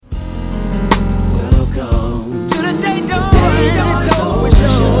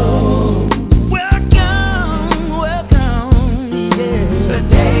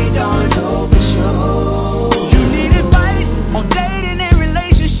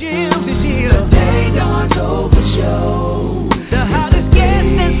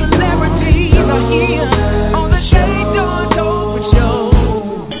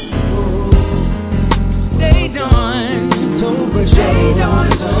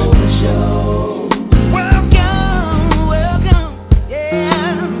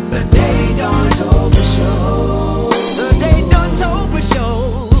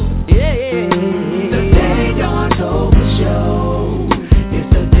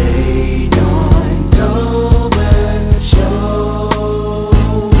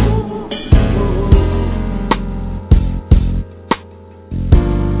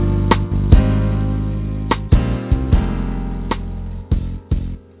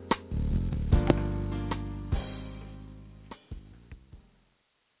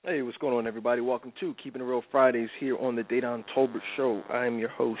Hey, what's going on, everybody? Welcome to Keeping It Real Fridays here on the Dedan Tolbert Show. I am your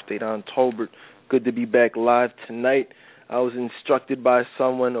host, Dedan Tolbert. Good to be back live tonight. I was instructed by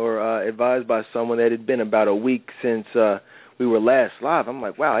someone or advised by someone that it had been about a week since we were last live. I'm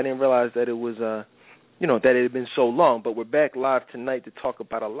like, wow, I didn't realize that it was, that it had been so long. But we're back live tonight to talk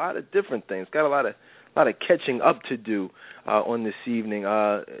about a lot of different things. Got a lot of catching up to do on this evening.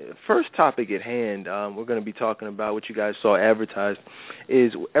 First topic at hand, we're going to be talking about what you guys saw advertised,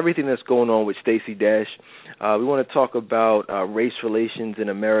 is everything that's going on with Stacey Dash. We want to talk about race relations in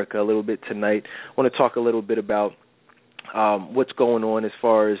America a little bit tonight. I want to talk a little bit about what's going on as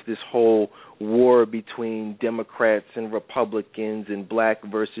far as this whole war between Democrats and Republicans and black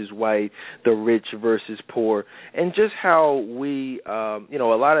versus white, the rich versus poor, and just how we, a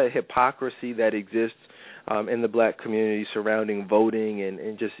lot of hypocrisy that exists in the black community surrounding voting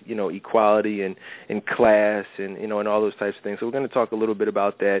and just, equality and class and, and all those types of things. So we're going to talk a little bit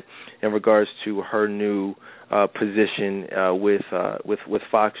about that in regards to her new position with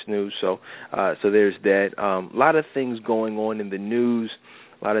Fox News. So there's that. A lot of things going on in the news,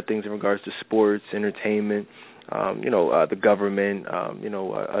 a lot of things in regards to sports, entertainment, the government,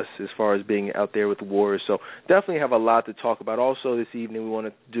 us as far as being out there with wars. So definitely have a lot to talk about. Also this evening we want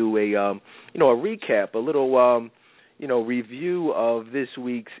to do a recap, a little, review of this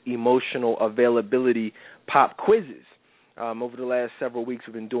week's emotional availability pop quizzes. Over the last several weeks,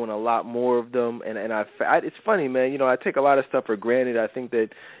 we've been doing a lot more of them, and it's funny, man. I take a lot of stuff for granted. I think that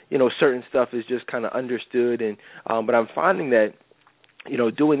certain stuff is just kind of understood, and but I'm finding that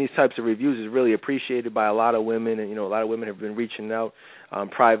doing these types of reviews is really appreciated by a lot of women, and a lot of women have been reaching out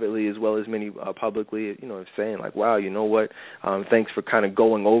privately as well as many publicly, saying like, wow, you know what? Thanks for kind of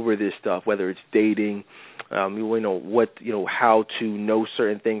going over this stuff, whether it's dating. How to know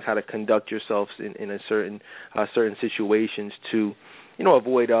certain things, how to conduct yourselves in a certain situations to,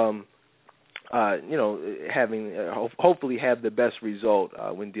 avoid, having hopefully have the best result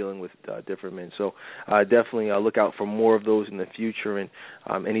when dealing with different men. So definitely look out for more of those in the future. And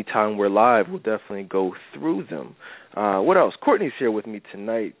anytime we're live, we'll definitely go through them. What else? Courtney's here with me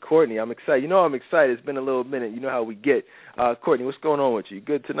tonight. Courtney, I'm excited. I'm excited. It's been a little minute. You know how we get. Courtney, what's going on with you? You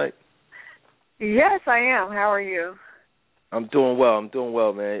good tonight? Yes, I am. How are you? I'm doing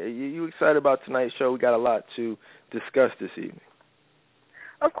well, man. You excited about tonight's show? We got a lot to discuss this evening.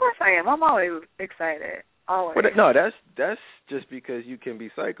 Of course I am. I'm always excited. Always. But no, that's just because you can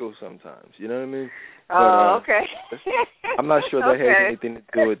be psycho sometimes. You know what I mean? Okay. I'm not sure that has anything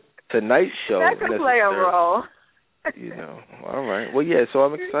to do with tonight's show. That can play a role. All right. Well, yeah. So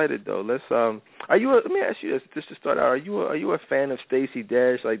I'm excited though. Let me ask you this, just to start out. Are you a fan of Stacey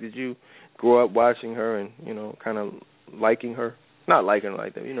Dash? Like, did you grow up watching her and kind of liking her? Not liking her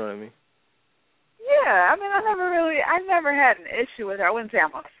like that. You know what I mean? Yeah. I mean, I never had an issue with her. I wouldn't say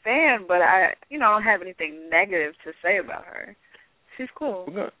I'm a fan, but I don't have anything negative to say about her. She's cool.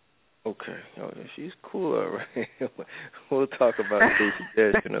 Okay. Oh, yeah, she's cool, all right. We'll talk about Stacey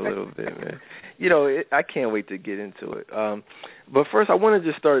Dash in a little bit, man. I can't wait to get into it. But first, I want to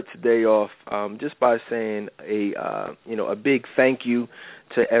just start today off just by saying a big thank you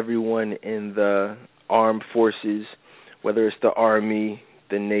to everyone in the armed forces, whether it's the Army,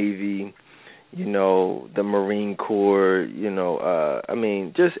 the Navy, the Marine Corps,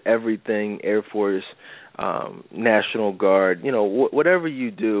 just everything, Air Force, National Guard, whatever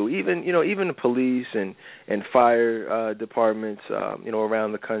you do, even the police and fire departments,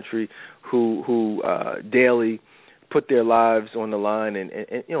 around the country who daily put their lives on the line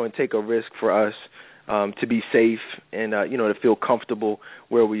and take a risk for us to be safe and to feel comfortable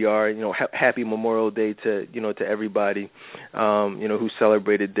where we are. Happy Memorial Day to everybody who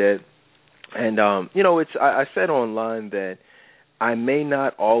celebrated that. And I said online that I may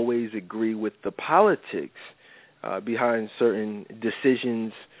not always agree with the politics behind certain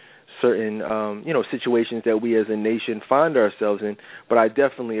decisions, certain situations that we as a nation find ourselves in, but I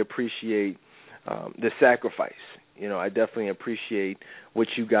definitely appreciate the sacrifice. I definitely appreciate what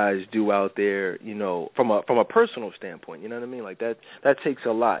you guys do out there, from a personal standpoint, you know what I mean? Like that takes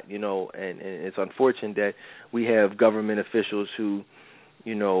a lot, and it's unfortunate that we have government officials who,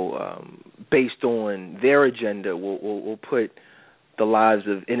 based on their agenda will put the lives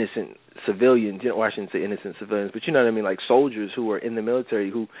of innocent civilians, I shouldn't say innocent civilians, but you know what I mean, like soldiers who are in the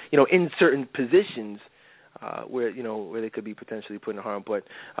military who, in certain positions where they could be potentially put in harm. But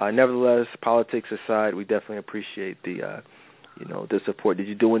nevertheless, politics aside, we definitely appreciate the support. Did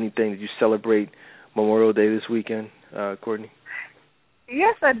you do anything? Did you celebrate Memorial Day this weekend, Courtney?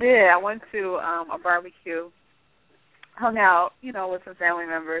 Yes, I did. I went to a barbecue, hung out, with some family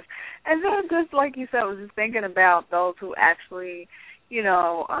members. And then just like you said, I was just thinking about those who actually,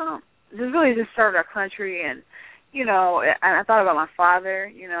 just really just served our country. And, and I thought about my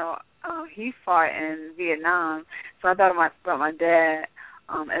father, he fought in Vietnam, so I thought about my dad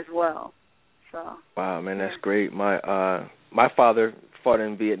as well. So. Wow, man, that's great. My father fought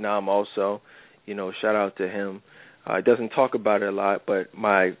in Vietnam also. Shout out to him. He doesn't talk about it a lot, but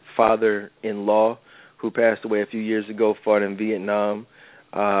my father-in-law, who passed away a few years ago, fought in Vietnam.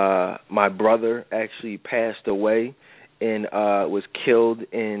 My brother actually passed away and was killed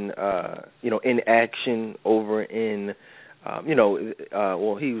in action over in, he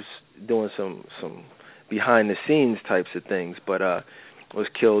was doing some behind the scenes types of things, but was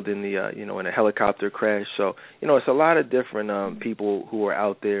killed in the in a helicopter crash. So it's a lot of different people who are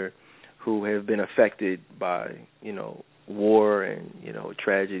out there who have been affected by war and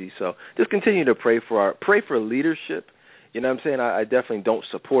tragedy. So just continue to pray for leadership. You know what I'm saying? I definitely don't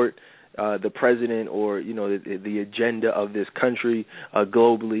support the president or the agenda of this country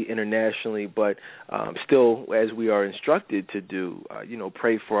globally, internationally, but still, as we are instructed to do,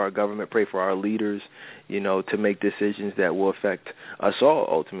 pray for our government, pray for our leaders, to make decisions that will affect us all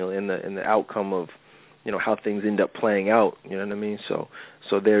ultimately in the outcome of how things end up playing out. You know what I mean? So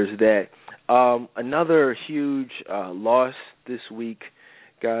there's that. Another huge loss this week,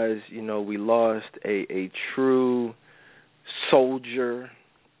 guys. We lost a true soldier,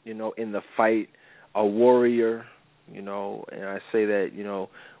 in the fight, a warrior, and I say that,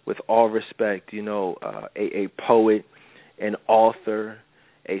 with all respect, a poet, an author,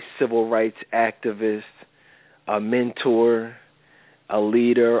 a civil rights activist, a mentor, a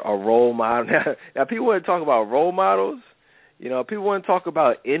leader, a role model. Now people want to talk about role models. People want to talk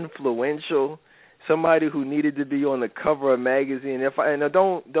about influential, somebody who needed to be on the cover of a magazine.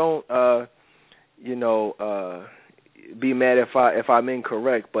 Don't be mad if I'm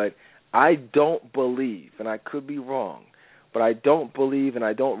incorrect, but I don't believe, and I could be wrong, but I don't believe and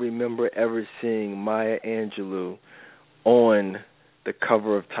I don't remember ever seeing Maya Angelou on the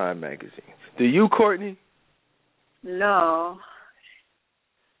cover of Time magazine. Do you, Courtney? No.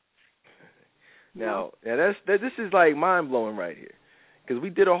 Now this is like mind blowing right here, because we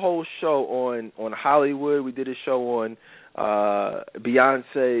did a whole show on Hollywood. We did a show on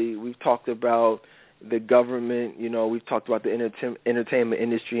Beyonce. We've talked about the government. We've talked about the entertainment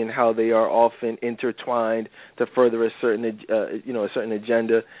industry and how they are often intertwined to further a certain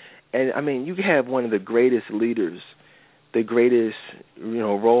agenda. And I mean, you have one of the greatest leaders, the greatest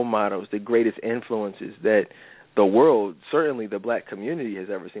role models, the greatest influences that the world, certainly the black community, has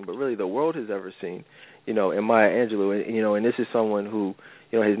ever seen, but really the world has ever seen, in Maya Angelou. And this is someone who,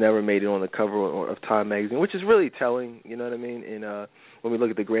 has never made it on the cover of Time magazine, which is really telling, you know what I mean, and when we look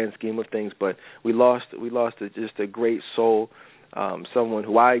at the grand scheme of things. But we lost just a great soul, someone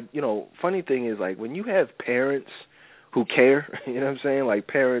who funny thing is, like, when you have parents who care, you know what I'm saying, like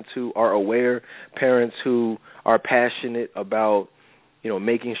parents who are aware, parents who are passionate about,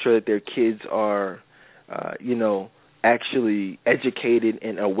 making sure that their kids are, actually educated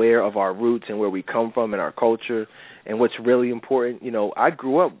and aware of our roots and where we come from and our culture and what's really important. I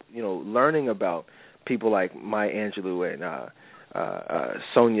grew up, learning about people like Maya Angelou and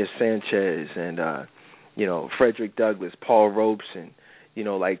Sonia Sanchez and, Frederick Douglass, Paul Robeson,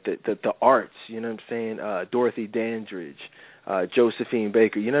 like the arts, you know what I'm saying, Dorothy Dandridge, Josephine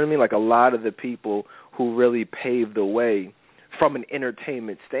Baker, you know what I mean, like a lot of the people who really paved the way from an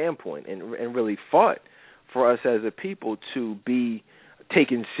entertainment standpoint and really fought for us as a people to be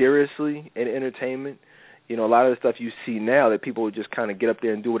taken seriously in entertainment. A lot of the stuff you see now that people would just kind of get up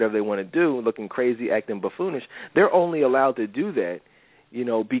there and do whatever they want to do, looking crazy, acting buffoonish, they're only allowed to do that,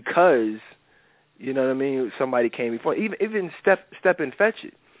 because, you know what I mean, somebody came before. Even Step and Fetch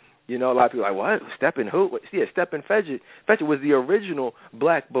It. A lot of people are like, what? Step and who? Yeah, Step and Fetch It. Fetch It was the original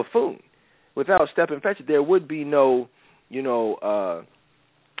black buffoon. Without Step and Fetch It, there would be no,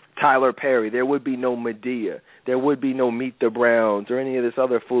 Tyler Perry. There would be no Medea. There would be no Meet the Browns or any of this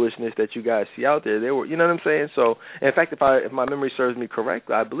other foolishness that you guys see out there. There were, you know what I'm saying? So, in fact, if my memory serves me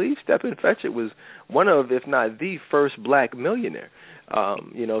correctly, I believe Step and Fetch It was one of, if not the first black millionaire.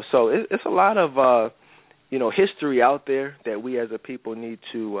 So it's a lot of, history out there that we as a people need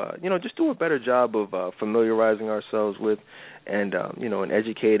to, just do a better job of familiarizing ourselves with and, and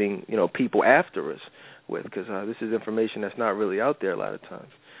educating, people after us with, because this is information that's not really out there a lot of times.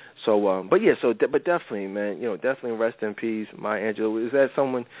 So, but definitely, man, definitely rest in peace, Maya Angelou. Is that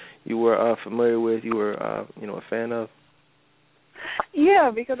someone you were familiar with? You were, a fan of?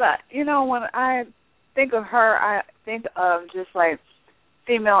 Yeah, because when I think of her, I think of just like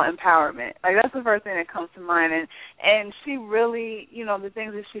female empowerment. Like, that's the first thing that comes to mind. And she really, you know, the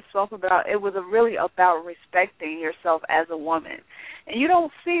things that she spoke about, it was really about respecting yourself as a woman. And you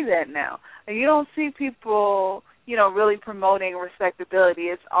don't see that now. And you don't see people, you know, really promoting respectability.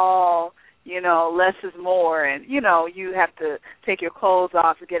 It's all, you know, less is more, and, you know, you have to take your clothes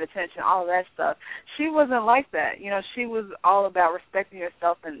off to get attention, all of that stuff. She wasn't like that. You know, she was all about respecting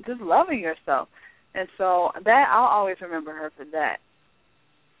yourself and just loving yourself. And so that, I'll always remember her for that.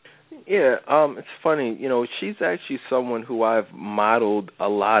 Yeah, it's funny. You know, she's actually someone who I've modeled a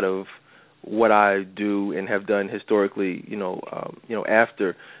lot of what I do and have done historically.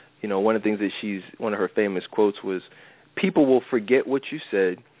 After, you know, one of the things that one of her famous quotes was, "People will forget what you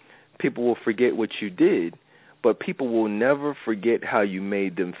said, people will forget what you did, but people will never forget how you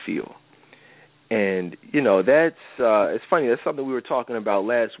made them feel." And, you know, that's it's funny. That's something we were talking about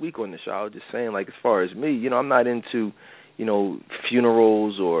last week on the show. I was just saying, like, as far as me, you know, I'm not into, you know,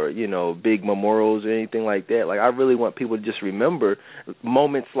 funerals or, you know, big memorials or anything like that. Like, I really want people to just remember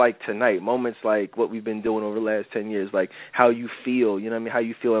moments like tonight, moments like what we've been doing over the last 10 years, like how you feel, you know what I mean, how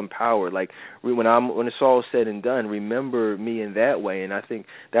you feel empowered. Like, when it's all said and done, remember me in that way. And I think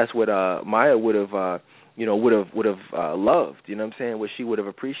that's what Maya would have loved, you know what I'm saying, what she would have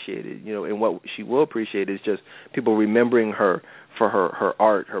appreciated, you know, and what she will appreciate is just people remembering her for her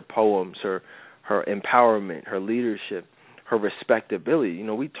art, her poems, her empowerment, her leadership, her respectability. You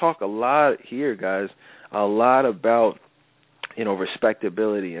know, we talk a lot here, guys, a lot about, you know,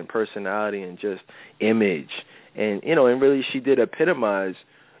 respectability and personality and just image. And, you know, and really she did epitomize,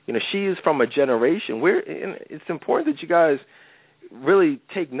 you know, she is from a generation where, and it's important that you guys really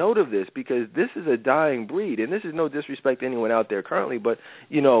take note of this, because this is a dying breed, and this is no disrespect to anyone out there currently, but,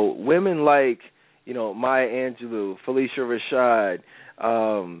 you know, women like, you know, Maya Angelou, Felicia Rashad,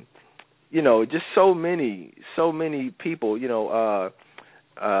 you know, just so many people, you know,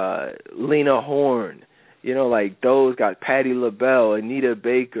 Lena Horne, you know, like those guys, Patti LaBelle, Anita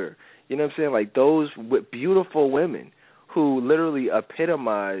Baker, you know what I'm saying, like those beautiful women who literally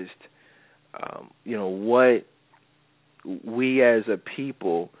epitomized, you know, what we as a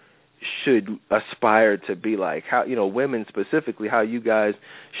people should aspire to be like, how, you know, women specifically, how you guys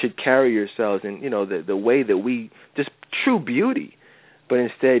should carry yourselves, and, you know, the way that we, just true beauty. But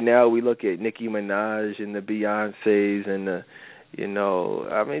instead now we look at Nicki Minaj and the Beyoncés and the, you know,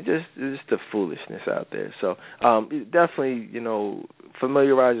 I mean, just the foolishness out there. So definitely, you know,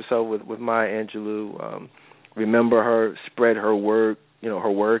 familiarize yourself with Maya Angelou. Remember her, spread her work, you know,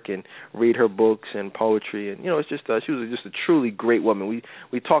 her work, and read her books and poetry. And, you know, it's just she was just a truly great woman.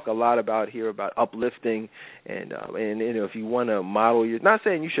 We talk a lot about uplifting, and you know, if you want to model not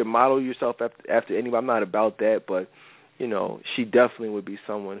saying you should model yourself after anybody. I'm not about that, but, you know, she definitely would be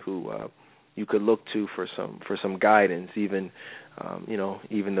someone who you could look to for some guidance, even you know,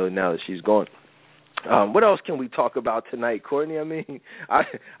 even though now that she's gone. What else can we talk about tonight, Courtney? I mean,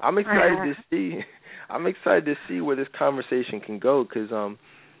 I'm excited to see. I'm excited to see where this conversation can go, because,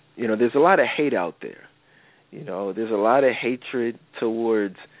 you know, there's a lot of hate out there. You know, there's a lot of hatred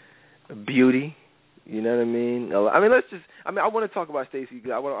towards beauty. You know what I mean? I want to talk about Stacey,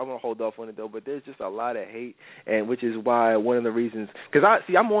 because I want to hold off on it, though, but there's just a lot of hate, and which is why one of the reasons, because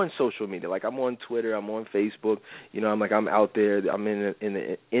I'm on social media. Like, I'm on Twitter, I'm on Facebook. You know, I'm out there. I'm in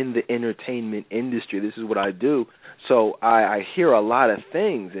the entertainment industry. This is what I do. So I hear a lot of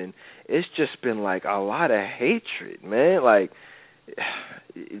things, and it's just been like a lot of hatred, man. Like,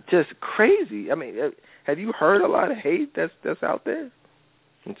 just crazy. I mean, have you heard a lot of hate that's out there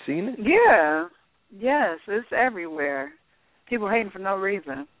and seen it? Yeah. Yes, it's everywhere. People hating for no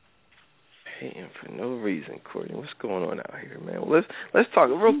reason. Hating for no reason, Courtney. What's going on out here, man? Well, let's talk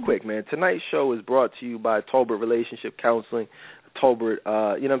real quick, man. Tonight's show is brought to you by Tolbert Relationship Counseling. Tolbert,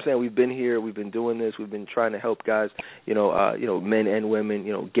 you know what I'm saying? We've been here, we've been doing this, we've been trying to help guys, you know, men and women,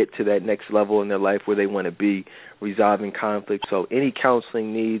 you know, get to that next level in their life where they want to be, resolving conflict. So any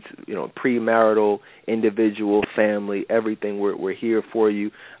counseling needs, you know, premarital, individual, family, everything, we're here for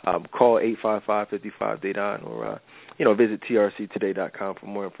you. Call 855-55-DATE-ON, or you know, visit trctoday.com for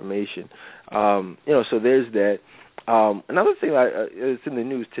more information. You know, so there's that. Another thing it's in the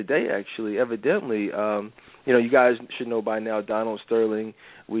news today, actually, evidently, you know, you guys should know by now, Donald Sterling,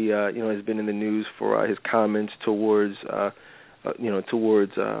 you know, has been in the news for his comments towards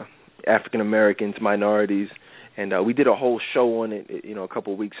African Americans, minorities, and we did a whole show on it, you know, a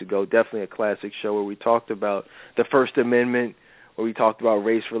couple of weeks ago. Definitely a classic show where we talked about the First Amendment, where we talked about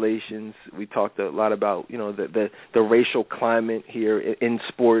race relations. We talked a lot about, you know, the racial climate here in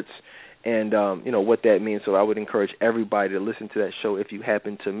sports, and what that means. So I would encourage everybody to listen to that show if you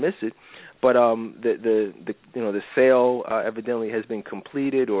happen to miss it. But the sale evidently has been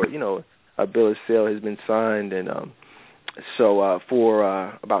completed, or a bill of sale has been signed, and so for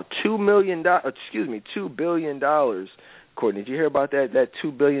about $2 billion. Courtney, did you hear about that? That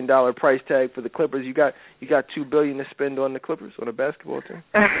 $2 billion price tag for the Clippers. You got $2 billion to spend on the Clippers, on a basketball team.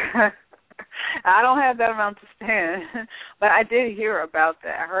 I don't have that amount to spend, but I did hear about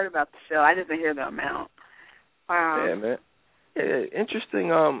that. I heard about the sale. I just didn't hear the amount. Wow. Yeah, man. Yeah,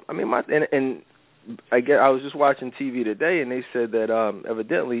 interesting. I mean, I was just watching TV today, and they said that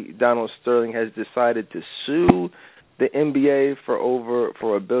evidently Donald Sterling has decided to sue the NBA for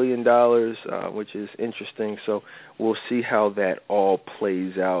 $1 billion, which is interesting. So we'll see how that all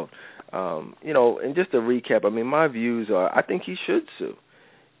plays out. And just to recap, I mean, my views are I think he should sue.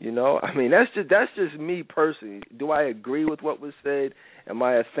 I mean, that's just me personally. Do I agree with what was said? Am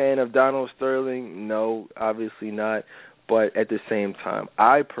I a fan of Donald Sterling? No, obviously not. But at the same time,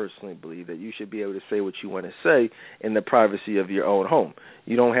 I personally believe that you should be able to say what you want to say in the privacy of your own home.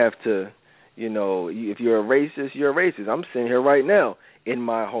 You don't have to, if you're a racist, you're a racist. I'm sitting here right now in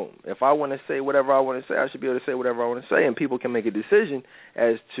my home. If I want to say whatever I want to say, I should be able to say whatever I want to say, and people can make a decision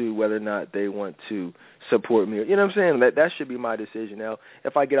as to whether or not they want to support me. You know what I'm saying? That should be my decision. Now,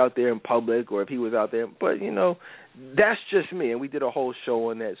 if I get out there in public, or if he was out there, but that's just me, and we did a whole show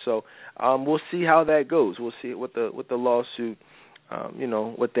on that. So we'll see how that goes. We'll see what the lawsuit,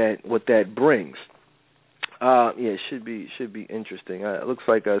 what that brings. It should be interesting. It looks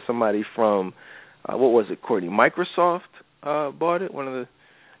like somebody from what was it, Courtney? Microsoft bought it. One of the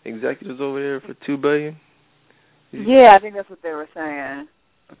executives over there for $2 billion. Yeah, I think that's what they were saying.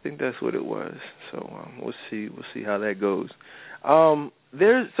 I think that's what it was. So we'll see how that goes.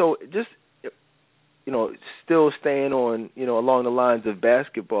 Still staying on along the lines of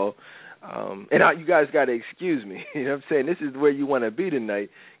basketball. You guys got to excuse me. You know what I'm saying? This is where you want to be tonight,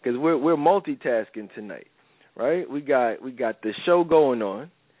 because we're multitasking tonight, right? We got the show going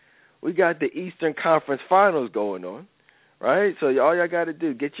on. We got the Eastern Conference Finals going on, right? So all y'all got to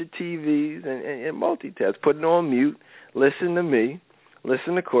do, get your TVs and multitask. Put it on mute. Listen to me.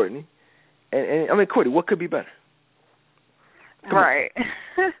 Listen to Courtney. And I mean, Courtney, what could be better? Right.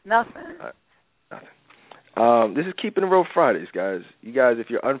 Nothing. Nothing. This is Keeping It Real Fridays, guys. You guys,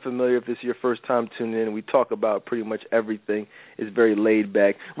 if you're unfamiliar, if this is your first time tuning in, we talk about pretty much everything. It's very laid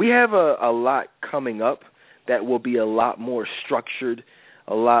back. We have a lot coming up that will be a lot more structured,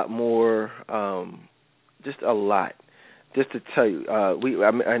 a lot more, just a lot. Just to tell you,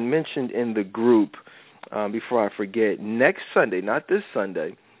 I mentioned in the group, before I forget, next Sunday, not this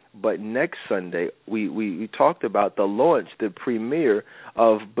Sunday, but next Sunday, we talked about the launch, the premiere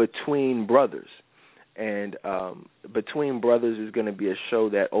of Between Brothers. And Between Brothers is going to be a show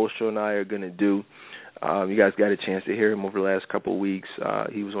that Osho and I are going to do. You guys got a chance to hear him over the last couple of weeks.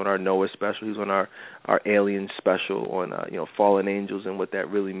 He was on our Noah special. He was on our Alien special on fallen angels and what that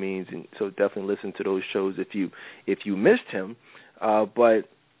really means. And so definitely listen to those shows if you missed him. But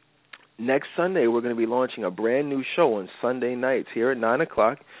next Sunday we're going to be launching a brand new show on Sunday nights here at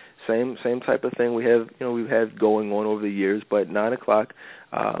 9:00. Same type of thing we've had going on over the years, but 9:00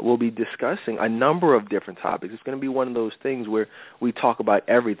 we'll be discussing a number of different topics. It's going to be one of those things where we talk about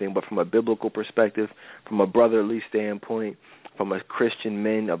everything, but from a biblical perspective, from a brotherly standpoint, from a Christian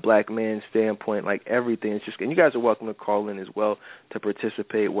a black man standpoint, like everything. It's just, and you guys are welcome to call in as well to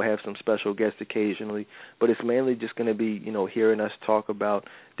participate. We'll have some special guests occasionally, but it's mainly just going to be hearing us talk about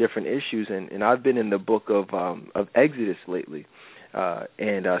different issues. And I've been in the book of Exodus lately.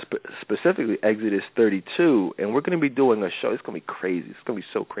 Specifically Exodus 32, and we're going to be doing a show. It's going to be crazy. It's going to be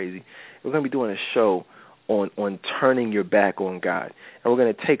so crazy. We're going to be doing a show on turning your back on God, and we're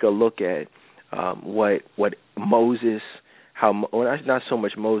going to take a look at what Moses, not so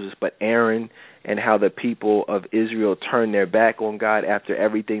much Moses, but Aaron, and how the people of Israel turned their back on God after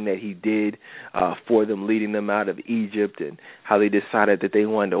everything that he did for them, leading them out of Egypt, and how they decided that they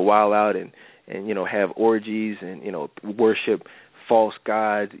wanted to wild out and have orgies and worship false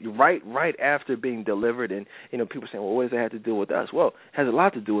gods right after being delivered. And people saying, well, what does that have to do with us? Well, it has a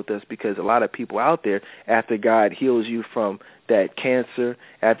lot to do with us, because a lot of people out there, after God heals you from that cancer,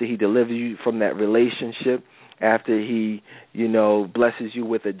 after he delivers you from that relationship, after he blesses you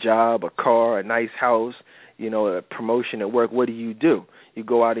with a job, a car, a nice house, a promotion at work, what do? You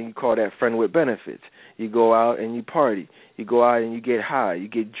go out and you call that friend with benefits. You go out and you party. You go out and you get high. You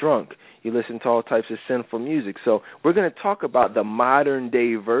get drunk. You listen to all types of sinful music. So we're going to talk about the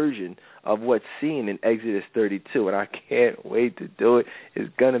modern-day version of what's seen in Exodus 32, and I can't wait to do it.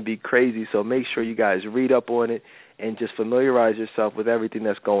 It's going to be crazy. So make sure you guys read up on it and just familiarize yourself with everything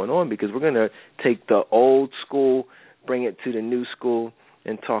that's going on, because we're going to take the old school, bring it to the new school,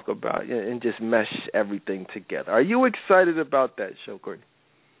 and talk about and just mesh everything together. Are you excited about that show, Courtney?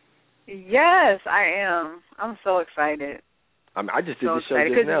 Yes, I am. I'm so excited. I mean, I just did the show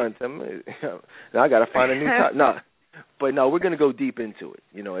just now, and now I got to find a new topic. No, but no, we're going to go deep into it.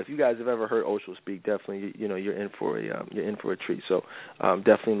 You know, if you guys have ever heard Osho speak, definitely, you know, you're in for a treat. So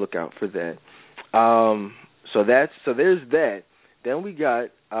definitely look out for that. So there's that. Then we got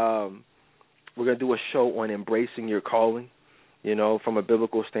we're going to do a show on embracing your calling. You know, from a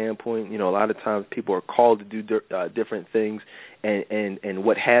biblical standpoint, you know, a lot of times people are called to do different things, and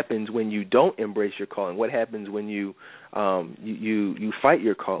what happens when you don't embrace your calling? What happens when you fight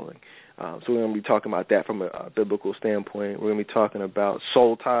your calling? So we're going to be talking about that from a biblical standpoint. We're going to be talking about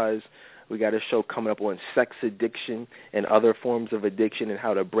soul ties. We got a show coming up on sex addiction and other forms of addiction and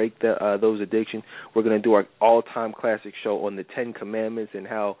how to break those addictions. We're going to do our all-time classic show on the Ten Commandments and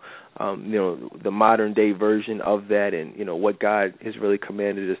how, you know, the modern-day version of that, and, you know, what God has really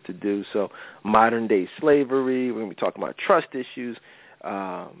commanded us to do. So modern-day slavery. We're going to be talking about trust issues.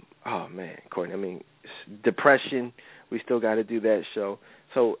 Oh, man, Courtney, I mean, depression. We still got to do that show.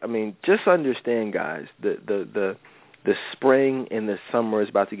 So, I mean, just understand, guys, the spring and the summer is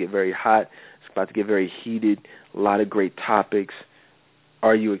about to get very hot. It's about to get very heated. A lot of great topics.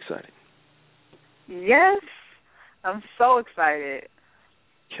 Are you excited? Yes, I'm so excited.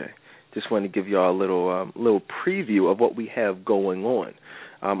 Okay. Just wanted to give y'all a little preview of what we have going on.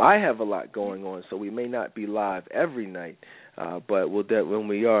 I have a lot going on, so we may not be live every night, but when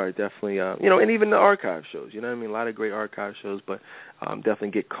we are, definitely, you know, and even the archive shows. You know what I mean? A lot of great archive shows, but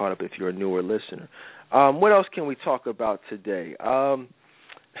definitely get caught up if you're a newer listener. What else can we talk about today? I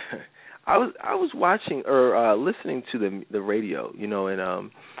was watching or listening to the radio, you know, and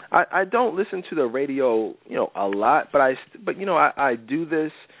I don't listen to the radio, you know, a lot, but you know, I do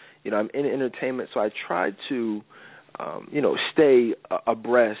this, you know, I'm in entertainment, so I try to, you know, stay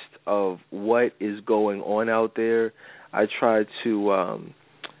abreast of what is going on out there. I try to,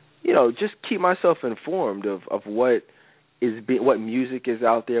 you know, just keep myself informed of what what music is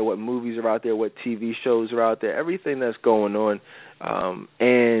out there, what movies are out there, what TV shows are out there, everything that's going on.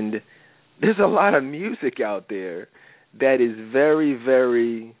 And there's a lot of music out there that is very,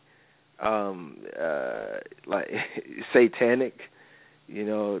 very like satanic. You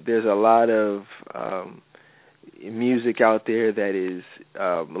know, there's a lot of music out there that is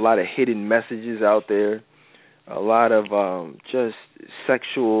a lot of hidden messages out there, a lot of just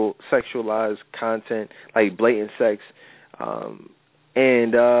sexualized content, like blatant sex.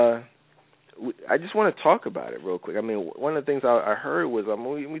 And I just want to talk about it real quick. I mean, one of the things I heard was,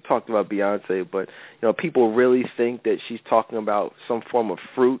 we talked about Beyonce, but, you know, people really think that she's talking about some form of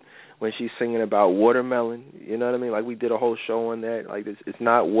fruit when she's singing about watermelon. You know what I mean? Like, we did a whole show on that. Like, it's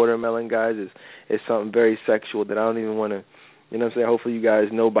not watermelon, guys. It's something very sexual that I don't even want to, you know what I'm saying? Hopefully you guys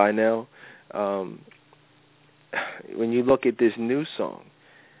know by now. When you look at this new song,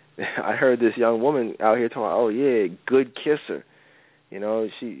 I heard this young woman out here talking, oh yeah, good kisser. You know,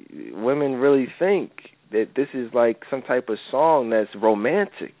 women really think that this is like some type of song that's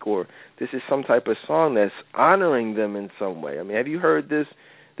romantic, or this is some type of song that's honoring them in some way. I mean, have you heard this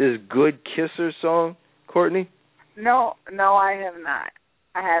good kisser song, Courtney? No, I have not.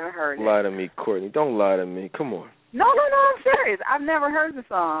 I haven't heard it. Lie to me, Courtney. Don't lie to me. Come on. No, I'm serious. I've never heard the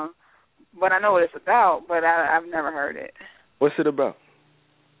song, but I know what it's about, but I've never heard it. What's it about?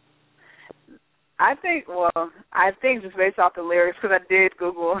 I think just based off the lyrics, because I did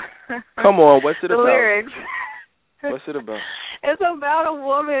Google. Come on, what's it the about? Lyrics. What's it about? It's about a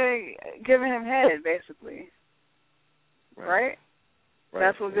woman giving him head, basically. Right?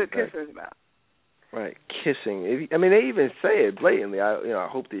 That's what Good Kisser is about. Right, kissing. I mean, they even say it blatantly. I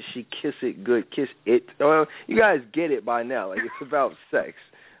hope that she kiss it good, kiss it. Well, you guys get it by now. Like, it's about sex.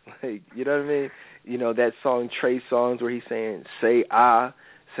 Like, you know what I mean? You know that song Trey Songz where he's saying say I.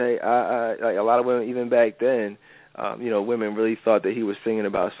 Like a lot of women, even back then, you know, women really thought that he was singing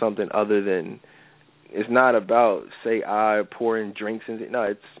about something other than. It's not about say I pouring drinks and no,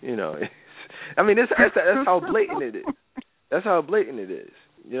 it's, you know, it's. I mean, that's how blatant it is. That's how blatant it is.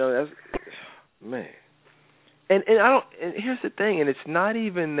 You know, that's man. And I don't. And here's the thing, and it's not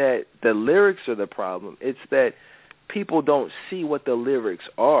even that the lyrics are the problem. It's that people don't see what the lyrics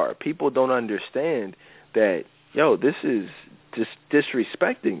are. People don't understand that. Yo, this is just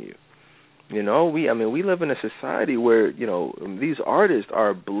disrespecting you. You know, we live in a society where, you know, these artists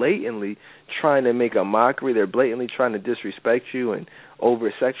are blatantly trying to make a mockery. They're blatantly trying to disrespect you and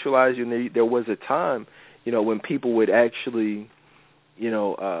over-sexualize you. And there was a time, you know, when people would actually, you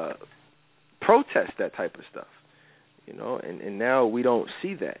know, protest that type of stuff. you know, and now we don't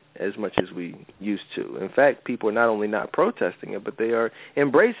see that as much as we used to. In fact, people are not only not protesting it, but they are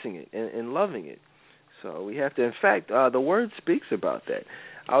embracing it and loving it. So we have to, in fact, the Word speaks about that.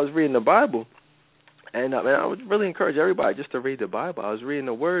 I was reading the Bible, and I would really encourage everybody just to read the Bible. I was reading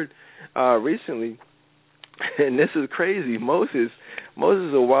the Word recently, and this is crazy. Moses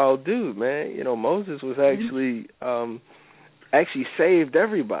is a wild dude, man. You know, Moses was actually saved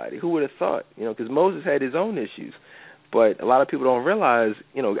everybody. Who would have thought? You know, because Moses had his own issues. But a lot of people don't realize,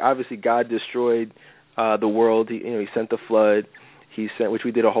 you know, obviously God destroyed the world. He sent the flood. He sent, which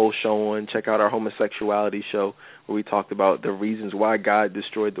we did a whole show on. Check out our homosexuality show where we talked about the reasons why God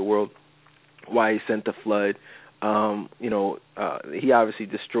destroyed the world, why he sent the flood. He obviously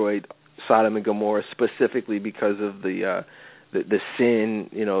destroyed Sodom and Gomorrah specifically because of the sin,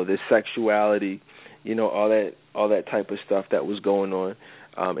 you know, the sexuality, you know, all that type of stuff that was going on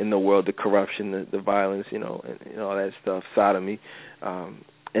in the world, the corruption, the violence, you know, and all that stuff, sodomy.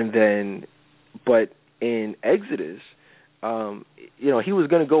 But in Exodus, he was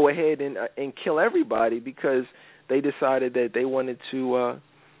going to go ahead and kill everybody because they decided that they wanted to,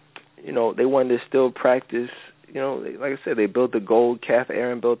 they wanted to still practice. You know, like I said, they built the gold calf.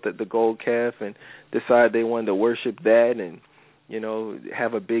 Aaron built the gold calf and decided they wanted to worship that and, you know,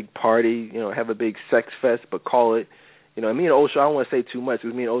 have a big party, you know, have a big sex fest, but call it, you know, me and Osho, I don't want to say too much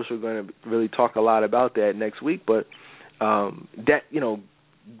because me and Osho are going to really talk a lot about that next week, but that's,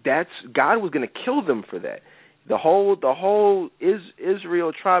 God was going to kill them for that. The whole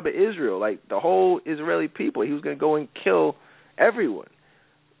Israel, tribe of Israel, like the whole Israeli people, he was going to go and kill everyone.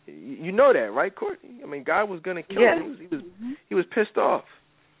 You know that, right, Courtney? I mean, God was going to kill him. He was pissed off.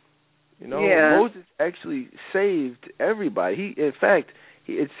 You know, Moses actually saved everybody. It said,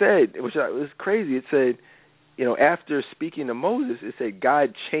 which was crazy. It said, you know, after speaking to Moses, it said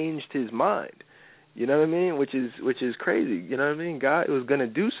God changed his mind. You know what I mean? Which is crazy. You know what I mean? God was going to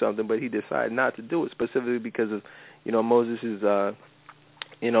do something, but he decided not to do it specifically because of, you know, Moses's,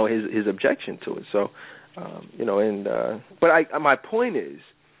 his objection to it. So, my point is,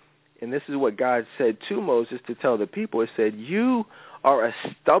 and this is what God said to Moses to tell the people. It said, "You are a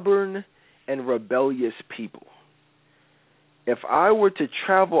stubborn and rebellious people. If I were to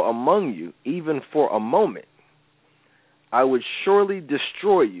travel among you, even for a moment, I would surely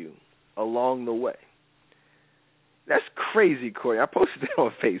destroy you along the way." That's crazy, Corey. I posted that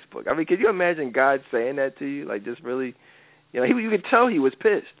on Facebook. I mean, can you imagine God saying that to you? Like, just really, you know, you could tell he was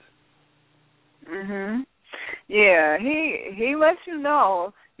pissed. Mhm. Yeah, he lets you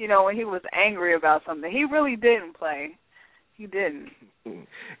know, you know, when he was angry about something. He really didn't play. He didn't. And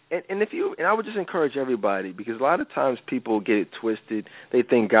I would just encourage everybody, because a lot of times people get it twisted. They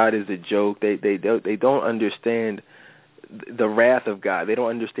think God is a joke. They don't understand the wrath of God. They don't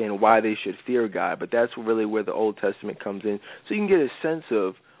understand why they should fear God. But that's really where the Old Testament comes in. So you can get a sense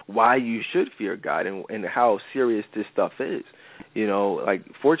of why you should fear God and how serious this stuff is. You know, like,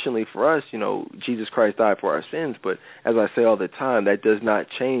 fortunately for us, you know, Jesus Christ died for our sins, but as I say all the time, that does not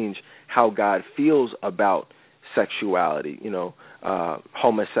change how God feels about sexuality, you know,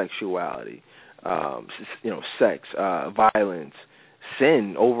 homosexuality, sex, violence,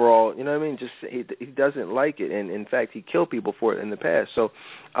 sin overall, you know what I mean? Just he doesn't like it, and in fact, he killed people for it in the past. So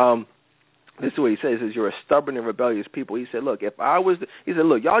this is what he says, is you're a stubborn and rebellious people. He said, look,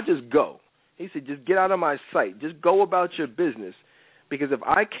 look, y'all just go. He said, just get out of my sight. Just go about your business. Because if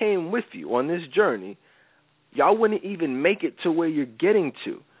I came with you on this journey, y'all wouldn't even make it to where you're getting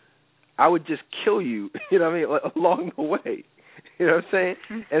to. I would just kill you, you know what I mean, along the way. You know what I'm saying?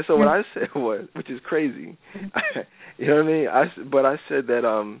 And so what I said was, which is crazy, you know what I mean? I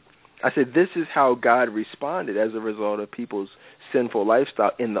said this is how God responded as a result of people's sinful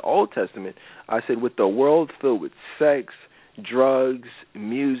lifestyle in the Old Testament. I said, with the world filled with sex, drugs,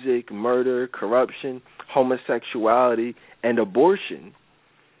 music, murder, corruption, homosexuality, and abortion,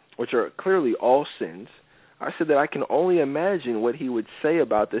 which are clearly all sins, I said that I can only imagine what he would say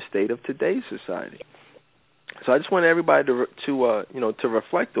about the state of today's society. So I just want everybody to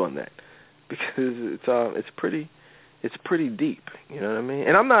reflect on that, because it's pretty deep, you know what I mean?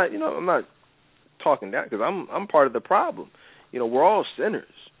 And I'm not talking that, because I'm part of the problem. You know, we're all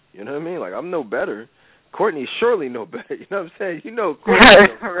sinners. You know what I mean? Like, I'm no better. Courtney's surely no better. You know what I'm saying? You know,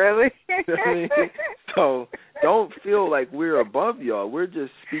 Courtney. Really? You know what I mean? So don't feel like we're above y'all. We're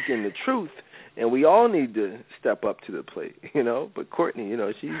just speaking the truth, and we all need to step up to the plate. You know, but Courtney, you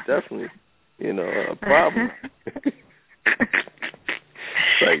know, she's definitely, you know, a problem.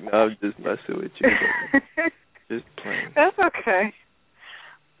 Like, no, I'm just messing with you. Just playing. That's okay.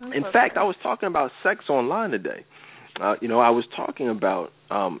 In fact, I was talking about sex online today. I was talking about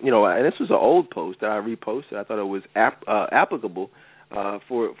and this was an old post that I reposted. I thought it was applicable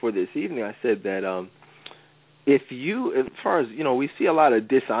for this evening. I said that as far as, we see a lot of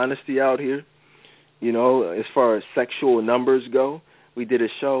dishonesty out here, as far as sexual numbers go. We did a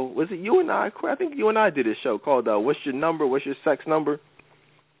show. Was it you and I? I think you and I did a show called What's Your Number? What's Your Sex Number?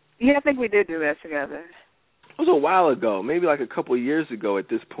 Yeah, I think we did do that together. It was a while ago, maybe like a couple of years ago at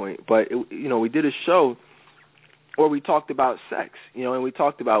this point. But, we did a show where we talked about sex, and we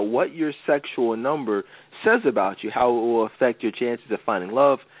talked about what your sexual number says about you, how it will affect your chances of finding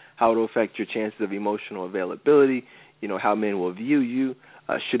love, how it will affect your chances of emotional availability, how men will view you.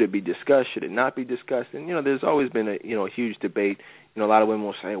 Should it be discussed? Should it not be discussed? And, there's always been a huge debate. A lot of women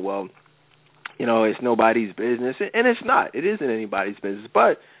will say, well, it's nobody's business. And it's not. It isn't anybody's business.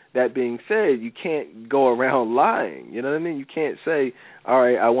 But that being said, you can't go around lying. You know what I mean? You can't say, all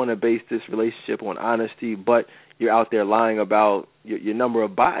right, I want to base this relationship on honesty, but you're out there lying about your number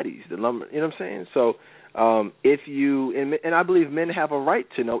of bodies, the number, you know what I'm saying? So and I believe men have a right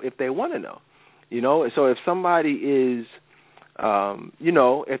to know if they want to know. So if somebody is,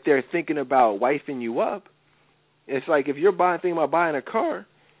 if they're thinking about wifing you up, it's like if you're thinking about buying a car,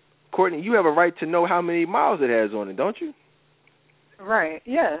 Courtney, you have a right to know how many miles it has on it, don't you? Right,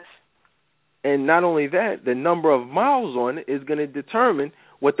 yes. And not only that, the number of miles on it is going to determine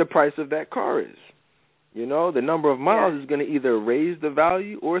what the price of that car is. The number of miles is going to either raise the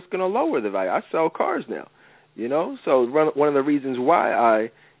value or it's going to lower the value. I sell cars now, so one of the reasons why I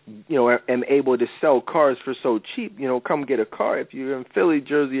am able to sell cars for so cheap, come get a car if you're in Philly,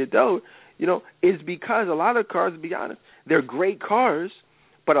 Jersey, or Delaware, is because a lot of cars, to be honest, they're great cars,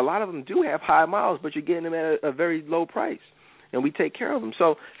 but a lot of them do have high miles, but you're getting them at a very low price, and we take care of them.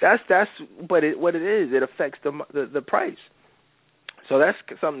 So what it is, it affects the price. So that's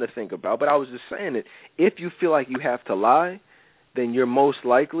something to think about. But I was just saying that if you feel like you have to lie, then you're most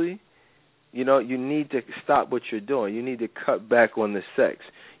likely, you need to stop what you're doing. You need to cut back on the sex.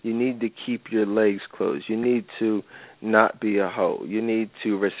 You need to keep your legs closed. You need to not be a hoe. You need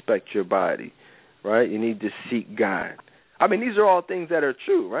to respect your body, right? You need to seek God. I mean, these are all things that are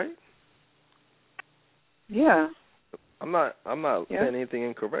true, right? Yeah. I'm not saying anything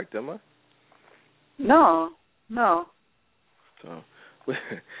incorrect, am I? No. So,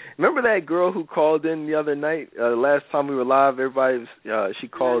 remember that girl who called in the other night? Last time we were live, she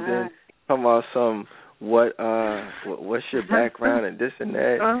called in talking about what's your background and this and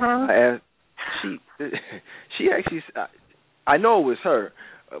that. I asked, she actually, I know it was her,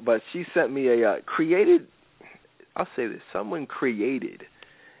 but she sent me I'll say this, someone created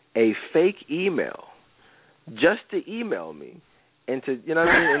a fake email just to email me and to, you know what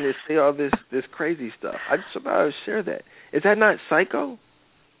I mean, and to say all this crazy stuff. I just about to share that. Is that not psycho?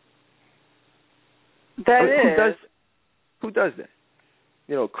 That is. Who does that?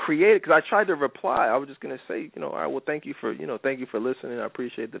 Create it, because I tried to reply. I was just going to say, all right, well, thank you for listening. I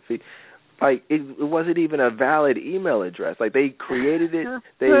appreciate the fee. Like, it wasn't even a valid email address. Like, they created it.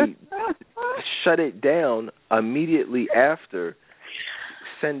 They shut it down immediately after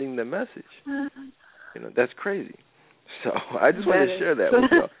sending the message. That's crazy. So I just wanted to share that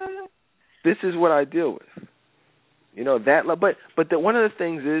with y'all. This is what I deal with. But one of the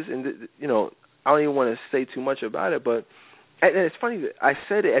things is, and I don't even want to say too much about it, but and it's funny that I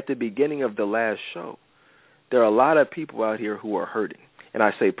said it at the beginning of the last show. There are a lot of people out here who are hurting, and I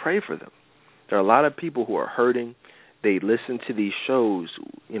say pray for them. There are a lot of people who are hurting. They listen to these shows,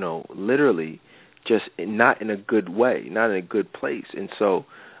 literally just not in a good way, not in a good place. And so,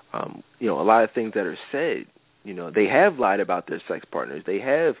 a lot of things that are said, they have lied about their sex partners. They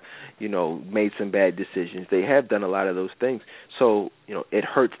have, made some bad decisions. They have done a lot of those things. So, it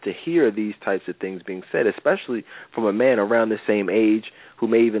hurts to hear these types of things being said, especially from a man around the same age who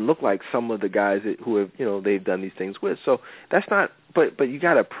may even look like some of the guys who have, they've done these things with. So that's not, but you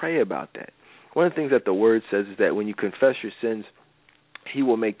got to pray about that. One of the things that the Word says is that when you confess your sins, He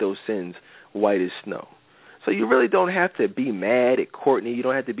will make those sins white as snow. So you really don't have to be mad at Courtney. You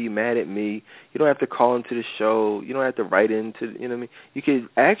don't have to be mad at me. You don't have to call into the show. You don't have to write into, you know what I mean? You can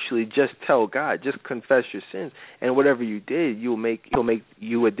actually just tell God, just confess your sins, and whatever you did, He'll make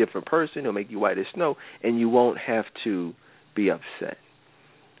you a different person. He'll make you white as snow, and you won't have to be upset.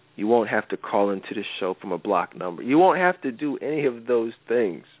 You won't have to call into the show from a block number. You won't have to do any of those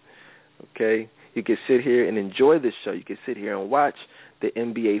things, okay? You can sit here and enjoy the show. You can sit here and watch the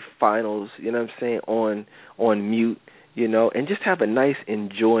NBA Finals, you know what I'm saying, on mute, and just have a nice,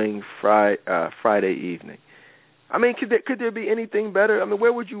 enjoying Friday evening. I mean, could there be anything better? I mean,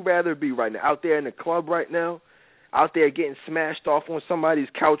 where would you rather be right now? Out there in the club right now? Out there getting smashed off on somebody's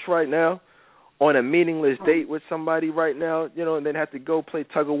couch right now? on a meaningless date with somebody right now, you know, and then have to go play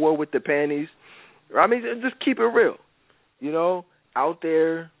tug of war with the panties. I mean, just keep it real, you know, out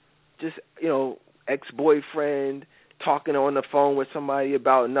there, just, you know, ex-boyfriend talking on the phone with somebody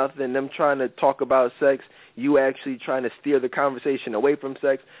about nothing, them trying to talk about sex, you actually trying to steer the conversation away from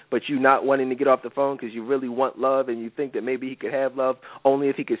sex, but you not wanting to get off the phone because you really want love and you think that maybe he could have love only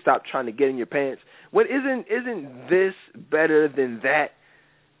if he could stop trying to get in your pants. What isn't this better than that?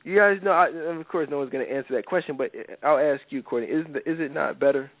 You guys know, of course, no one's going to answer that question, but I'll ask you, Courtney, is it not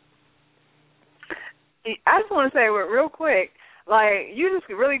better? I just want to say real quick, like, you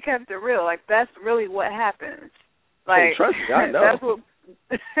just really kept it real. Like, that's really what happens. Like, trust me, I know. That's what.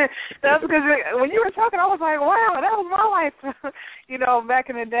 That's because when you were talking, I was like, wow, that was my life, you know, back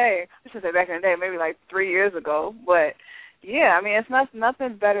in the day. I should say back in the day, maybe like 3 years ago. But, yeah, I mean, it's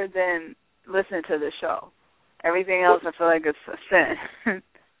nothing better than listening to the show. Everything else, I feel like it's a sin.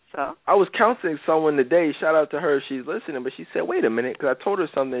 So I was counseling someone today. Shout out to her. She's listening, but she said, wait a minute, because I told her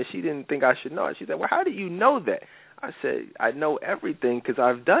something she didn't think I should know it. She said, well, how do you know that? I said, I know everything because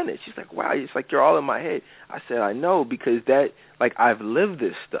I've done it. She's like, wow, it's like you're all in my head. I said, I know because I've lived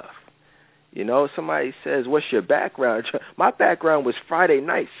this stuff. You know, somebody says, what's your background? My background was Friday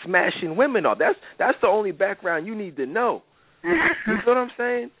night smashing women off. That's the only background you need to know. You know what I'm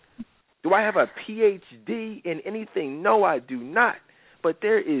saying? Do I have a PhD in anything? No, I do not. But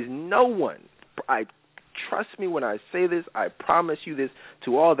there is no one, trust me when I say this, I promise you this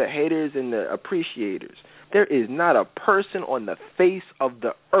to all the haters and the appreciators. There is not a person on the face of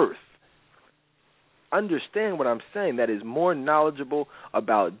the earth, understand what I'm saying, that is more knowledgeable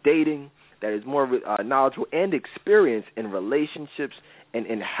about dating, that is more knowledgeable and experienced in relationships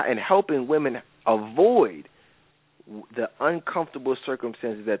and helping women avoid the uncomfortable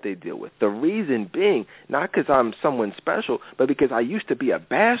circumstances that they deal with. The reason being, not because I'm someone special, but because I used to be a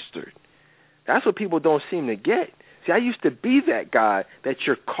bastard. That's what people don't seem to get. See, I used to be that guy that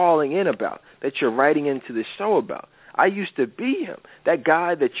you're calling in about, that you're writing into the show about. I used to be him, that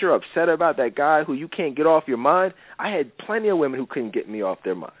guy that you're upset about, that guy who you can't get off your mind. I had plenty of women who couldn't get me off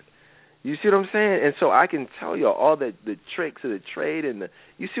their mind. You see what I'm saying? And so I can tell you all the tricks of the trade and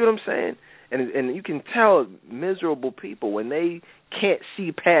you see what I'm saying? And you can tell miserable people when they can't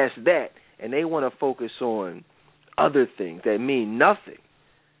see past that and they want to focus on other things that mean nothing.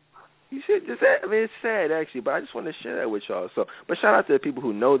 You see, I mean, it's sad actually, but I just want to share that with y'all. So, but shout out to the people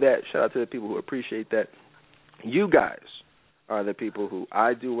who know that. Shout out to the people who appreciate that. You guys are the people who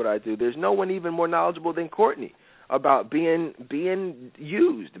I do what I do. There's no one even more knowledgeable than Courtney about being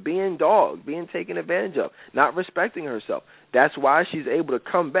used, being dogged, being taken advantage of, not respecting herself. That's why she's able to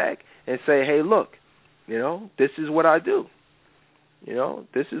come back and say, hey, look, you know, this is what I do. You know,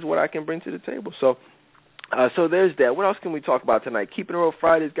 this is what I can bring to the table. So there's that. What else can we talk about tonight? Keeping It Real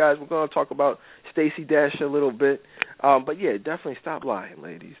Fridays, guys. We're going to talk about Stacey Dash a little bit. But, yeah, definitely stop lying,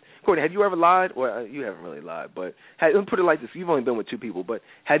 ladies. Courtney, have you ever lied? Well, you haven't really lied, but let me put it like this. You've only been with two people, but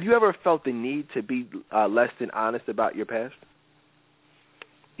have you ever felt the need to be less than honest about your past?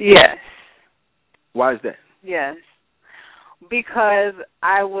 Yes. Why is that? Yes. Because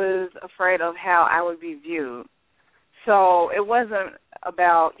I was afraid of how I would be viewed. So it wasn't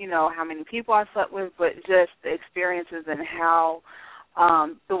about, you know, how many people I slept with, but just the experiences and how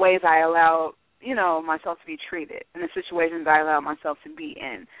the ways I allowed, you know, myself to be treated and the situations I allowed myself to be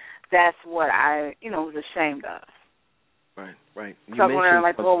in. That's what I, you know, was ashamed of. Right. So I was wondering,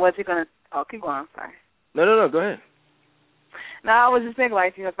 like, well, what's he going to, keep going, I'm sorry. No, go ahead. No, I was just thinking,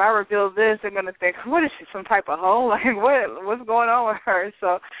 like, you know, if I reveal this, they're going to think, what is she, some type of hoe? Like, what's going on with her?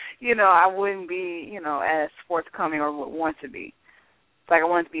 So, you know, I wouldn't be, you know, as forthcoming or would want to be. It's like I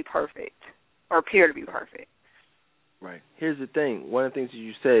want to be perfect or appear to be perfect. Right. Here's the thing. One of the things that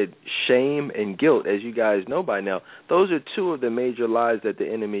you said, shame and guilt, as you guys know by now, those are two of the major lies that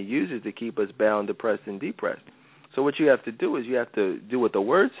the enemy uses to keep us bound, depressed, and depressed. So what you have to do is you have to do what the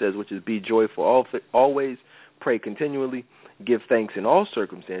word says, which is be joyful always, pray continually, give thanks in all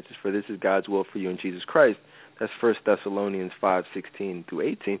circumstances, for this is God's will for you in Jesus Christ. That's 1 Thessalonians 5:16 through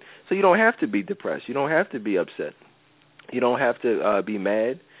 18. So you don't have to be depressed. You don't have to be upset. You don't have to be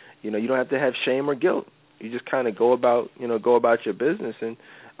mad. You know, you don't have to have shame or guilt. You just kind of go about your business and,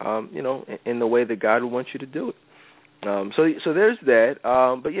 you know, in the way that God would want you to do it. So there's that.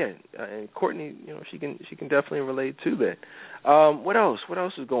 But yeah, and Courtney, you know, she can definitely relate to that. What else? What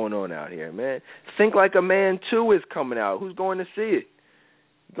else is going on out here, man? Think Like a Man 2 is coming out. Who's going to see it?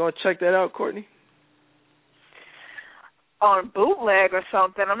 You going to check that out, Courtney? On bootleg or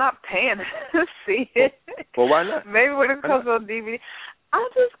something. I'm not paying to see it. Well, why not? Maybe when it comes on DVD. I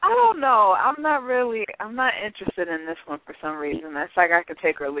don't know. I'm not interested in this one for some reason. It's like I could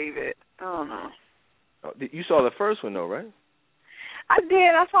take or leave it. I don't know. Oh, you saw the first one though, right? I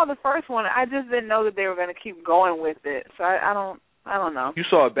did. I saw the first one. I just didn't know that they were going to keep going with it. So I don't know. You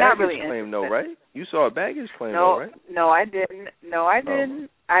saw a baggage really claim though, right? You saw a baggage claim though, right? No, I didn't. No, I didn't.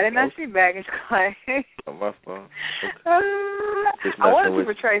 I did not see baggage claim. Oh, my fault. Okay. I wanted to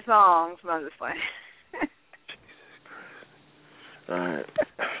portray songs, but I'm just playing. All right.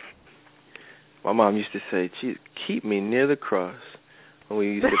 My mom used to say, "Geez, keep me near the cross." When we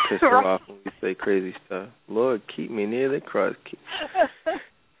used to piss her off when we say crazy stuff. Lord, keep me near the cross.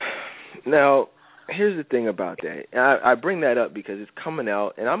 Now, here's the thing about that. And I bring that up because it's coming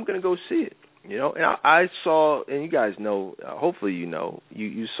out, and I'm going to go see it. You know, and I saw, and you guys know, hopefully you know,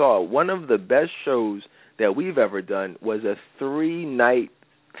 you saw one of the best shows that we've ever done was a 3-night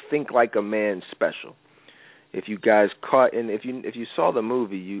Think Like a Man special. If you guys caught, and if you saw the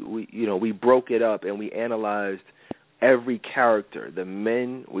movie, we broke it up and we analyzed every character. The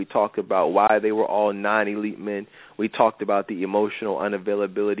men, we talked about why they were all non-elite men. We talked about the emotional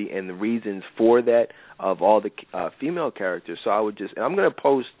unavailability and the reasons for that of all the female characters. So I'm going to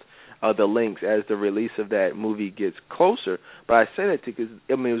post the links as the release of that movie gets closer. But I say that because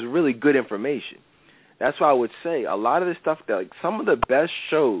it was really good information. That's why I would say a lot of the stuff that, like, some of the best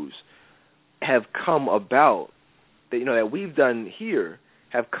shows have come about that we've done here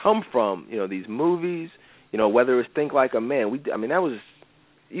have come from these movies. Whether it's Think Like a Man, that was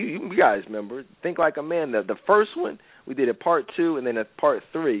you guys remember Think Like a Man, the first one we did a part 2 and then a part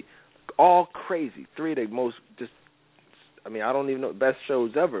 3, all crazy. 3 of the most I don't even know, best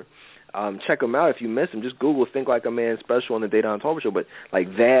shows ever. Check them out if you miss them. Just Google Think Like a Man special on the Dayton Talbot Show. But like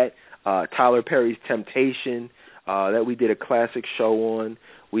that, Tyler Perry's Temptation, that we did a classic show on.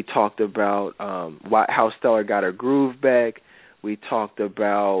 We talked about how Stella got her groove back. We talked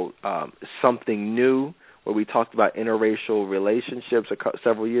about Something New, where we talked about interracial relationships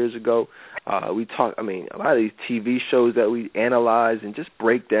several years ago. We talked, a lot of these TV shows that we analyze and just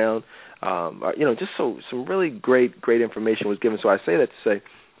break down, just so some really great information was given. So I say that to say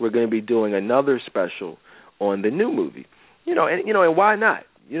we're going to be doing another special on the new movie, and why not?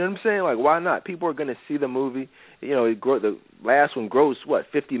 You know what I'm saying? Like, why not? People are going to see the movie. The last one grossed,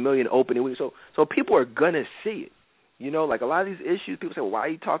 50 million opening week. So people are going to see it. Like a lot of these issues, people say, well, why are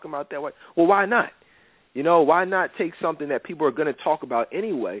you talking about that? Well, why not? Why not take something that people are going to talk about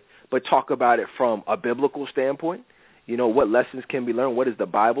anyway, but talk about it from a biblical standpoint? What lessons can be learned? What does the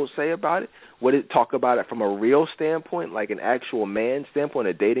Bible say about it? Talk about it from a real standpoint, like an actual man standpoint,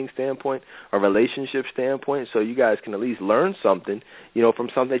 a dating standpoint, a relationship standpoint, so you guys can at least learn something, from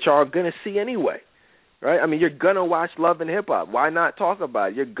something that y'all are going to see anyway, right? You're going to watch Love and Hip Hop. Why not talk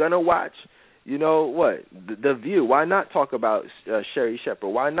about it? You're going to watch, The View. Why not talk about Sherry Shepherd?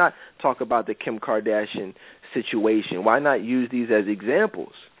 Why not talk about the Kim Kardashian situation? Why not use these as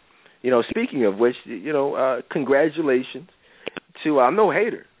examples? Speaking of which, congratulations to, I'm no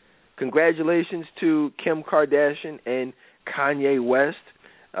hater, congratulations to Kim Kardashian and Kanye West.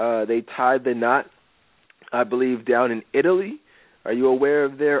 They tied the knot, I believe, down in Italy. Are you aware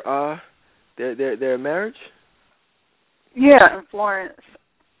of their marriage? Yeah, in Florence.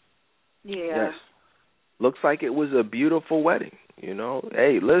 Yeah. Yes. Looks like it was a beautiful wedding,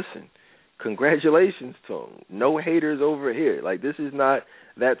 Hey, listen, congratulations to them. No haters over here. Like, this is not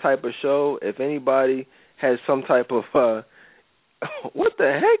that type of show. If anybody has some type of, what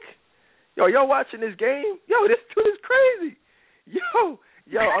the heck? Yo, y'all watching this game? Yo, this dude is crazy.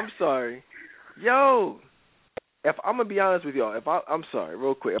 Yo, I'm sorry. Yo, if I'm going to be honest with y'all, I'm sorry,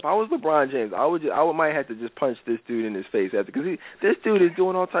 real quick. If I was LeBron James, I might have to just punch this dude in his face after, because this dude is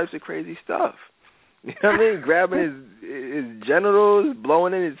doing all types of crazy stuff. You know what I mean? Grabbing his genitals,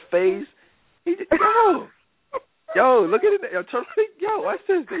 blowing in his face. Yo, look at it. Yo, watch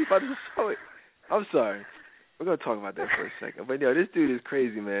this. Thing about to show it. I'm sorry. We're going to talk about that for a second. But, this dude is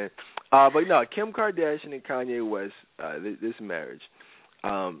crazy, man. But, no, Kim Kardashian and Kanye West, this marriage.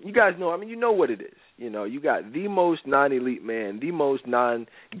 You guys know, you know what it is. You got the most non-elite man, the most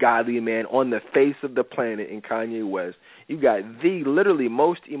non-godly man on the face of the planet in Kanye West. You got the literally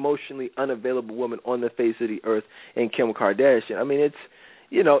most emotionally unavailable woman on the face of the earth in Kim Kardashian. It's,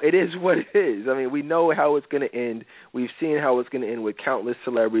 it is what it is. We know how it's going to end. We've seen how it's going to end with countless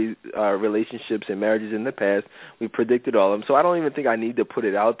celebrity relationships and marriages in the past. We predicted all of them. So I don't even think I need to put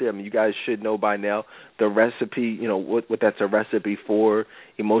it out there. You guys should know by now the recipe, what that's a recipe for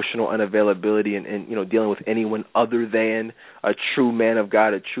emotional unavailability and dealing with anyone other than a true man of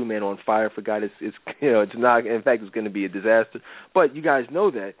God, a true man on fire for God. It's not, in fact, it's going to be a disaster. But you guys know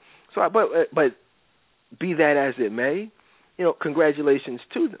that. So, but be that as it may, congratulations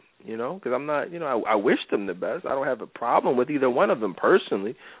to them, because I'm not, I wish them the best. I don't have a problem with either one of them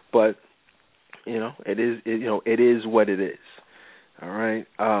personally, but, it is what it is. All right.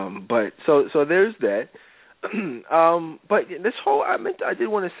 But so there's that. But this whole, I did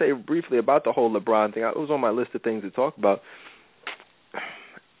want to say briefly about the whole LeBron thing. It was on my list of things to talk about.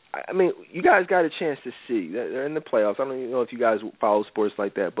 I mean, you guys got a chance to see that they're in the playoffs. I don't even know if you guys follow sports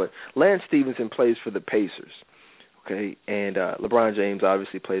like that, but Lance Stevenson plays for the Pacers, okay, and LeBron James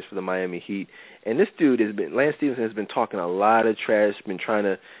obviously plays for the Miami Heat. And this dude Lance Stevenson has been talking a lot of trash, been trying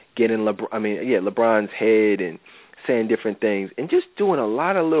to get in LeBron's head and saying different things and just doing a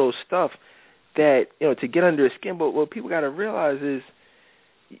lot of little stuff that, to get under his skin. But what people got to realize is,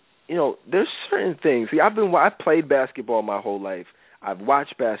 there's certain things. See, I've played basketball my whole life. I've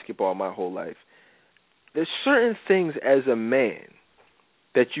watched basketball my whole life. There's certain things as a man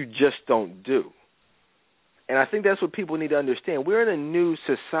that you just don't do. And I think that's what people need to understand. We're in a new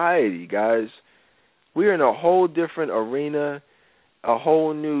society, guys. We're in a whole different arena, a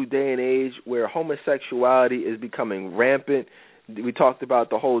whole new day and age where homosexuality is becoming rampant. We talked about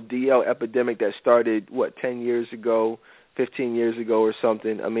the whole DL epidemic that started, 10 years ago, 15 years ago or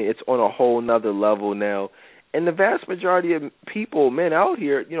something. I mean, it's on a whole nother level now. And the vast majority of people, men out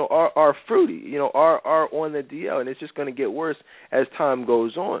here, are fruity, are on the DL, and it's just going to get worse as time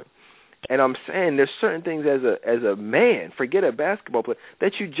goes on. And I'm saying there's certain things as a man, forget a basketball player,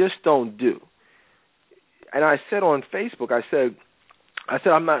 that you just don't do. And I said on Facebook, I said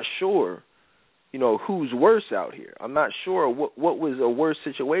I'm not sure, who's worse out here. I'm not sure what was a worse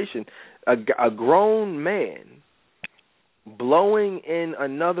situation. A grown man blowing in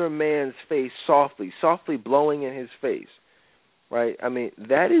another man's face softly blowing in his face, right? I mean,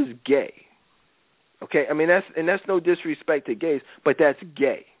 that is gay. Okay? I mean, that's no disrespect to gays, but that's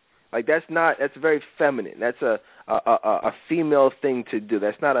gay. Like, that's very feminine. That's a female thing to do.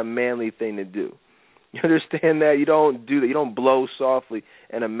 That's not a manly thing to do. You understand that? You don't do that. You don't blow softly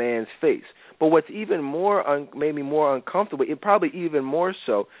in a man's face. But what's even more made me more uncomfortable, it probably even more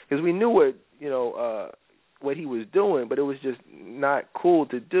so, because we knew what he was doing, but it was just not cool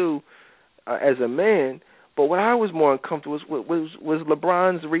to do as a man. But what I was more uncomfortable was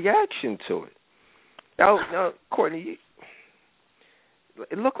LeBron's reaction to it. Now, Courtney,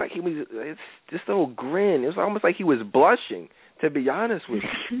 it looked like it's this little grin. It was almost like he was blushing, to be honest with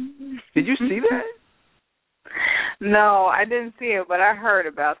you. Did you see that? No, I didn't see it, but I heard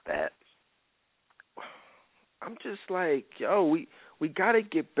about that. I'm just like, we got to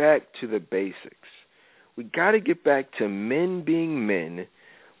get back to the basics. We got to get back to men being men.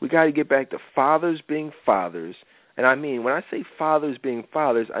 We got to get back to fathers being fathers. And I mean, when I say fathers being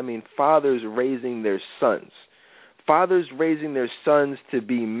fathers, I mean fathers raising their sons. Fathers raising their sons to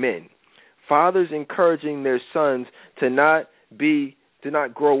be men. Fathers encouraging their sons to not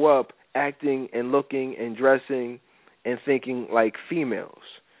grow up acting and looking and dressing and thinking like females,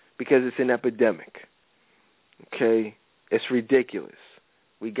 because it's an epidemic. Okay? It's ridiculous.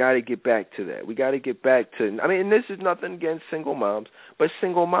 We got to get back to that. We got to get back to, I mean, and this is nothing against single moms, but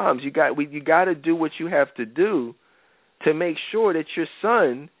single moms, you got to do what you have to do to make sure that your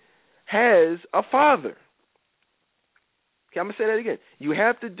son has a father. Okay, I'm going to say that again. You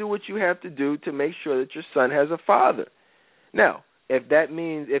have to do what you have to do to make sure that your son has a father. Now, if that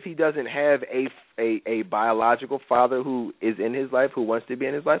means if he doesn't have a biological father who is in his life, who wants to be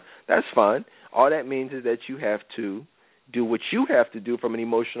in his life, that's fine. All that means is that you have to do what you have to do from an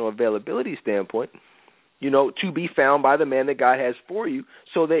emotional availability standpoint, to be found by the man that God has for you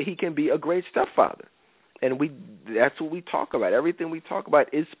so that he can be a great stepfather. And that's what we talk about. Everything we talk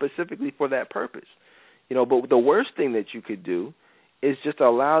about is specifically for that purpose. But the worst thing that you could do is just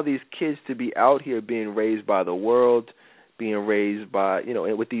allow these kids to be out here being raised by the world, being raised by,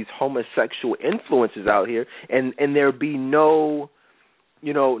 with these homosexual influences out here, and there be no,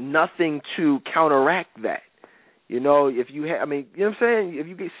 nothing to counteract that. If you have, you know what I'm saying? If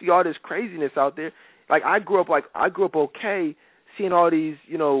you see all this craziness out there, like I grew up okay seeing all these,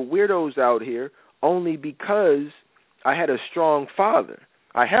 weirdos out here only because I had a strong father.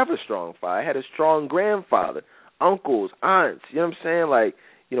 I have a strong father. I had a strong grandfather, uncles, aunts, you know what I'm saying? Like,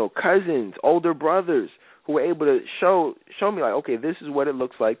 cousins, older brothers who were able to show me like, okay, this is what it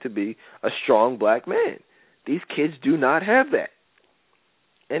looks like to be a strong black man. These kids do not have that.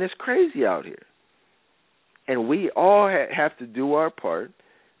 And it's crazy out here. And we all have to do our part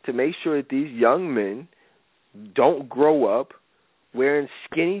to make sure that these young men don't grow up wearing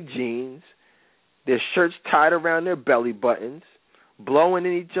skinny jeans, their shirts tied around their belly buttons, blowing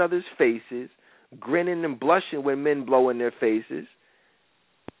in each other's faces, grinning and blushing when men blow in their faces.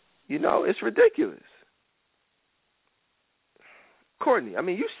 It's ridiculous. Courtney, I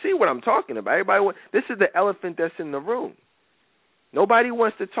mean, you see what I'm talking about. This is the elephant that's in the room. Nobody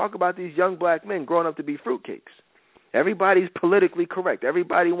wants to talk about these young black men growing up to be fruitcakes. Everybody's politically correct.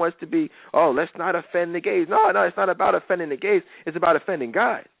 Everybody wants to be, let's not offend the gays. No, it's not about offending the gays. It's about offending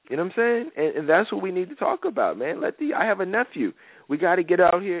God. You know what I'm saying? And that's what we need to talk about, man. I have a nephew. We got to get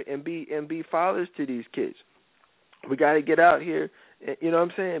out here and be fathers to these kids. We got to get out here, you know what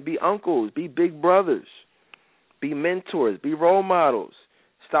I'm saying? Be uncles, be big brothers, be mentors, be role models.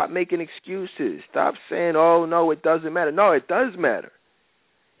 Stop making excuses. Stop saying, oh, no, it doesn't matter. No, it does matter.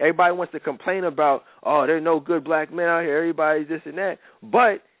 Everybody wants to complain about, there are no good black men out here. Everybody's this and that.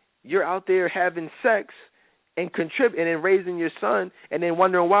 But you're out there having sex and contributing and raising your son and then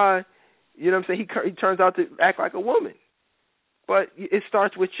wondering why, you know what I'm saying, he turns out to act like a woman. But it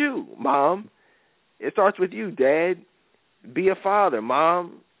starts with you, Mom. It starts with you, Dad. Be a father,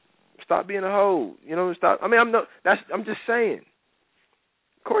 Mom. Stop being a hoe. You know, stop. I mean, I'm just saying.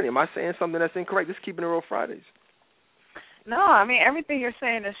 Courtney, am I saying something that's incorrect? Just keeping it real Fridays. No, I mean, everything you're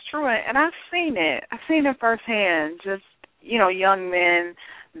saying is true, and I've seen it. I've seen it firsthand, just, young men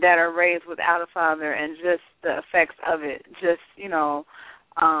that are raised without a father and just the effects of it, just,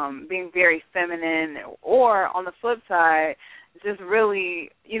 being very feminine, or on the flip side, just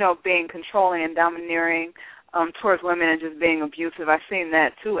really, being controlling and domineering towards women and just being abusive. I've seen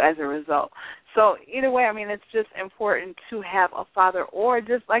that, too, as a result. So either way, I mean, it's just important to have a father or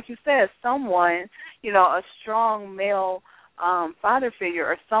just, like you said, someone, a strong male father figure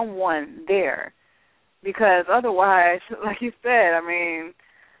or someone there. Because otherwise, like you said, I mean,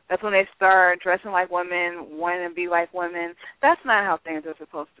 that's when they start dressing like women, wanting to be like women. That's not how things are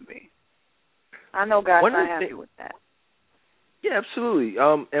supposed to be. I know God's not happy with that. Yeah, absolutely.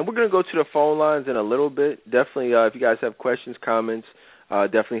 And we're going to go to the phone lines in a little bit. Definitely, if you guys have questions, comments,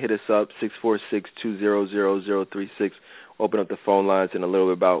 definitely hit us up, 646-200-036. Open up the phone lines in a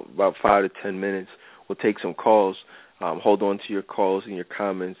little bit, about 5 to 10 minutes. We'll take some calls. Hold on to your calls and your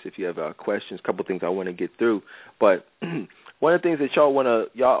comments if you have questions. A couple things I want to get through. But one of the things that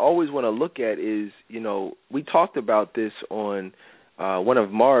y'all always want to look at is, we talked about this on one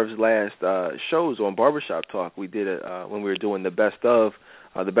of Marv's last shows on Barbershop Talk. We did it when we were doing the best of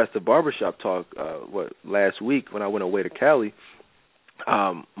Barbershop Talk last week when I went away to Cali.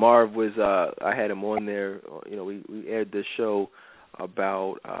 Marv was I had him on there. We aired this show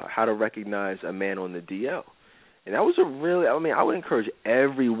about how to recognize a man on the DL. And that was I would encourage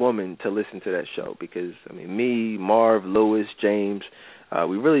every woman to listen to that show because, me, Marv, Lewis, James,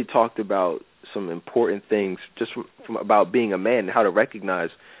 we really talked about some important things just from about being a man and how to recognize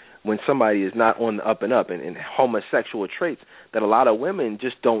when somebody is not on the up and up and homosexual traits that a lot of women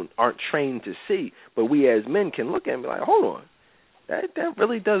just aren't trained to see. But we as men can look at and be like, hold on. That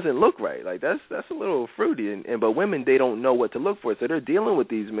really doesn't look right. Like that's a little fruity, but women, they don't know what to look for, so they're dealing with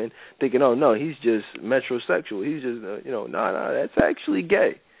these men thinking, oh no, he's just metrosexual. He's just no, that's actually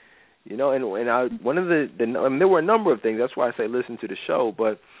gay. And there were a number of things. That's why I say listen to the show.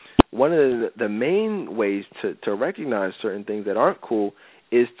 But one of the main ways to recognize certain things that aren't cool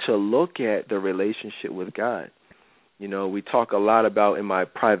is to look at the relationship with God. We talk a lot about in my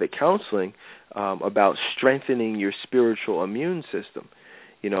private counseling about strengthening your spiritual immune system.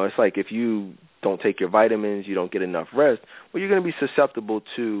 It's like if you don't take your vitamins, you don't get enough rest, well, you're going to be susceptible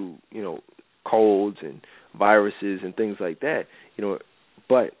to, colds and viruses and things like that.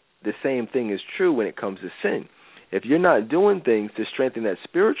 But the same thing is true when it comes to sin. If you're not doing things to strengthen that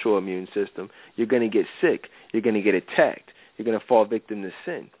spiritual immune system, you're going to get sick. You're going to get attacked. You're going to fall victim to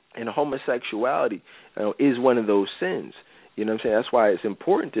sin. And homosexuality is one of those sins. You know what I'm saying? That's why it's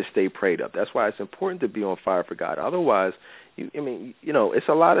important to stay prayed up. That's why it's important to be on fire for God. Otherwise, it's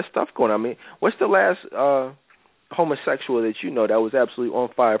a lot of stuff going on. What's the last homosexual that that was absolutely on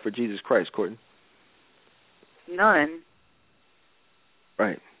fire for Jesus Christ, Courtney? None.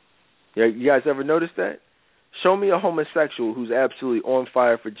 Right. Yeah, you guys ever noticed that? Show me a homosexual who's absolutely on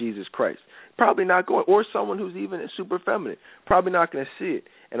fire for Jesus Christ. Probably not going, or someone who's even super feminine. Probably not going to see it.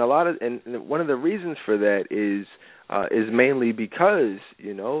 And one of the reasons for that is mainly because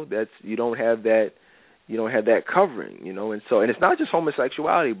that's you don't have that covering, and it's not just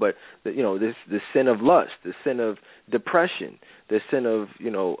homosexuality, but the sin of lust, the sin of depression, the sin of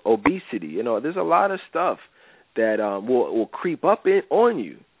obesity. There's a lot of stuff that will creep up on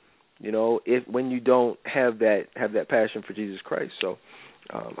you, when you don't have that passion for Jesus Christ. So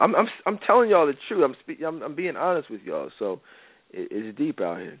I'm telling y'all the truth. I'm being honest with y'all. So it's deep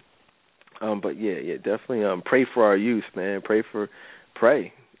out here. But yeah, definitely pray for our youth, man. Pray, because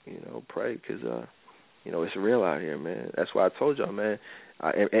it's real out here, man. That's why I told y'all, man.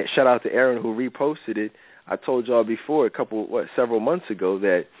 And shout out to Aaron who reposted it. I told y'all before several months ago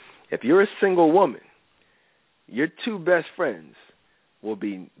that if you're a single woman, your two best friends will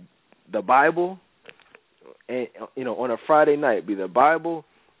be the Bible and, on a Friday night, be the Bible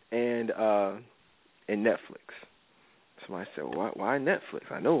and Netflix. Somebody said, well, why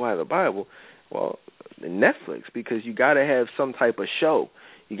Netflix? I know why the Bible. Well, Netflix, because you got to have some type of show.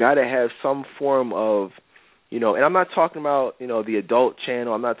 You got to have some form of, and I'm not talking about, the adult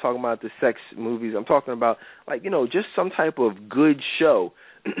channel. I'm not talking about the sex movies. I'm talking about, just some type of good show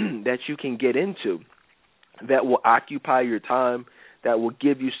that you can get into that will occupy your time, that will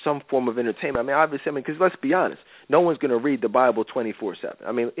give you some form of entertainment. Obviously, because let's be honest, no one's going to read the Bible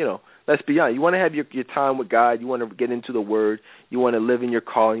 24/7. Let's be honest. You want to have your time with God. You want to get into the Word. You want to live in your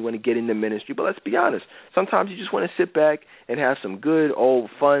calling. You want to get into ministry. But let's be honest. Sometimes you just want to sit back and have some good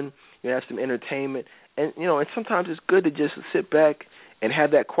old fun. Have some entertainment. And, and sometimes it's good to just sit back and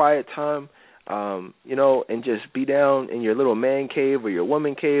have that quiet time, and just be down in your little man cave or your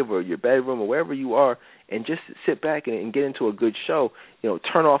woman cave or your bedroom or wherever you are and just sit back and get into a good show.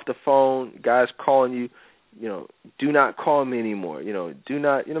 Turn off the phone. Guys calling you, do not call me anymore. Do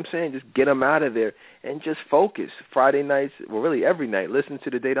not, what I'm saying? Just get them out of there and just focus. Friday nights, well, really every night, listen to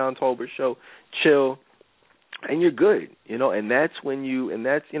the Dedan Tolbert Show, chill, and you're good. And that's when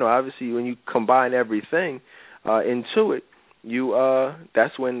obviously when you combine everything into it,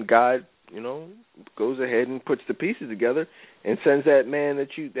 that's when God, goes ahead and puts the pieces together and sends that man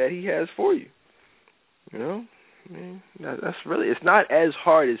that he has for you. That's really, it's not as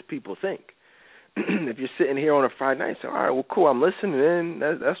hard as people think. If you're sitting here on a Friday night and say, all right, well, cool, I'm listening in,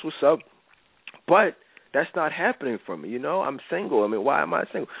 that's what's up. But that's not happening for me. I'm single. Why am I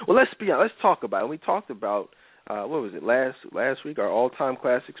single? Well, let's talk about it. We talked about, what was it, last week, our all-time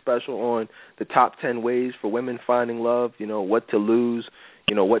classic special on the top 10 ways for women finding love, what to lose,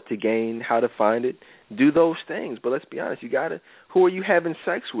 what to gain, how to find it. Do those things. But let's be honest, who are you having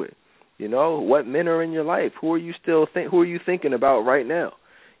sex with? What men are in your life? Who are you thinking about right now?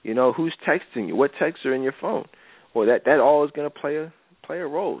 Who's texting you? What texts are in your phone? Well, that all is going to play a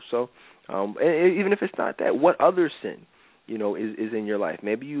role. So, and even if it's not that, what other sin, is in your life?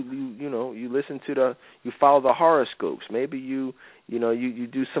 Maybe you listen to you follow the horoscopes. Maybe you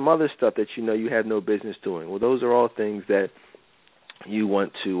do some other stuff that you have no business doing. Well, those are all things that you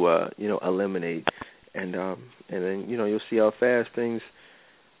want to eliminate, and then you'll see how fast things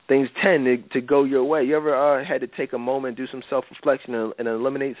tend to go your way. You ever had to take a moment, do some self-reflection, and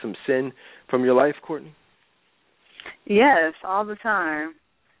eliminate some sin from your life, Courtney? Yes, all the time.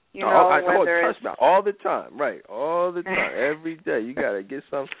 Trust me, all the time, right? All the time, every day. You got to get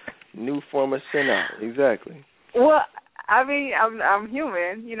some new form of sin out. Exactly. Well, I'm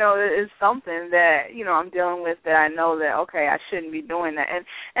human. It's something that I'm dealing with that I know that I shouldn't be doing that.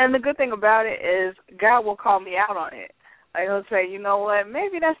 And the good thing about it is God will call me out on it. He'll say, you know what,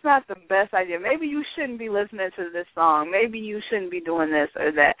 maybe that's not the best idea. Maybe you shouldn't be listening to this song. Maybe you shouldn't be doing this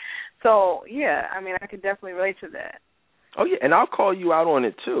or that. So, yeah, I can definitely relate to that. Oh, yeah, and I'll call you out on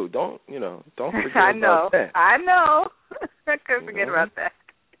it, too. Don't forget about that. I know. I couldn't forget about that.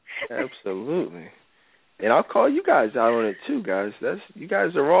 Absolutely. And I'll call you guys out on it, too, guys. You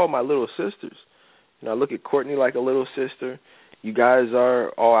guys are all my little sisters. I look at Courtney like a little sister. You guys are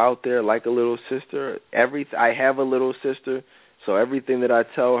all out there like a little sister. I have a little sister, so everything that I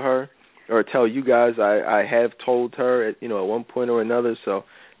tell her or tell you guys, I have told her at one point or another. So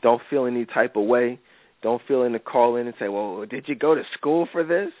don't feel any type of way. Don't feel in to call in and say, well, did you go to school for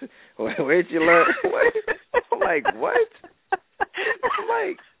this? Where'd you learn? What? I'm like, what? I'm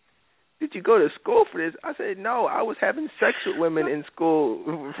like, did you go to school for this? I said, no, I was having sex with women in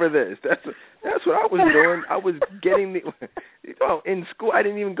school for this. That's what I was doing. I was getting in school. I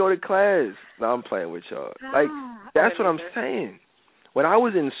didn't even go to class. No, I'm playing with y'all. That's what I'm saying. When I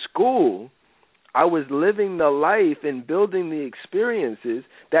was in school, I was living the life and building the experiences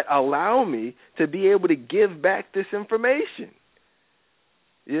that allow me to be able to give back this information.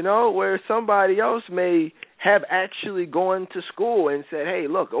 Where somebody else may have actually gone to school and said, hey,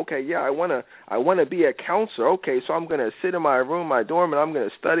 look, okay, yeah, I want to be a counselor. Okay, so I'm going to sit in my room, my dorm, and I'm going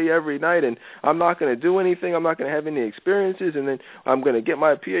to study every night, and I'm not going to do anything. I'm not going to have any experiences, and then I'm going to get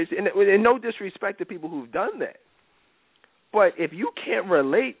my PhD. And no disrespect to people who've done that. But if you can't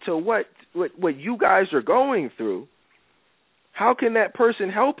relate to what you guys are going through, how can that person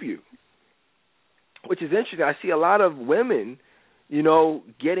help you? Which is interesting. I see a lot of women,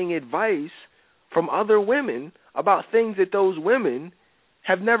 getting advice from other women about things that those women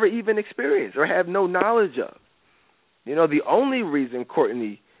have never even experienced or have no knowledge of. The only reason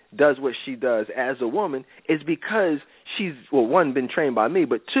Courtney does what she does as a woman is because she's, well, one, been trained by me,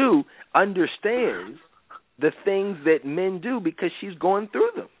 but two, understands the things that men do because she's going through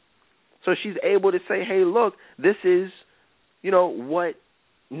them. So she's able to say, hey, look, this is, what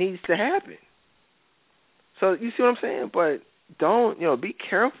needs to happen. So you see what I'm saying? But don't, be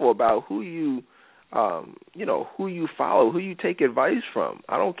careful about who you, who you follow, who you take advice from.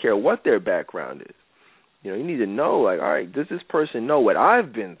 I don't care what their background is. You need to know, like, all right, does this person know what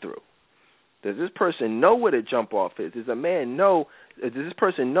I've been through? Does this person know what a jump off is? Does this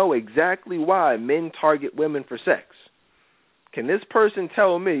person know exactly why men target women for sex? Can this person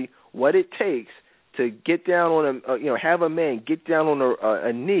tell me what it takes to get down on have a man get down on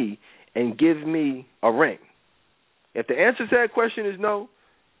a knee and give me a ring? If the answer to that question is no,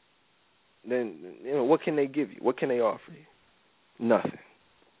 then, what can they give you? What can they offer you? Nothing.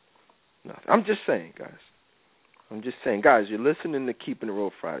 I'm just saying, guys. You're listening to Keeping It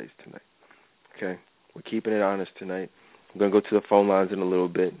Real Fridays tonight. Okay? We're keeping it honest tonight. I'm going to go to the phone lines in a little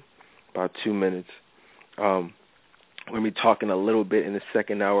bit, about 2 minutes. We're going to be talking a little bit in the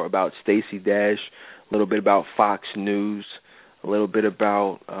second hour about Stacey Dash, a little bit about Fox News, a little bit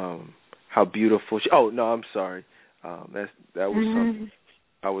about how beautiful she... Oh, no, I'm sorry. That was something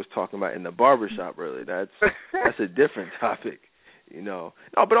I was talking about in the barbershop earlier. That's a different topic, No,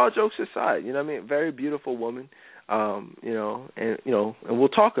 but all jokes aside, very beautiful woman, and we'll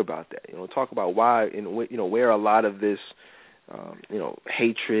talk about that. We'll talk about why and where a lot of this,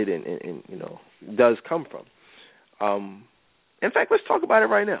 hatred and does come from. In fact, let's talk about it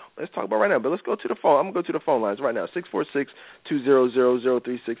right now. But let's go to the phone. I'm going to go to the phone lines right now.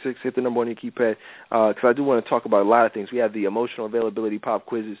 646-200-0366. Hit the number on your keypad because I do want to talk about a lot of things. We have the emotional availability pop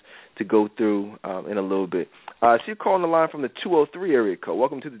quizzes to go through in a little bit. So you're calling the line from the 203 area code.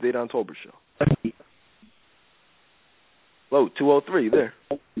 Welcome to the Dayton Tolbert Show. Hello, 203, you there?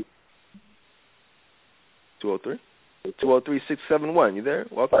 203? 203-671, you there?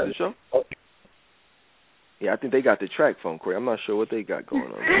 Welcome to the show. Yeah, I think they got the track phone, Corey. I'm not sure what they got going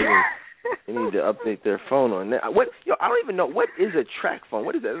on. They need to update their phone on that. I don't even know. What is a track phone?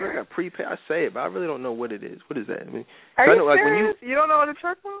 What is that? It's like a prepaid. I say it, but I really don't know what it is. What is that? Are you serious? You don't know what a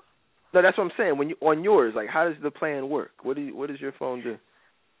track phone? No, that's what I'm saying. When you on yours, like, how does the plan work? What does your phone do?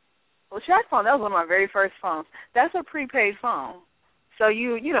 Well, track phone, that was one of my very first phones. That's a prepaid phone. So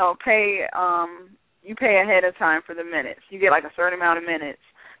you pay ahead of time for the minutes. You get like a certain amount of minutes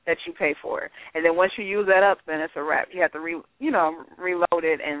that you pay for it. And then once you use that up, then it's a wrap. You have to reload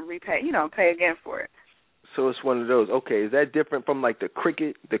it and pay again for it. So it's one of those. Okay, is that different from like the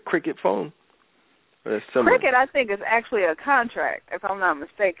Cricket phone? Cricket, I think, is actually a contract, if I'm not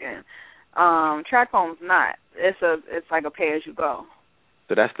mistaken. Track phone's not. It's like a pay as you go.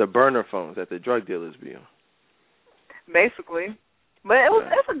 So that's the burner phones that the drug dealers be on. Basically. But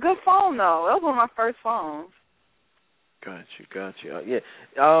it's a good phone though. That was one of my first phones. Got you. Yeah.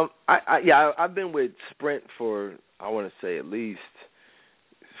 I've been with Sprint for, I want to say, at least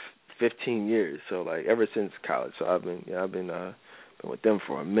 15 years. So like ever since college. So I've been with them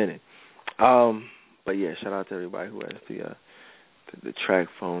for a minute. But yeah, shout out to everybody who has the track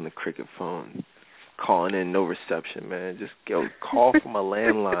phone, the Cricket phone. Calling in, no reception, man. Just call from a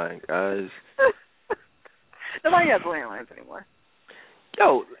landline, guys. Nobody has landlines anymore.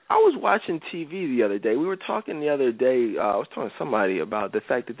 Yo, I was watching TV the other day. We were talking the other day, I was talking to somebody about the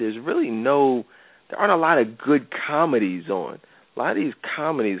fact that there aren't a lot of good comedies on. A lot of these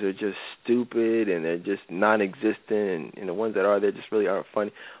comedies are just stupid and they're just non-existent, and the ones that are, they just really aren't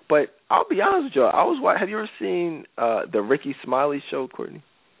funny. But I'll be honest with y'all, have you ever seen the Ricky Smiley show, Courtney?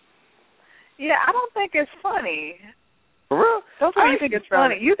 Yeah, I don't think it's funny. For real? Don't you think it's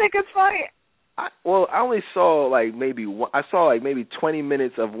funny. You think it's funny? I only saw maybe 20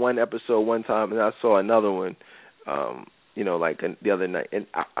 minutes of one episode one time, and I saw another one, the other night. And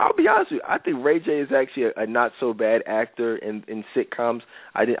I'll be honest with you, I think Ray J is actually a not so bad actor in sitcoms.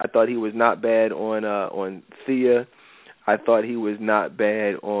 I thought he was not bad on Thea. I thought he was not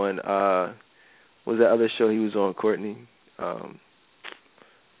bad on what was that other show he was on, Courtney?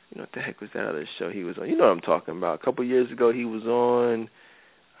 What the heck was that other show he was on? You know what I'm talking about. A couple years ago he was on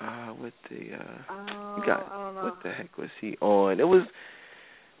what the heck was he on? It was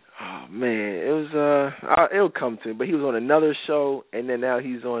it'll come to me, but he was on another show, and then now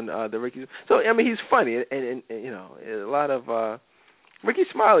he's on the Ricky. So I mean, he's funny, and a lot of Ricky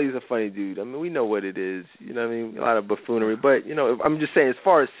Smiley is a funny dude. I mean, we know what it is. You know what I mean? A lot of buffoonery, but I'm just saying, as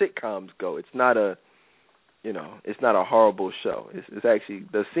far as sitcoms go, it's not a horrible show. It's actually,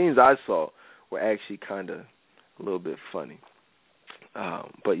 the scenes I saw were actually kind of a little bit funny.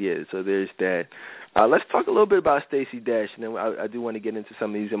 But yeah, so there's that. Let's talk a little bit about Stacey Dash, and then I do want to get into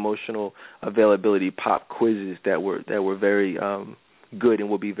some of these emotional availability pop quizzes that were very good and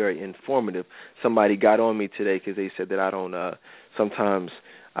will be very informative. Somebody got on me today because they said that sometimes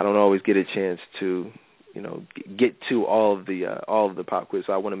I don't always get a chance to, get to all of the pop quiz.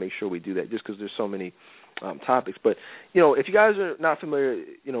 So I want to make sure we do that, just because there's so many topics. But if you guys are not familiar,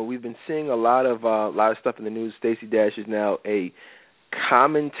 we've been seeing a lot of stuff in the news. Stacey Dash is now a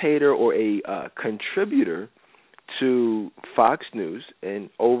commentator or a contributor to Fox News, and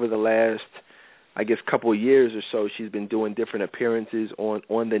over the last, I guess, couple of years or so, she's been doing different appearances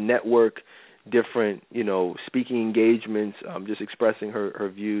on the network, different speaking engagements, just expressing her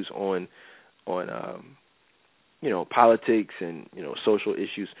views on politics and social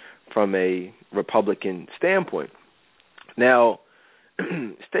issues from a Republican standpoint. Now,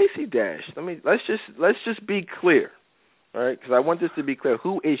 Stacey Dash, let's just be clear, all right? Because I want this to be clear.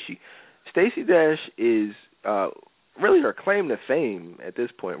 Who is she? Stacey Dash is really her claim to fame at this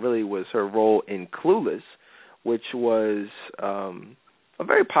point. Really was her role in Clueless, which was a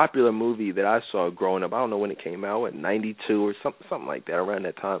very popular movie that I saw growing up. I don't know when it came out, in '92 or something like that, around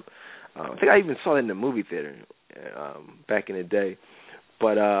that time. I think I even saw it in the movie theater back in the day.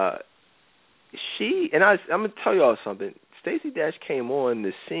 But I'm going to tell y'all something. Stacey Dash came on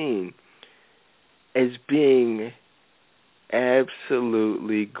the scene as being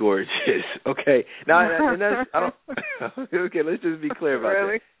absolutely gorgeous. Okay, now and that's okay. Let's just be clear about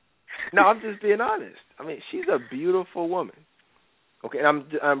that. No, I'm just being honest. I mean, she's a beautiful woman. Okay, and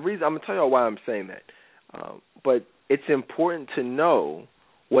I'm gonna tell y'all why I'm saying that. But it's important to know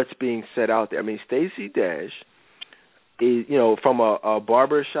what's being said out there. I mean, Stacey Dash is, from a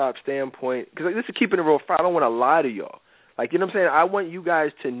barbershop standpoint, because this is keeping it real far. I don't want to lie to y'all. Like, you know what I'm saying? I want you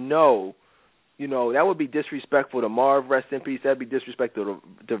guys to know. That would be disrespectful to Marv, rest in peace. That would be disrespectful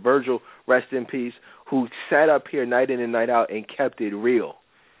to Virgil, rest in peace, who sat up here night in and night out and kept it real.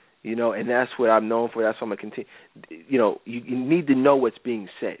 And that's what I'm known for. That's what I'm going to continue. You need to know what's being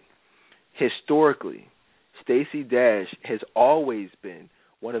said. Historically, Stacey Dash has always been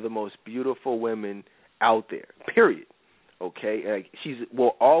one of the most beautiful women out there, period. Okay? Like,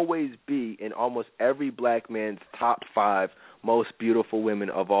 will always be in almost every black man's top 5 most beautiful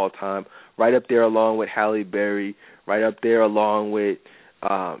women of all time, right up there along with Halle Berry, right up there along with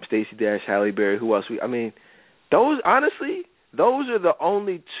Stacey Dash, Halle Berry. Who else? Those are the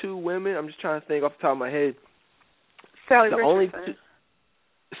only 2 women. I'm just trying to think off the top of my head. Sally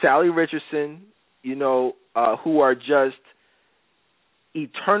Richardson, who are just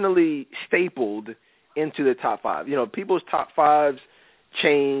eternally stapled into the top 5. People's top 5s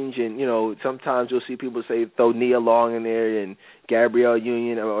change, and sometimes you'll see people throw Nia Long in there and Gabrielle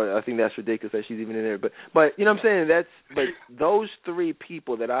Union. I think that's ridiculous that she's even in there. But you know what I'm saying? But those 3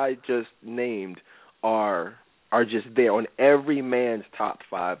 people that I just named are just there on every man's top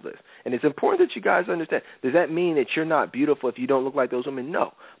 5 list. And it's important that you guys understand. Does that mean that you're not beautiful if you don't look like those women?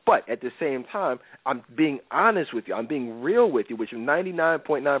 No. But at the same time, I'm being honest with you. I'm being real with you, which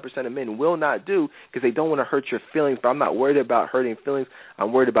 99.9% of men will not do because they don't want to hurt your feelings. But I'm not worried about hurting feelings.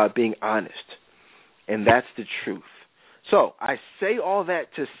 I'm worried about being honest. And that's the truth. So I say all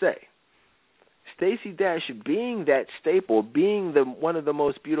that to say, Stacey Dash being that staple, being one of the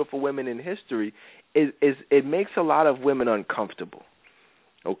most beautiful women in history, it makes a lot of women uncomfortable.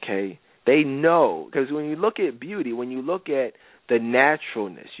 Okay, they know, because when you look at beauty, when you look at the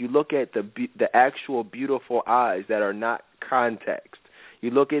naturalness, you look at the actual beautiful eyes that are not context.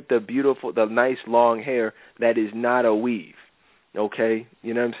 You look at the nice long hair that is not a weave. Okay,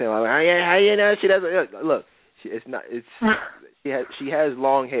 you know what I'm saying? Like, how you know she doesn't look? She has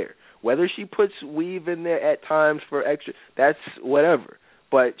long hair. Whether she puts weave in there at times for extra, that's whatever.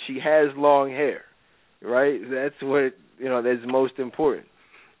 But she has long hair, right? That's what that's most important.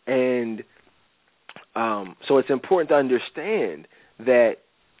 And so it's important to understand that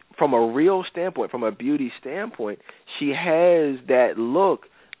from a real standpoint, from a beauty standpoint, she has that look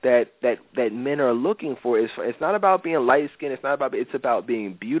that men are looking for. It's not about being light skinned. It's about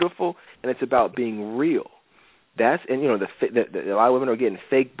being beautiful, and it's about being real. A lot of women are getting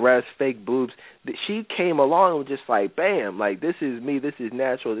fake breasts, fake boobs. She came along and was just like, bam, like, this is me, this is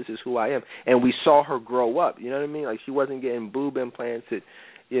natural, this is who I am. And we saw her grow up, you know what I mean? Like, she wasn't getting boob implants at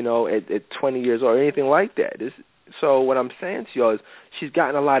 20 years old or anything like that. So what I'm saying to y'all is she's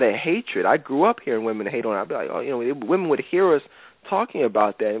gotten a lot of hatred. I grew up hearing women hate on her. I'd be like, women would hear us talking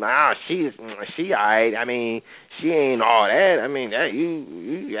about that. Like, she all right. I mean, she ain't all that. I mean, that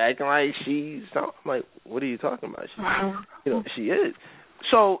you acting like she's something. I'm like, what are you talking about? She is.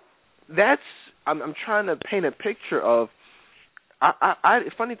 So I'm trying to paint a picture of.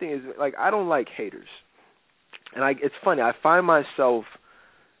 Funny thing is, like, I don't like haters, and it's funny. I find myself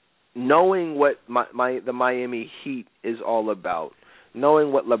knowing what the Miami Heat is all about,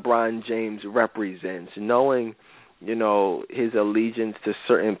 knowing what LeBron James represents, knowing, his allegiance to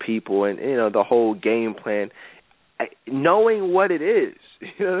certain people and, the whole game plan, knowing what it is,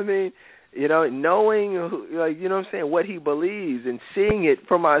 you know what I mean? Knowing, what he believes and seeing it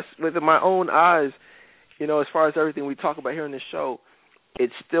with my own eyes, as far as everything we talk about here on the show,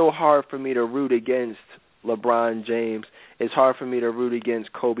 it's still hard for me to root against LeBron James. It's hard for me to root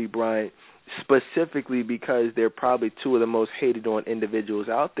against Kobe Bryant, specifically because they're probably two of the most hated on individuals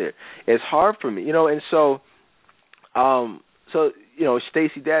out there. It's hard for me, and so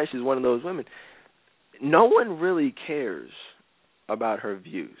Stacey Dash is one of those women. No one really cares about her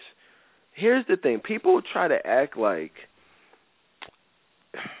views. Here's the thing. People try to act like,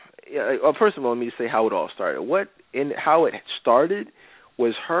 first of all, let me say how it all started. How it started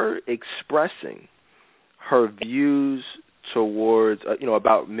was her expressing her views towards,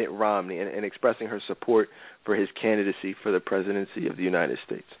 about Mitt Romney and expressing her support for his candidacy for the presidency of the United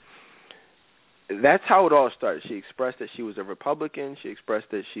States. That's how it all started. She expressed that she was a Republican. She expressed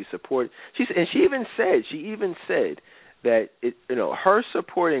that she supported. She even said that her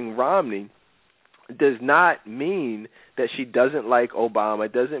supporting Romney does not mean that she doesn't like Obama.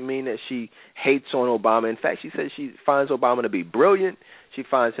 It doesn't mean that she hates on Obama. In fact, she said she finds Obama to be brilliant. She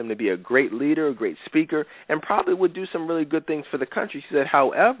finds him to be a great leader, a great speaker, and probably would do some really good things for the country. She said,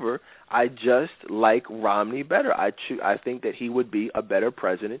 however, I just like Romney better. I think that he would be a better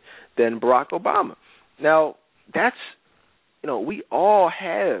president than Barack Obama. Now, that's, we all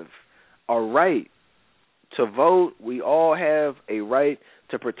have a right to vote. We all have a right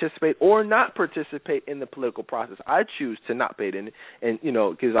to participate or not participate in the political process. I choose to not participate in it, and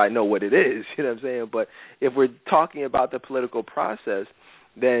because I know what it is. You know what I'm saying? But if we're talking about the political process,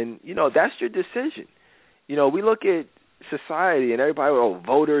 then that's your decision. We look at society and everybody,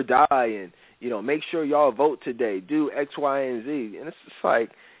 vote or die, and make sure y'all vote today, do X, Y, and Z, and it's just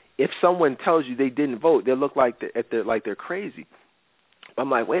like if someone tells you they didn't vote, they look like they're crazy. I'm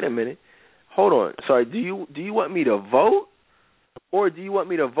like, wait a minute, hold on. Sorry, do you want me to vote? Or do you want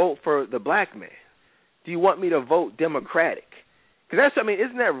me to vote for the black man? Do you want me to vote Democratic? Because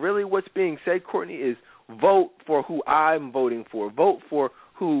isn't that really what's being said, Courtney, is vote for who I'm voting for. Vote for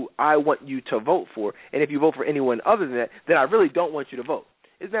who I want you to vote for. And if you vote for anyone other than that, then I really don't want you to vote.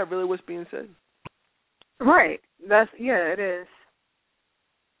 Isn't that really what's being said? Right. It is.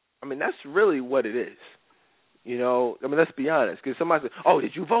 That's really what it is. Let's be honest. Because somebody says, oh,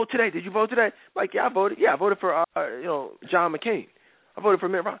 did you vote today? Did you vote today? Like, yeah, I voted. Yeah, I voted for, John McCain. I voted for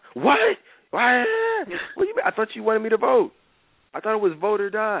Mitt Romney. What? Why? What do you mean? I thought you wanted me to vote. I thought it was vote or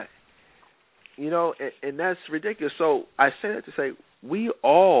die. And that's ridiculous. So I say that to say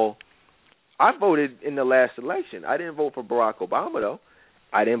I voted in the last election. I didn't vote for Barack Obama, though.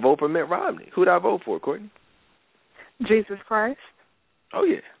 I didn't vote for Mitt Romney. Who did I vote for, Courtney? Jesus Christ. Oh,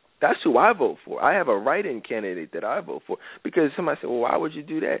 yeah. That's who I vote for. I have a write-in candidate that I vote for. Because somebody said, well, why would you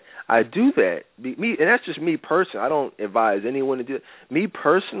do that? I do that. And that's just me personally. I don't advise anyone to do it. Me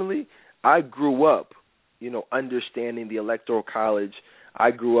personally, I grew up, understanding the Electoral College. I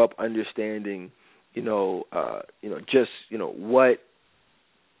grew up understanding, what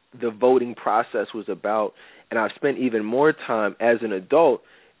the voting process was about. And I've spent even more time as an adult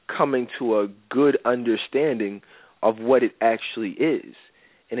coming to a good understanding of what it actually is.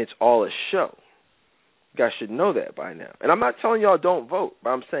 And it's all a show. You guys should know that by now. And I'm not telling y'all don't vote, but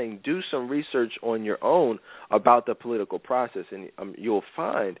I'm saying do some research on your own about the political process, and you'll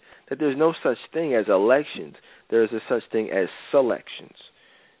find that there's no such thing as elections. There's a such thing as selections.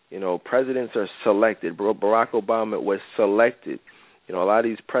 Presidents are selected. Barack Obama was selected. A lot of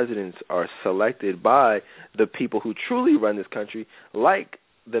these presidents are selected by the people who truly run this country, like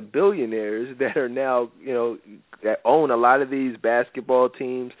the billionaires that are now, that own a lot of these basketball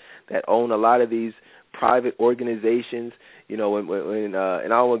teams, that own a lot of these private organizations, and I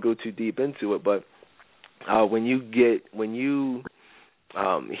don't want to go too deep into it, but when you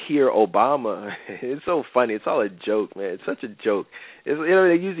hear Obama, it's so funny. It's all a joke, man. It's such a joke. They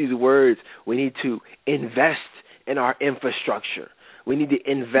use these words. We need to invest in our infrastructure. We need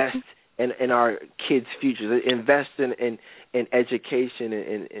to invest in our kids' futures. Invest in education,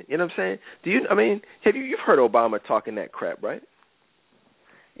 and you know what I'm saying? You've heard Obama talking that crap, right?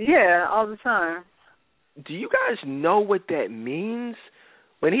 Yeah, all the time. Do you guys know what that means?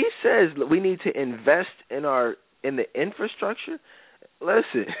 When he says we need to invest in the infrastructure,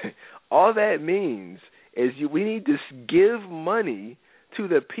 listen, all that means is we need to give money to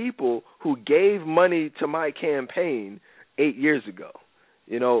the people who gave money to my campaign 8 years ago,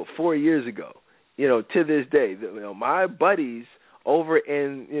 4 years ago, to this day. My buddies over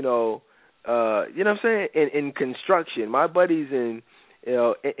in, in construction, my buddies in You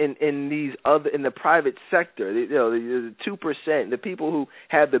know, in these other in the private sector, you know, the 2%, the people who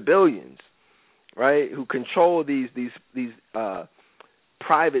have the billions, right? Who control these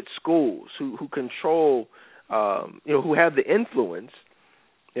private schools, who control, you know, who have the influence.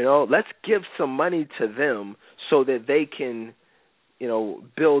 You know, let's give some money to them so that they can, you know,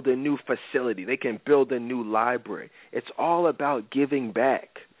 build a new facility. They can build a new library. It's all about giving back.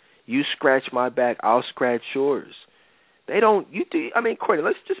 You scratch my back, I'll scratch yours. They don't. You do. I mean, Courtney,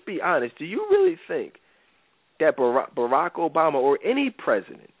 let's just be honest. Do you really think that Barack Obama or any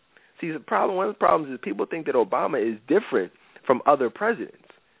president? See, the problem. One of the problems is people think that Obama is different from other presidents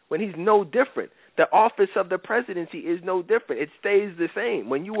when he's no different. The office of the presidency is no different. It stays the same.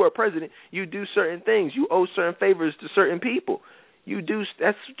 When you were a president, you do certain things. You owe certain favors to certain people. You do.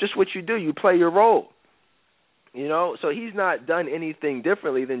 That's just what you do. You play your role. You know, so he's not done anything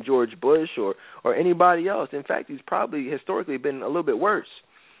differently than George Bush or anybody else. In fact, he's probably historically been a little bit worse.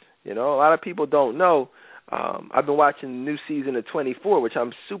 You know, a lot of people don't know. I've been watching the new season of 24, which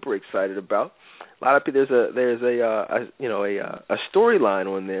I'm super excited about. A lot of people, there's a storyline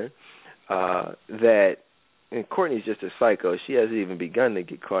on there that, and Courtney's just a psycho. She hasn't even begun to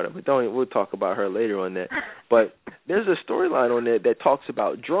get caught up. But we'll talk about her later on that. But there's a storyline on there that talks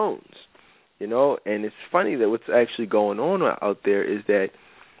about drones. You know, and it's funny that what's actually going on out there is that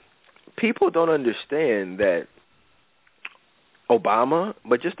people don't understand that Obama,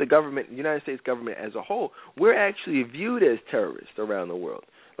 but just the government, the United States government as a whole, we're actually viewed as terrorists around the world.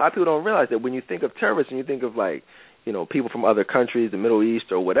 A lot of people don't realize that when you think of terrorists and you think of, like, you know, people from other countries, the Middle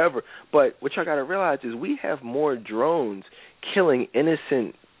East or whatever, but what y'all got to realize is we have more drones killing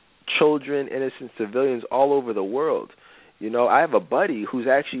innocent children, innocent civilians all over the world. You know, I have a buddy who's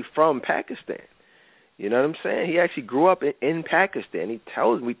actually from Pakistan. You know what I'm saying? He actually grew up in Pakistan. He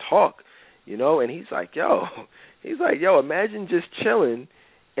tells we talk, you know, and he's like, yo, imagine just chilling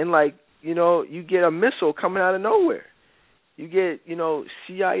and, like, you know, you get a missile coming out of nowhere. You get, you know,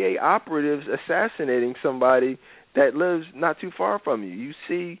 CIA operatives assassinating somebody that lives not too far from you. You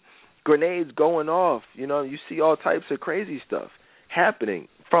see grenades going off, you know, you see all types of crazy stuff happening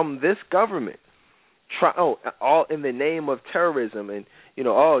from this government. All in the name of terrorism, and, you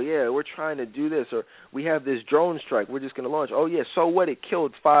know, oh yeah, we're trying to do this, or we have this drone strike, we're just going to launch. Oh yeah, so what? It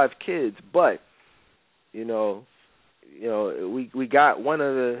killed 5 kids, but you know, we got one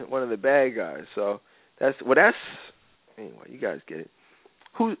of the bad guys. So that's anyway. You guys get it.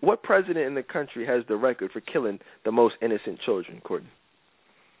 What president in the country has the record for killing the most innocent children, Courtney?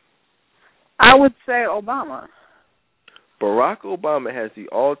 I would say Obama. Barack Obama has the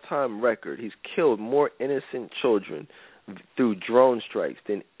all-time record. He's killed more innocent children through drone strikes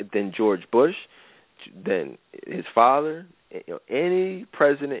than George Bush, than his father, you know, any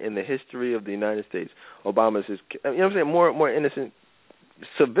president in the history of the United States. Obama's you know what I'm saying, more innocent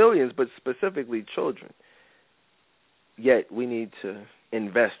civilians, but specifically children. Yet we need to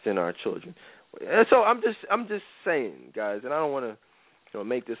invest in our children. And so I'm just saying, guys, and I don't want to, you know,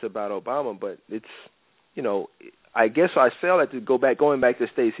 make this about Obama, but it's, you know, I guess I say all that to going back to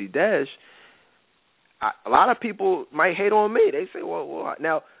Stacey Dash. A lot of people might hate on me. They say, well,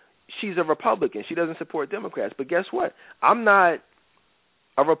 now she's a Republican. She doesn't support Democrats. But guess what? I'm not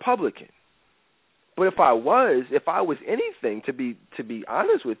a Republican. But if I was anything, to be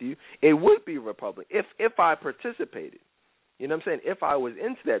honest with you, it would be Republican if I participated. You know what I'm saying? If I was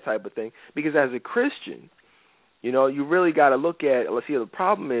into that type of thing, because as a Christian, you know, you really got to look at. Let's see. The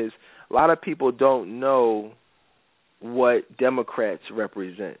problem is a lot of people don't know what Democrats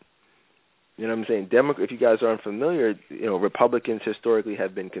represent. You know what I'm saying? If you guys are unfamiliar, you know, Republicans historically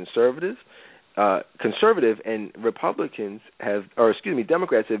have been conservative, and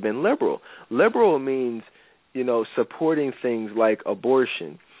Democrats have been liberal. Liberal means, you know, supporting things like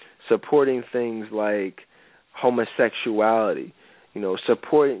abortion, supporting things like homosexuality, you know,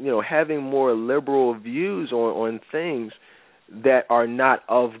 supporting, you know, having more liberal views on things that are not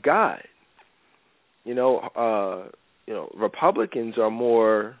of God. You know, Republicans are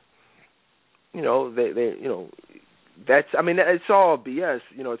more, you know, they you know, that's, I mean, it's all BS,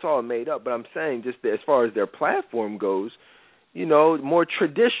 you know, it's all made up, but I'm saying just as far as their platform goes, you know, more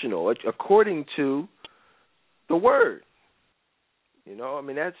traditional, according to the Word. You know, I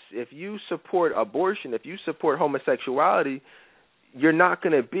mean, that's, if you support abortion, if you support homosexuality, you're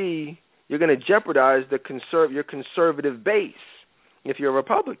going to jeopardize your conservative base if you're a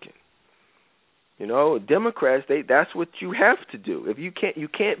Republican. You know, Democrats, that's what you have to do. If you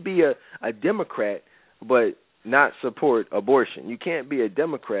can't be a Democrat but not support abortion. You can't be a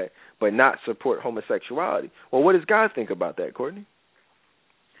Democrat but not support homosexuality. Well, what does God think about that, Courtney?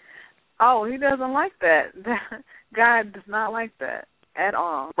 Oh, he doesn't like that. God does not like that. at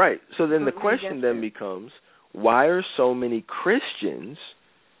all. Right. So then the question then becomes, why are so many Christians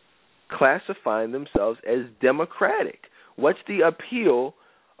classifying themselves as Democratic? What's the appeal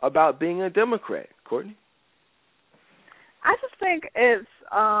about being a Democrat, Courtney? I just think it's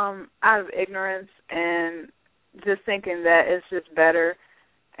out of ignorance and just thinking that it's just better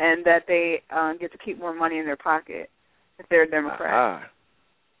and that they get to keep more money in their pocket if they're a Democrat.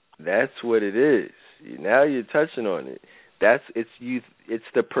 That's what it is. Now you're touching on it. It's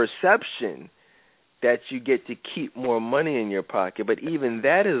the perception that you get to keep more money in your pocket, but even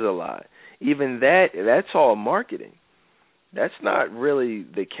that is a lie. Even that's all marketing. That's not really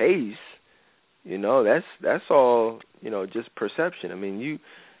the case. That's all, just perception. I mean, you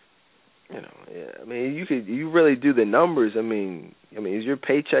really do the numbers. I mean, is your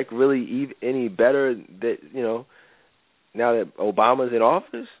paycheck really any better that, now that Obama's in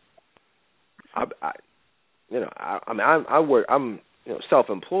office? I'm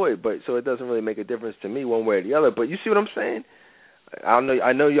self-employed, but so it doesn't really make a difference to me one way or the other. But you see what I'm saying?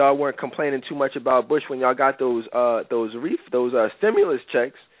 I know y'all weren't complaining too much about Bush when y'all got those stimulus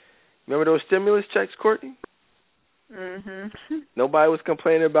checks. Remember those stimulus checks, Courtney? Mhm. Nobody was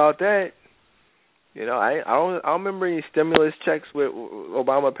complaining about that. I don't remember any stimulus checks with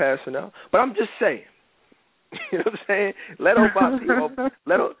Obama passing out. But I'm just saying. You know what I'm saying?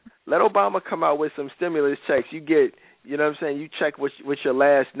 Let Obama come out with some stimulus checks. You get, you know what I'm saying? You check what your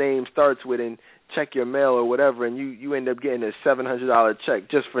last name starts with and check your mail or whatever, and you end up getting a $700 check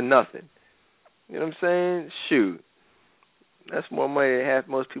just for nothing. You know what I'm saying? Shoot, that's more money than half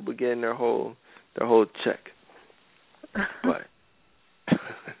most people get in their whole check. But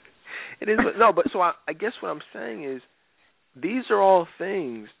it is no. But so I guess what I'm saying is these are all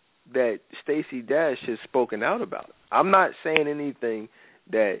things that Stacey Dash has spoken out about. I'm not saying anything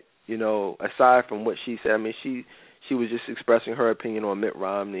that, aside from what she said. I mean, she was just expressing her opinion on Mitt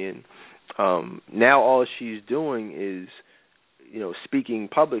Romney, and now all she's doing is, speaking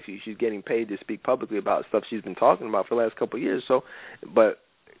publicly. She's getting paid to speak publicly about stuff she's been talking about for the last couple of years. So, but,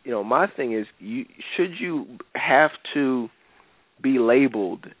 my thing is, should you have to be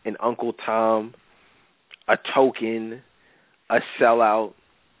labeled an Uncle Tom, a token, a sellout?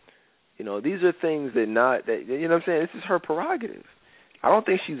 These are things that you know what I'm saying? This is her prerogative. I don't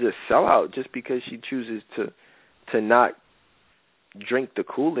think she's a sellout just because she chooses to not drink the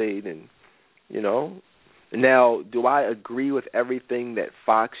Kool-Aid and, Now, do I agree with everything that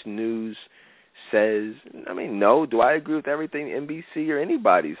Fox News says? I mean, no. Do I agree with everything NBC or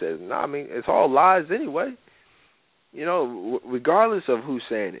anybody says? No, I mean, it's all lies anyway. Regardless of who's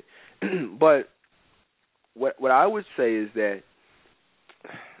saying it. But what I would say is that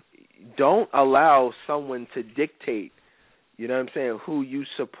don't allow someone to dictate, who you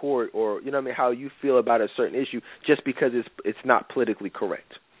support or, how you feel about a certain issue just because it's not politically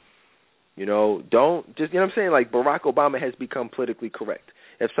correct. Don't just, like Barack Obama has become politically correct.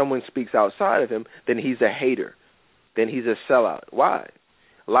 If someone speaks outside of him, then he's a hater. Then he's a sellout. Why?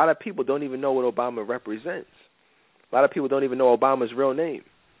 A lot of people don't even know what Obama represents. A lot of people don't even know Obama's real name.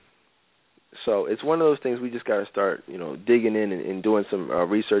 So it's one of those things we just got to start, digging in and doing some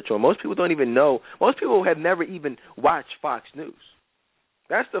research on. Most people don't even know. Most people have never even watched Fox News.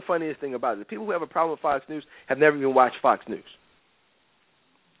 That's the funniest thing about it. The people who have a problem with Fox News have never even watched Fox News.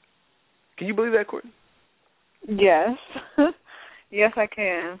 Can you believe that, Courtney? Yes. Yes, I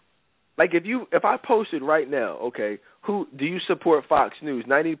can. Like if I posted right now, okay, who do you support Fox News?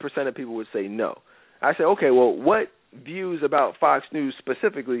 90% of people would say no. I say, okay, well, what views about Fox News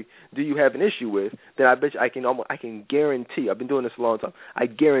specifically do you have an issue with? Then I bet you I can guarantee. I've been doing this a long time. I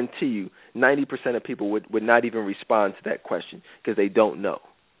guarantee you, 90% of people would not even respond to that question because they don't know.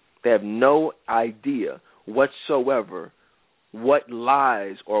 They have no idea whatsoever what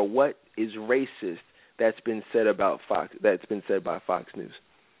lies or what is racist that's been said about Fox. That's been said by Fox News.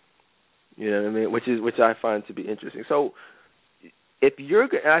 You know what I mean? Which I find to be interesting. So if you're,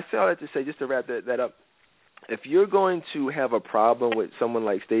 and I say all that to say, just to wrap that up. If you're going to have a problem with someone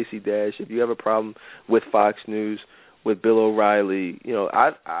like Stacey Dash, if you have a problem with Fox News, with Bill O'Reilly,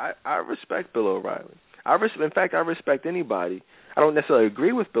 I respect Bill O'Reilly. In fact, I respect anybody. I don't necessarily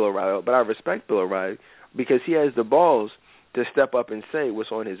agree with Bill O'Reilly, but I respect Bill O'Reilly because he has the balls to step up and say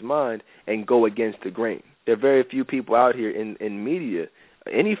what's on his mind and go against the grain. There are very few people out here in media,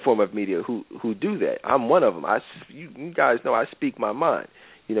 any form of media, who do that. I'm one of them. You guys know I speak my mind.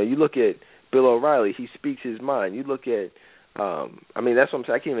 You look at Bill O'Reilly, he speaks his mind. You look at, that's what I'm saying.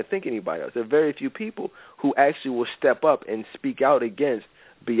 I can't even think of anybody else. There are very few people who actually will step up and speak out against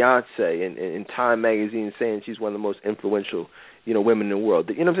Beyonce and Time magazine saying she's one of the most influential, women in the world.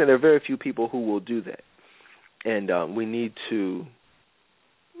 You know what I'm saying? There are very few people who will do that. And we need to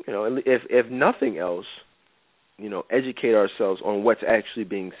if nothing else, educate ourselves on what's actually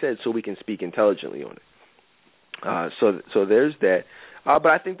being said so we can speak intelligently on it. So there's that. But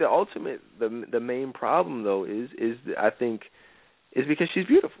I think the main problem though is because she's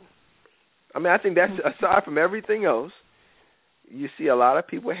beautiful. I mean, I think that's aside from everything else, you see a lot of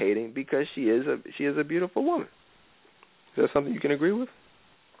people hating because she is a beautiful woman. Is that something you can agree with?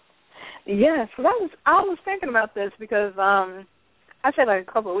 Yes, I was thinking about this because I said like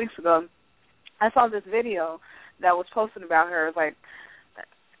a couple of weeks ago, I saw this video that was posted about her. It was like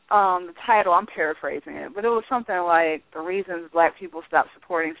the title, I'm paraphrasing it, but it was something like the reasons black people stopped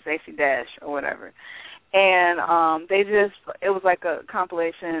supporting Stacey Dash or whatever. And it was like a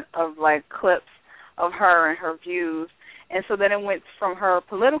compilation of like clips of her and her views. And so then it went from her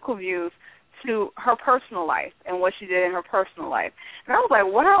political views to her personal life and what she did in her personal life. And I was like,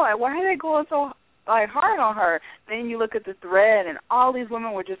 wow, like, why are they going so like hard on her? Then you look at the thread and all these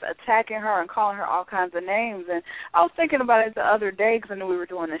women were just attacking her and calling her all kinds of names. And I was thinking about it the other day because I knew we were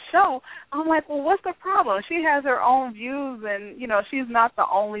doing this show. I'm like, well, what's the problem? She has her own views and, she's not the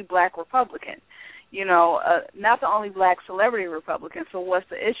only black Republican. Not the only black celebrity Republican, so what's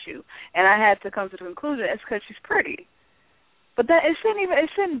the issue? And I had to come to the conclusion it's because she's pretty. But it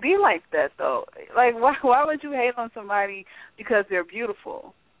shouldn't be like that though. Like why would you hate on somebody because they're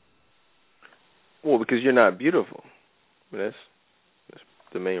beautiful? Well, because you're not beautiful. That's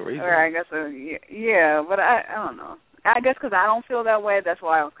the main reason. Or I guess yeah, but I don't know. I guess because I don't feel that way. That's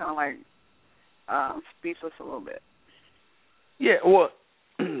why I was kind of like speechless a little bit. Yeah, well,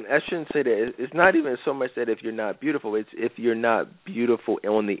 I shouldn't say that. It's not even so much that if you're not beautiful. It's if you're not beautiful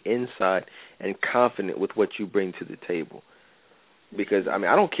on the inside and confident with what you bring to the table. Because, I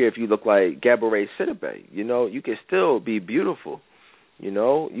don't care if you look like Gabourey Sidibe. You can still be beautiful.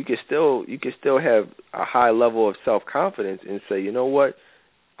 You can still have a high level of self-confidence and say, you know what,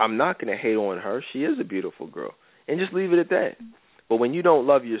 I'm not going to hate on her. She is a beautiful girl. And just leave it at that. But when you don't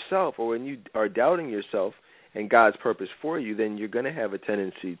love yourself or when you are doubting yourself and God's purpose for you, then you're going to have a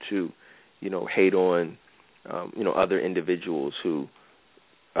tendency to, hate on, other individuals who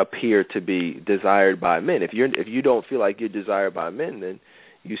appear to be desired by men. If you don't feel like you're desired by men, then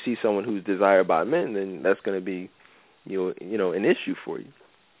you see someone who's desired by men, then that's going to be, an issue for you.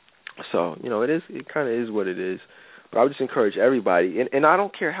 So, it kind of is what it is. But I would just encourage everybody, and I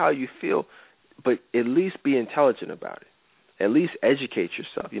don't care how you feel, but at least be intelligent about it. At least educate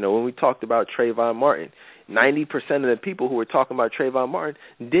yourself. When we talked about Trayvon Martin, 90% of the people who were talking about Trayvon Martin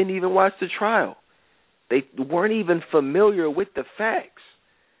didn't even watch the trial. They weren't even familiar with the facts.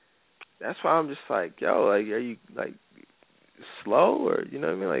 That's why I'm just like, yo, like, are you, like, slow or, you know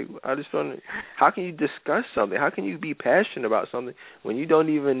what I mean? Like, I just don't, how can you discuss something? How can you be passionate about something when you don't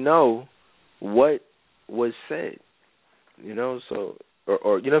even know what was said? So,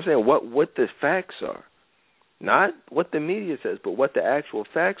 or you know what I'm saying? What the facts are. Not what the media says, but what the actual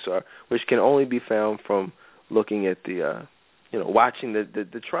facts are, which can only be found from looking at the, watching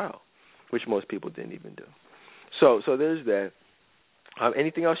the trial, which most people didn't even do. So there's that.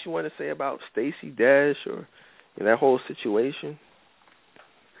 Anything else you want to say about Stacey Dash or that whole situation?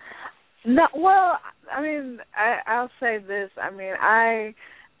 No. Well, I'll say this. I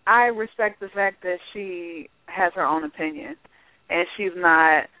respect the fact that she has her own opinion, and she's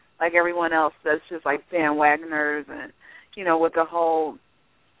not like everyone else that's just like bandwagoners and, with the whole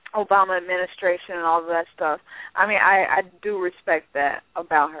Obama administration and all of that stuff. I do respect that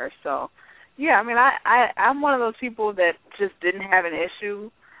about her. So, yeah, I'm one of those people that just didn't have an issue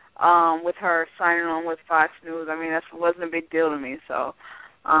with her signing on with Fox News. That wasn't a big deal to me. So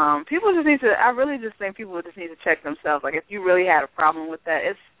people just need to, I really just think people just need to check themselves. Like, if you really had a problem with that,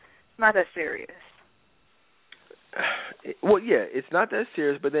 it's not that serious. Well, yeah, it's not that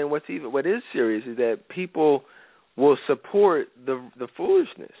serious, but then what is serious is that people will support the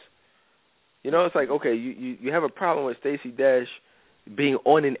foolishness. It's like, okay, you have a problem with Stacey Dash being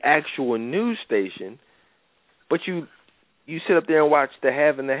on an actual news station, but you sit up there and watch the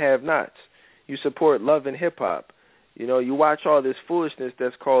have and the have-nots. You support love and hip-hop. You watch all this foolishness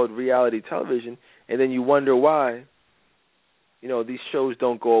that's called reality television, and then you wonder why, these shows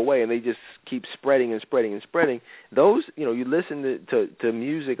don't go away, and they just keep spreading and spreading and spreading. Those, you listen to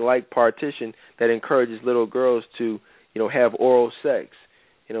music like Partition that encourages little girls to, have oral sex,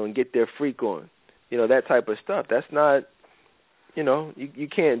 and get their freak on, that type of stuff. That's not, you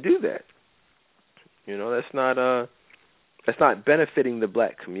can't do that. That's not benefiting the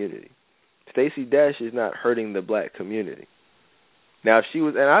black community. Stacey Dash is not hurting the black community. Now, if she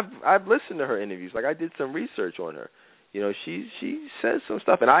was, and I've listened to her interviews, like I did some research on her. She says some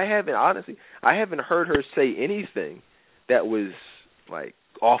stuff, and I haven't heard her say anything that was like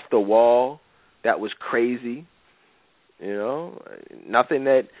off the wall, that was crazy. You know, nothing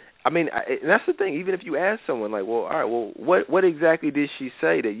that. I mean, and that's the thing. Even if you ask someone like, well, all right, well, what exactly did she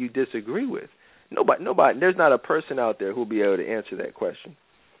say that you disagree with? Nobody. There's not a person out there who'll be able to answer that question.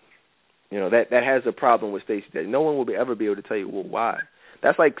 You know, that has a problem with Stacey. That no one will ever be able to tell you, well, why.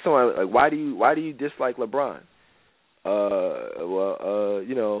 That's like someone like, why do you dislike LeBron?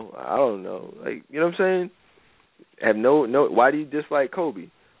 You know, I don't know. Like, you know what I'm saying? Have no. Why do you dislike Kobe?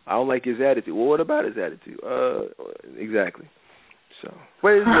 I don't like his attitude. Well, what about his attitude? Exactly. So,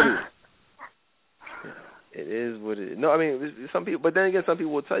 what is what it is. It is what it is. No, I mean, some people, but then again, some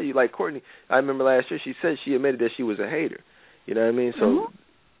people will tell you, like Courtney, I remember last year, she said she admitted that she was a hater. You know what I mean? So,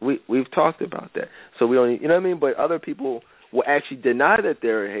 we've talked about that. So, we only, you know what I mean? But other people will actually deny that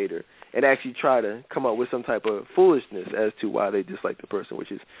they're a hater and actually try to come up with some type of foolishness as to why they dislike the person,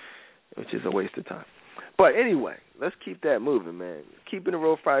 which is a waste of time. But anyway, let's keep that moving, man. Keeping it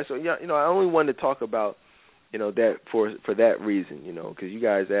real Friday. So, you know, I only wanted to talk about, you know, that for that reason, you know, because you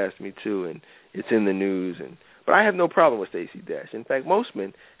guys asked me to, and it's in the news. But I have no problem with Stacey Dash. In fact, most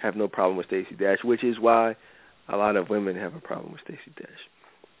men have no problem with Stacey Dash, which is why a lot of women have a problem with Stacey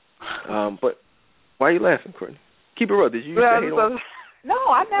Dash. But why are you laughing, Courtney? Keep it real. Did you used to hate on? No,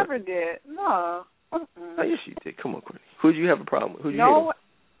 I never did. No. Oh, yes, you did. Come on, Courtney. Who did you have a problem with? Who did you hate on?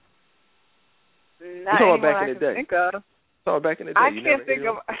 Not anyone back in the day. Think of. Talking back in the day. I can't think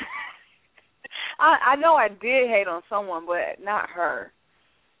of. I know I did hate on someone, but not her.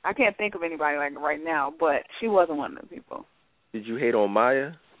 I can't think of anybody like right now, but she wasn't one of the people. Did you hate on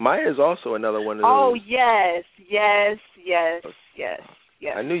Maya? Maya is also another one of those. Oh yes.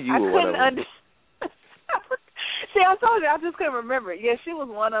 I knew you were one of them. See, I told you, I just couldn't remember. Yeah, she was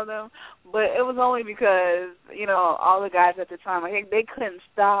one of them, but it was only because, you know, all the guys at the time, like, they couldn't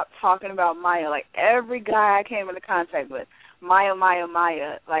stop talking about Maya. Like, every guy I came into contact with, Maya,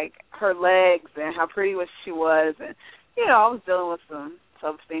 like, her legs and how pretty she was. And, you know, I was dealing with some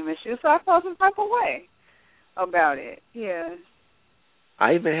self-esteem issues, so I felt some type of way about it. Yeah.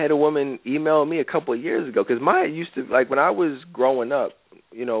 I even had a woman email me a couple of years ago, because Maya used to, like, when I was growing up,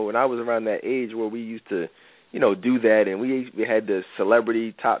 you know, when I was around that age where we used to, you know, do that, and we had the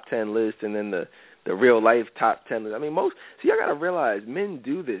celebrity top 10 list and then the real life top 10 list. I mean, I got to realize men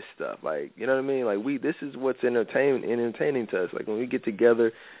do this stuff. Like, you know what I mean? Like, this is what's entertaining to us. Like, when we get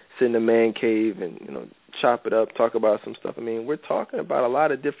together, sit in a man cave and, you know, chop it up, talk about some stuff. I mean, we're talking about a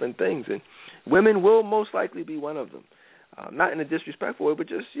lot of different things, and women will most likely be one of them. Not in a disrespectful way, but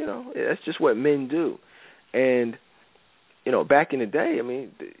just, you know, that's just what men do. And, you know, back in the day, I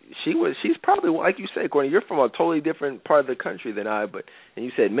mean, she's probably, like you said, Courtney, you're from a totally different part of the country than and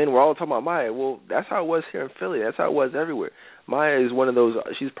you said men were all talking about Maya. Well, that's how it was here in Philly. That's how it was everywhere. Maya is one of those,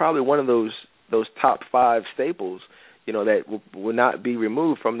 she's probably one of those top 5 staples, you know, that will not be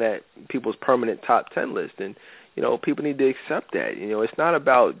removed from that people's permanent top 10 list. And, you know, people need to accept that. You know, it's not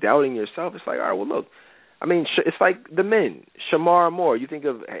about doubting yourself. It's like, all right, well, look, I mean, it's like the men. Shamar Moore, you think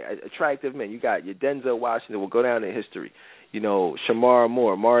of attractive men. You got your Denzel Washington, will go down in history. You know, Shamar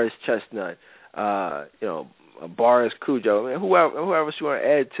Moore, Morris Chestnut, you know, Boris Cujo. I mean, whoever else you want to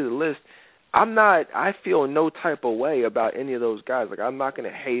add to the list. I feel no type of way about any of those guys. Like, I'm not going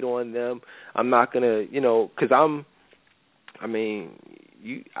to hate on them. I'm not going to, you know, because I'm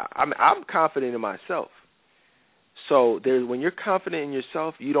confident in myself. So when you're confident in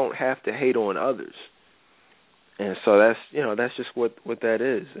yourself, you don't have to hate on others. And so that's just what that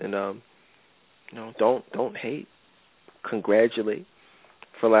is. And you know, don't hate, congratulate,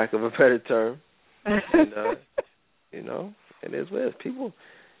 for lack of a better term. And you know, it is what it is. People,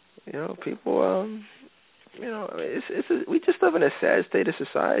 you know, I mean, we just live in a sad state of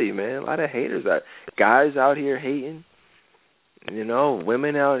society, man. A lot of haters, guys out here hating, you know,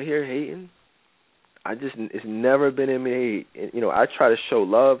 women out here hating. It's never been in me. You know, I try to show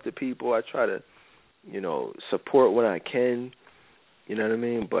love to people. I try to, you know, support when I can, you know what I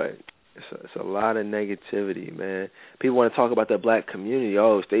mean? But it's a lot of negativity, man. People want to talk about the black community.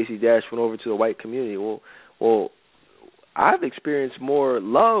 Oh, Stacey Dash went over to the white community. Well, I've experienced more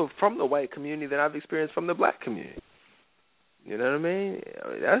love from the white community than I've experienced from the black community. You know what I mean?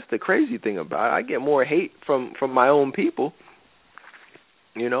 That's the crazy thing about it. I get more hate from my own people,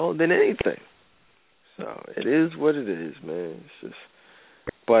 you know, than anything. So it is what it is, man. It's just,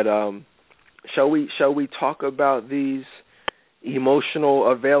 but shall we talk about these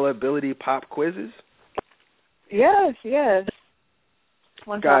emotional availability pop quizzes? Yes.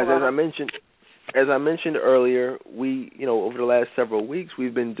 Guys, as I mentioned earlier, we, you know, over the last several weeks,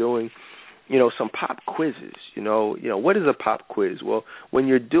 we've been doing, you know, some pop quizzes. You know, what is a pop quiz? Well, when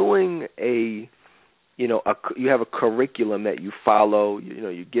you're doing a you have a curriculum that you follow.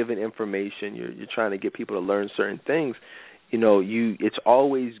 You're given information. You're trying to get people to learn certain things. It's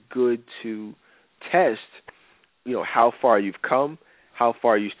always good to test, how far you've come, how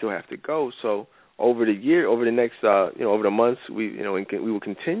far you still have to go. So over the next, over the months, we will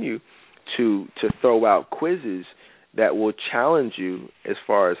continue to throw out quizzes that will challenge you as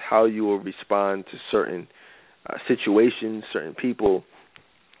far as how you will respond to certain situations, certain people,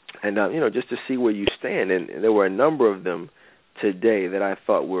 and just to see where you stand. And there were a number of them today that I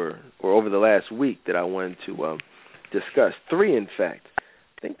thought or over the last week that I wanted to discuss. 3, in fact.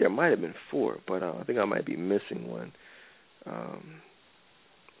 I think there might have been 4, but I think I might be missing one.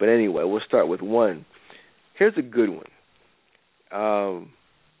 But anyway, we'll start with 1. Here's a good one.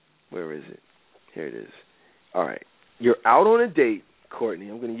 Where is it? Here it is. All right. You're out on a date, Courtney.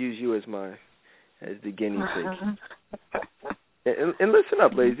 I'm going to use you as the guinea pig. And listen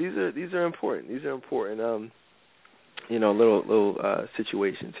up, ladies. These are important. These are important. Little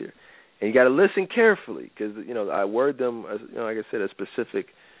situations here, and you got to listen carefully because I word them as, like I said, a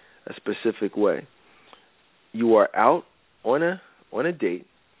specific way. You are out on a date,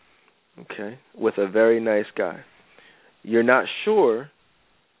 okay, with a very nice guy. You're not sure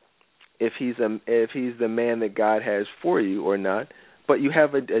if he's the man that God has for you or not, but you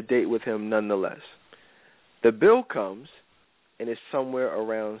have a date with him nonetheless. The bill comes, and it's somewhere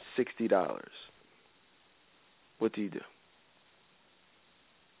around $60. What do you do?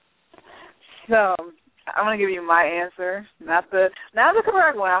 So I'm gonna give you my answer, not the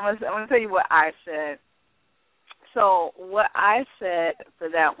correct one. I'm gonna tell you what I said. So what I said for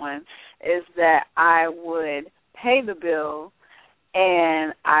that one is that I would pay the bill,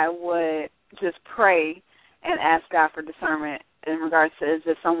 and I would just pray and ask God for discernment in regards to, is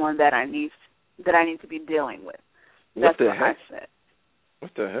this someone that I need to be dealing with? That's what I said.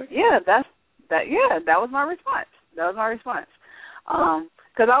 What the heck? Yeah, that was my response.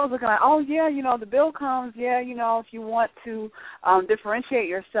 Because I was looking like, the bill comes. Yeah, if you want to differentiate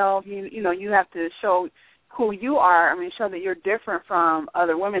yourself, you have to show who you are. I mean, show that you're different from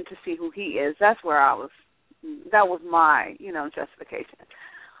other women to see who he is. That's where I was. That was my, justification,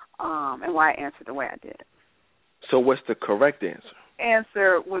 and why I answered the way I did. So what's the correct answer?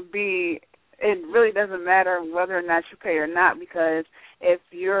 Answer would be, it really doesn't matter whether or not you pay or not, because if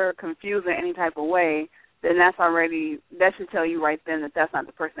you're confused in any type of way, then that should tell you right then that that's not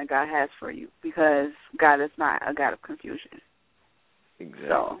the person that God has for you, because God is not a God of confusion. Exactly.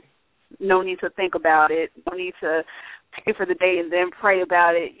 So no need to think about it. No need to pay for the date and then pray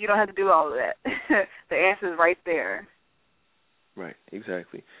about it. You don't have to do all of that. The answer is right there. Right,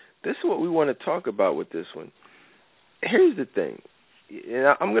 exactly. This is what we want to talk about with this one. Here's the thing. And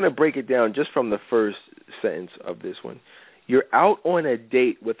I'm going to break it down just from the first sentence of this one. You're out on a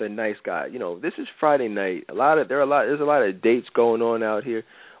date with a nice guy. This is Friday night. There's a lot of dates going on out here.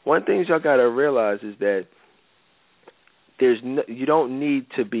 One thing y'all got to realize is that you don't need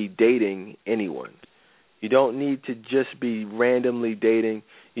to be dating anyone. You don't need to just be randomly dating.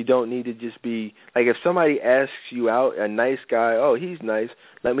 You don't need to just be, like, if somebody asks you out, a nice guy, oh, he's nice,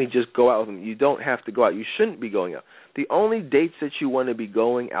 let me just go out with him. You don't have to go out. You shouldn't be going out. The only dates that you want to be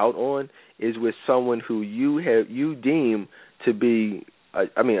going out on is with someone who you deem to be, a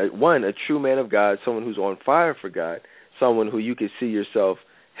true man of God, someone who's on fire for God, someone who you could see yourself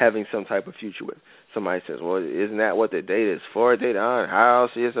having some type of future with. Somebody says, well, isn't that what the date is for? Date on house?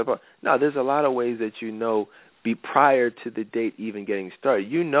 No, there's a lot of ways that be prior to the date even getting started.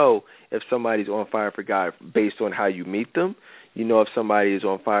 If somebody's on fire for God based on how you meet them. If somebody is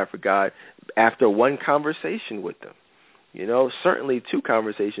on fire for God after one conversation with them. Certainly 2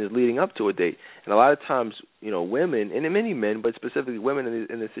 conversations leading up to a date. And a lot of times, women, and many men, but specifically women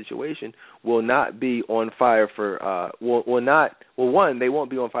in this situation, will not be on fire for, one, they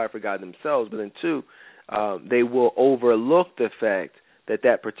won't be on fire for God themselves, but then 2, they will overlook the fact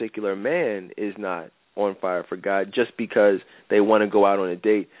that particular man is not on fire for God just because they want to go out on a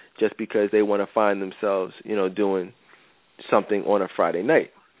date, just because they want to find themselves, doing something on a Friday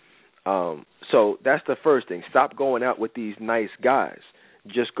night. So that's the first thing. Stop going out with these nice guys.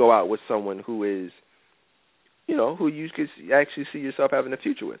 Just go out with someone who is, who you could actually see yourself having a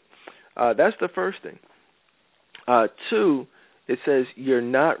future with. That's the first thing. 2, it says you're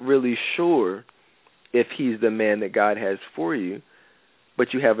not really sure if he's the man that God has for you,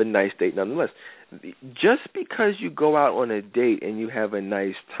 but you have a nice date nonetheless. Just because you go out on a date and you have a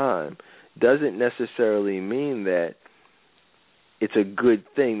nice time doesn't necessarily mean that it's a good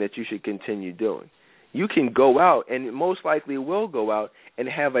thing that you should continue doing. You can go out, and most likely will go out, and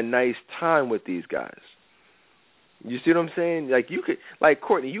have a nice time with these guys. You see what I'm saying? Like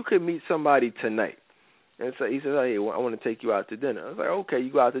Courtney, you could meet somebody tonight, And so he says, "Hey, I want to take you out to dinner." I was like, "Okay,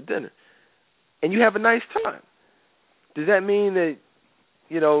 you go out to dinner, and you have a nice time." Does that mean that,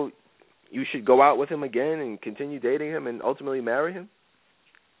 you should go out with him again and continue dating him and ultimately marry him?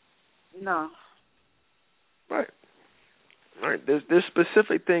 No. Right. All right. There's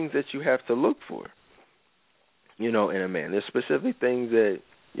specific things that you have to look for, in a man. There's specific things that,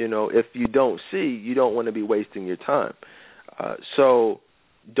 if you don't see, you don't want to be wasting your time. So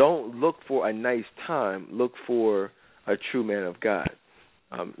don't look for a nice time. Look for a true man of God.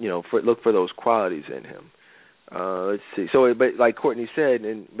 Look for those qualities in him. Let's see. So, but like Courtney said,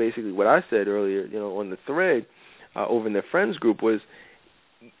 and basically what I said earlier, on the thread over in the friends group was,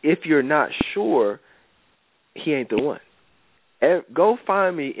 if you're not sure, he ain't the one. Go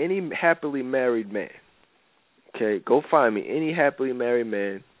find me any happily married man. Okay, go find me any happily married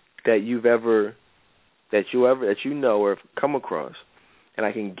man that you know or have come across, and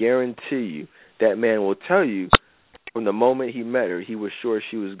I can guarantee you that man will tell you from the moment he met her, he was sure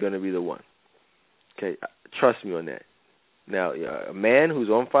she was going to be the one. Okay, trust me on that. Now, a man who's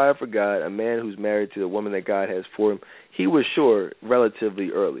on fire for God, a man who's married to the woman that God has for him, he was sure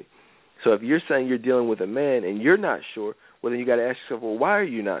relatively early. So if you're saying you're dealing with a man and you're not sure, well, then you got to ask yourself, well, why are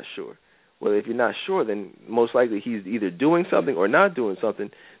you not sure? Well, if you're not sure, then most likely he's either doing something or not doing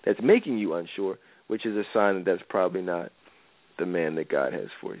something that's making you unsure, which is a sign that that's probably not the man that God has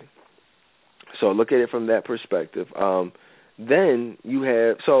for you. So look at it from that perspective. Then you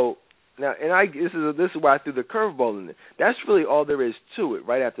have now, and this is why I threw the curveball in there. That's really all there is to it.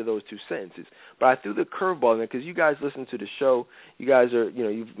 Right after those two sentences, but I threw the curveball in there because you guys listen to the show. You guys are,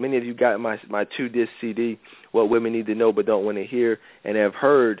 many of you got my 2-disc CD, What Women Need to Know But Don't Want to Hear, and have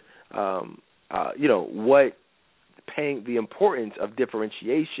heard, what the importance of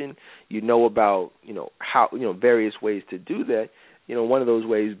differentiation. You know about, how, various ways to do that. One of those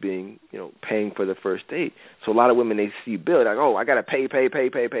ways being, paying for the first date. So a lot of women, they see bill, like, oh, I got to pay.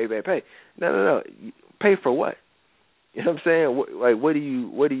 No. Pay for what? You know what I'm saying? Like, what are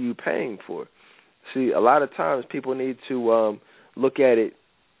you paying for? See, a lot of times people need to look at it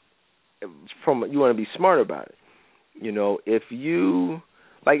you want to be smart about it. If you,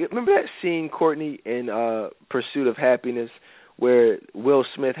 remember that scene, Courtney, in Pursuit of Happiness, where Will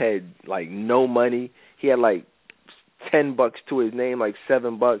Smith had, no money. He had, $10 to his name,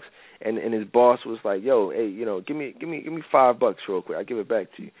 $7, and his boss was like, "Yo, hey, give me $5 real quick. I'll give it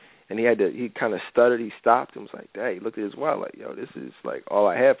back to you." And he kind of stuttered. He stopped and was like, "Hey," he looked at his wallet like, "Yo, this is all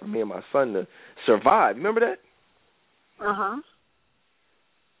I have for me and my son to survive." You remember that?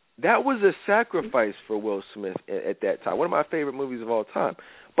 That was a sacrifice for Will Smith at that time. One of my favorite movies of all time.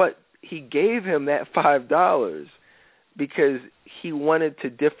 But he gave him that $5 because he wanted to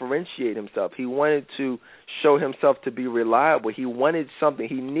differentiate himself. He wanted to show himself to be reliable. He wanted something.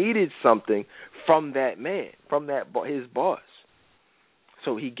 He needed something from that man, from his boss.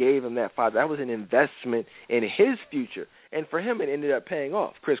 So he gave him that $5. That was an investment in his future. And for him, it ended up paying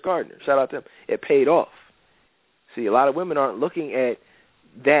off. Chris Gardner, shout out to him. It paid off. See, a lot of women aren't looking at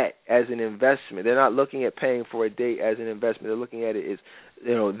that as an investment. They're not looking at paying for a date as an investment. They're looking at it as,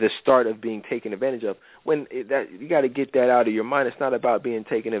 the start of being taken advantage of. You got to get that out of your mind. It's not about being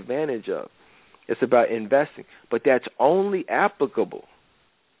taken advantage of. It's about investing. But that's only applicable.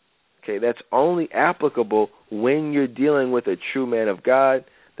 Okay, that's only applicable when you're dealing with a true man of God.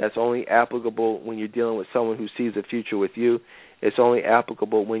 That's only applicable when you're dealing with someone who sees a future with you. It's only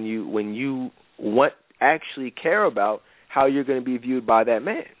applicable when you actually care about how you're going to be viewed by that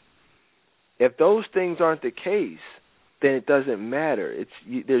man. If those things aren't the case, then it doesn't matter.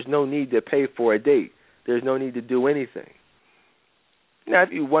 There's no need to pay for a date. There's no need to do anything. Now, if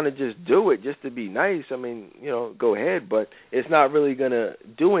you want to just do it just to be nice, go ahead, but it's not really going to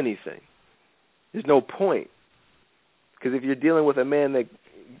do anything. There's no point. Because if you're dealing with a man that,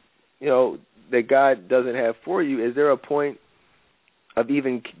 that God doesn't have for you, is there a point of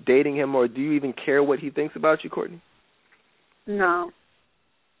even dating him, or do you even care what he thinks about you, Courtney? No.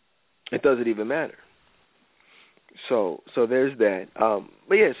 It doesn't even matter. So there's that. The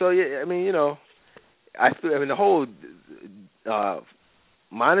whole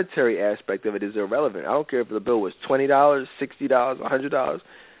monetary aspect of it is irrelevant. I don't care if the bill was $20, $60, $100.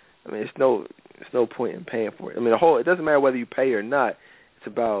 It's no point in paying for it. It doesn't matter whether you pay or not. It's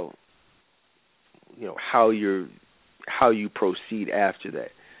about how you proceed after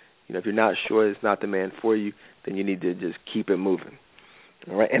that. If you're not sure it's not the man for you, then you need to just keep it moving.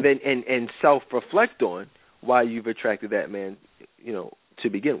 All right, and then and self-reflect on why you've attracted that man, to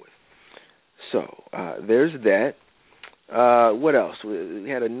begin with. So there's that. What else? We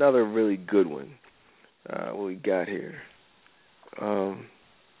had another really good one. What we got here?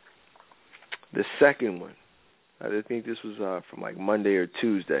 The second one, I think this was from like Monday or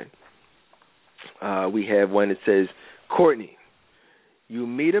Tuesday. We have one that says, Courtney, you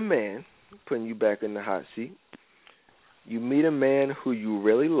meet a man, putting you back in the hot seat. You meet a man who you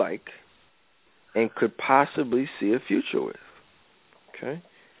really like and could possibly see a future with. Okay?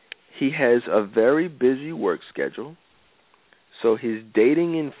 He has a very busy work schedule, so his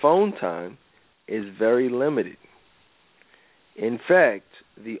dating and phone time is very limited. In fact,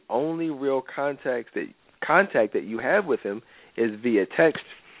 the only real contact that you have with him is via text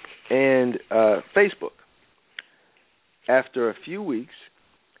and Facebook. After a few weeks,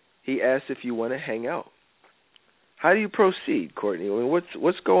 he asks if you want to hang out. How do you proceed, Courtney? I mean,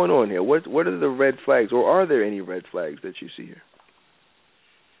 what's going on here? What are the red flags, or are there any red flags that you see here?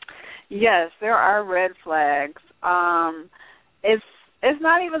 Yes, there are red flags. It's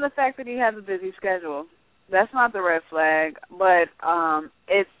not even the fact that he has a busy schedule. That's not the red flag, but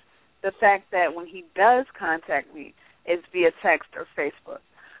it's the fact that when he does contact me, it's via text or Facebook.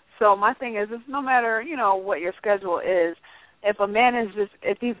 So my thing is, it's no matter, what your schedule is, if a man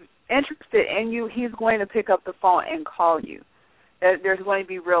if he's interested in you, he's going to pick up the phone and call you. There's going to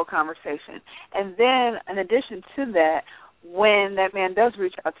be real conversation. And then, in addition to that, when that man does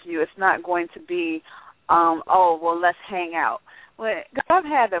reach out to you, it's not going to be, let's hang out. I've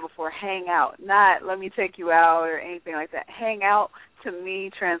had that before, hang out, not let me take you out or anything like that. Hang out, to me,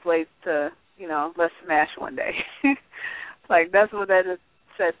 translates to, let's smash one day. Like, that's what that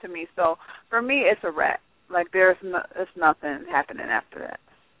says to me. So, for me, it's a wrap. Like, there's nothing happening after that.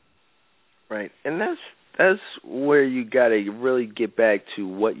 Right, and that's where you got to really get back to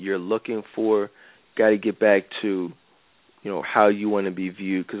what you're looking for. Got to get back to, how you want to be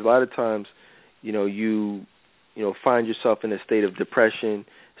viewed. Because a lot of times, you find yourself in a state of depression,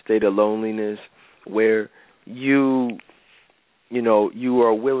 state of loneliness, where you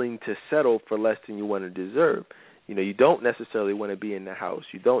are willing to settle for less than you want to deserve. You don't necessarily want to be in the house.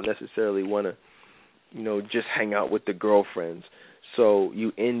 You don't necessarily want to, just hang out with the girlfriends. So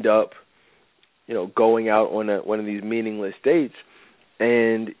you end up, going out on one of these meaningless dates,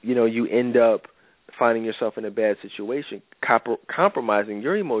 and, you end up finding yourself in a bad situation, compromising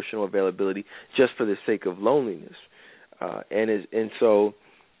your emotional availability just for the sake of loneliness. So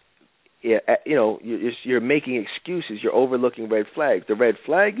you're making excuses. You're overlooking red flags. The red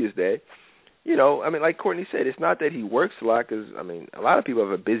flag is that, like Courtney said, it's not that he works a lot, because, a lot of people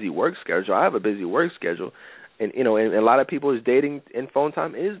have a busy work schedule. I have a busy work schedule, and a lot of people's dating and phone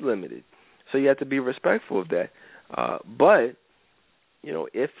time is limited. So you have to be respectful of that. But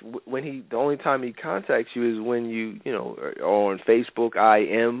the only time he contacts you is when you are on Facebook,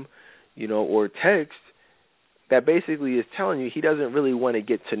 IM, or text, that basically is telling you he doesn't really want to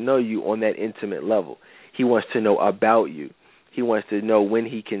get to know you on that intimate level. He wants to know about you. He wants to know when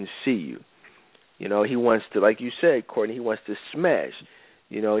he can see you. He wants to, like you said, Courtney, he wants to smash.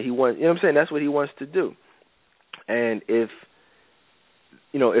 He wants, what I'm saying? That's what he wants to do. And if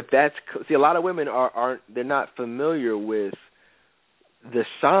that's, see, a lot of women they're not familiar with the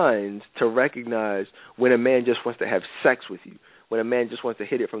signs to recognize when a man just wants to have sex with you, when a man just wants to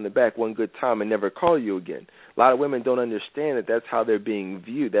hit it from the back one good time and never call you again. A lot of women don't understand that that's how they're being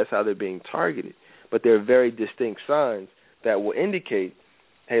viewed, that's how they're being targeted. But there are very distinct signs that will indicate,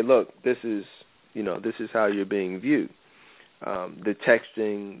 hey, look, this is how you're being viewed. The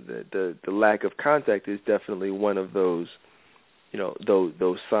texting, the lack of contact is definitely one of those,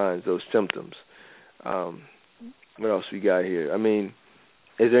 those signs, those symptoms. What else we got here?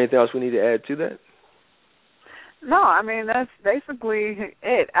 Is there anything else we need to add to that? No, that's basically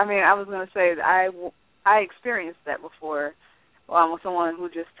it. I was going to say that I experienced that before with someone who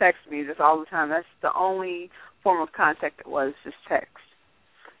just texted me just all the time. That's the only form of contact it was, just text.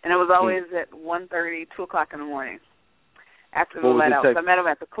 And it was always at 1:30, 2 o'clock in the morning after we let out. I met him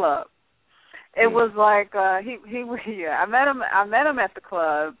at the club. It was like I met him at the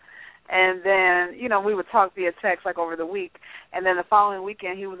club, and then we would talk via text like over the week, and then the following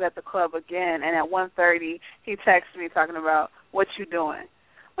weekend he was at the club again, and at 1:30 he texted me talking about, what you doing?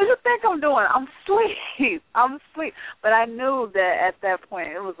 What you think I'm doing? I'm asleep. But I knew that at that point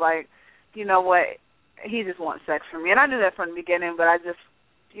it was like, what, he just wants sex from me, and I knew that from the beginning, but I just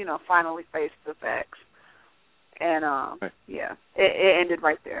finally faced the facts, and right. It ended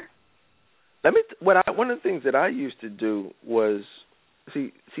right there. One of the things that I used to do was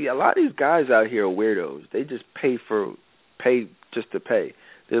see a lot of these guys out here are weirdos. They just pay just to pay.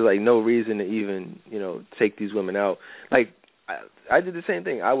 There's like no reason to even take these women out. Like I did the same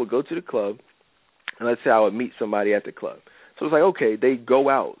thing. I would go to the club, and let's say I would meet somebody at the club. So it's like, okay, they go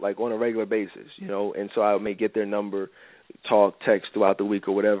out like on a regular basis, and so I may get their number, talk, text throughout the week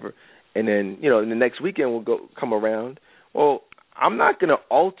or whatever, and then the next weekend will come around. Well, I'm not going to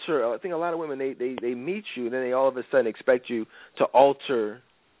alter. I think a lot of women they meet you, and then they all of a sudden expect you to alter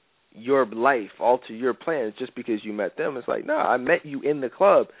your life, alter your plans just because you met them. It's like, no, I met you in the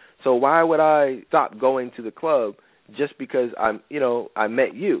club, so why would I stop going to the club just because I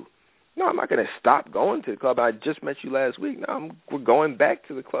met you? No, I'm not going to stop going to the club. I just met you last week. No, we're going back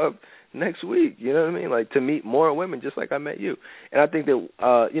to the club next week. You know what I mean? Like, to meet more women just like I met you. And I think that,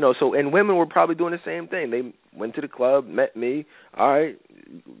 and women were probably doing the same thing. They went to the club, met me. All right,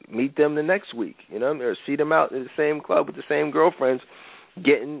 meet them the next week. Or see them out in the same club with the same girlfriends,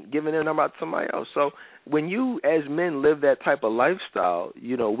 giving their number out to somebody else. So when you, as men, live that type of lifestyle,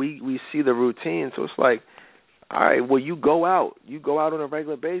 we see the routine. So it's like, all right, well, you go out on a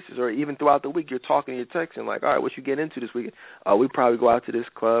regular basis, or even throughout the week, you're talking, you're texting, like, all right, what you get into this weekend? We probably go out to this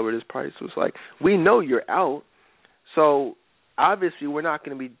club or this party. So it's like, we know you're out, so obviously we're not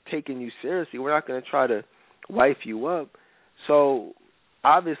going to be taking you seriously. We're not going to try to wife you up. So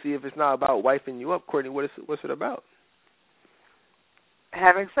obviously, if it's not about wifing you up, Courtney, what's it about?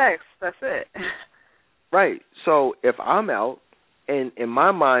 Having sex. That's it. Right. So if I'm out, and in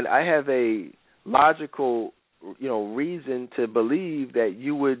my mind, I have a logical reason to believe that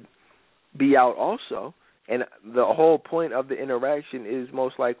you would be out also, and the whole point of the interaction is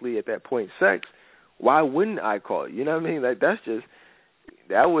most likely at that point sex, why wouldn't I call you? You know what I mean? Like,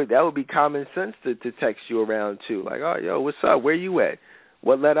 that would be common sense to text you around too. Like, oh, yo, what's up? Where you at?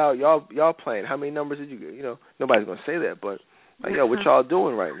 What let out? Y'all playing? How many numbers did you get? Nobody's gonna say that, but like, yo, what y'all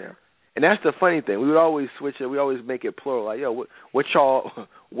doing right now? And that's the funny thing. We would always switch it. We always make it plural. Like, yo, what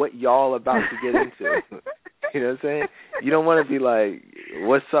y'all about to get into? You know what I'm saying? You don't want to be like,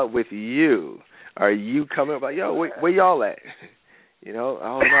 what's up with you? Are you coming up like, yo, where y'all at? I don't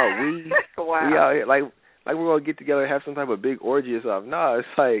know. Wow. We out here like we're gonna get together and have some type of big orgy or something. No, it's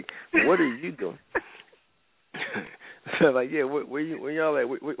like, what are you doing? So like, yeah, where y'all at?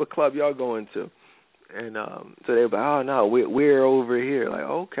 What club y'all going to? And so they were like, oh no, we're over here. Like,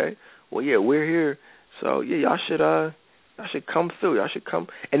 okay, well yeah, we're here. So yeah, y'all should come through. Y'all should come.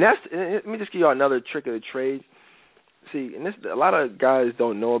 And let me just give y'all another trick of the trade. See, and a lot of guys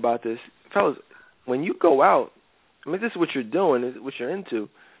don't know about this. Fellas, when you go out, I mean, this is what you're doing, is what you're into.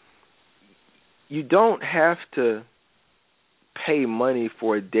 You don't have to pay money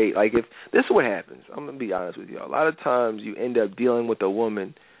for a date. Like, if this is what happens, I'm going to be honest with you. A lot of times you end up dealing with a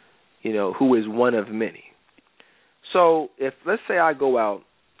woman, who is one of many. So if, let's say I go out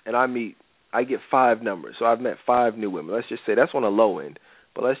and I get 5 numbers. So I've met 5 new women. Let's just say that's on the low end.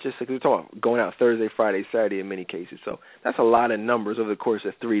 But let's just say, because we're talking about going out Thursday, Friday, Saturday in many cases. So that's a lot of numbers over the course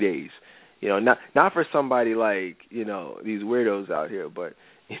of 3 days. Not for somebody like, these weirdos out here, but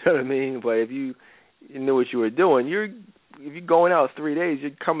you know what I mean? But if you knew what you were doing, if you're going out 3 days,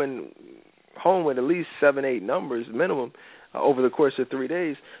 you're coming home with at least 7, 8 numbers minimum over the course of 3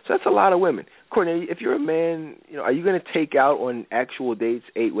 days. So that's a lot of women. Courtney, if you're a man, are you going to take out on actual dates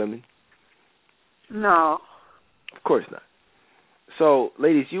 8 women? No. Of course not. So,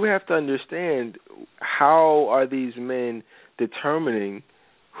 ladies, you have to understand, how are these men determining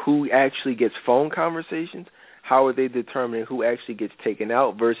who actually gets phone conversations? How are they determining who actually gets taken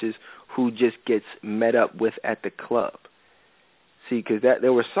out versus who just gets met up with at the club? See, because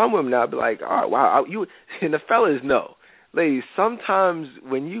there were some women that would be like, all right, wow, and the fellas know. Ladies, sometimes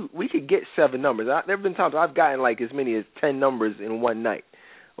we could get 7 numbers. There have been times I've gotten like as many as 10 numbers in one night,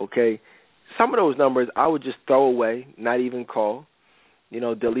 okay? Some of those numbers I would just throw away, not even call,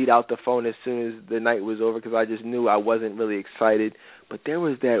 delete out the phone as soon as the night was over because I just knew I wasn't really excited. But there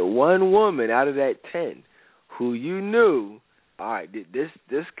was that one woman out of that 10 who you knew, all right,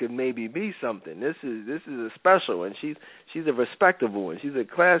 this could maybe be something. This is a special one. She's a respectable one. She's a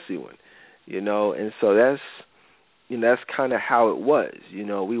classy one, and so that's kind of how it was.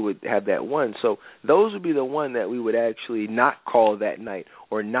 We would have that one. So those would be the one that we would actually not call that night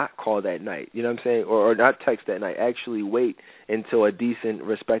or not call that night. You know what I'm saying? Or not text that night. Actually wait until a decent,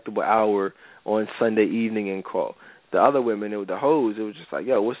 respectable hour on Sunday evening and call. The other women, the hoes, it was just like,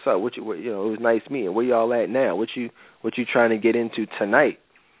 yo, what's up? It was nice meeting. Where y'all at now? What you trying to get into tonight?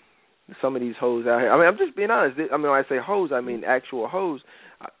 Some of these hoes out here. I mean, I'm just being honest. I mean, when I say hoes, I mean actual hoes.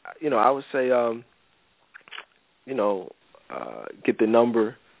 I would say, get the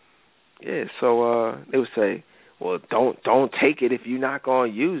number. Yeah, so they would say, well, don't take it if you're not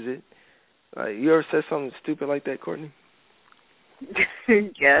going to use it. You ever said something stupid like that, Courtney?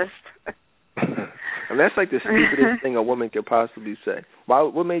 Yes. I mean, that's like the stupidest thing a woman could possibly say.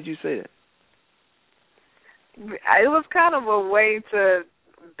 What made you say that? It was kind of a way to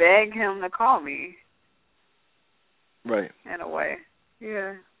beg him to call me. Right. In a way,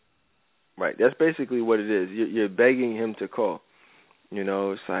 yeah. Right. That's basically what it is. You're begging him to call. You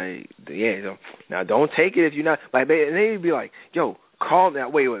know, it's like, yeah. Now, don't take it if you're not. Like, and they'd be like, yo, call now.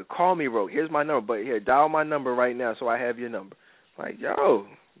 Wait, call me, bro. Here's my number. But here, dial my number right now so I have your number. Like, yo,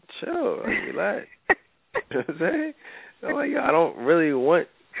 chill. Like, relax. You know what I'm saying? I'm like, yo, I don't really want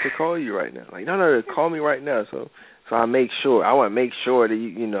to call you right now. Like, no, call me right now. So I make sure. I want to make sure that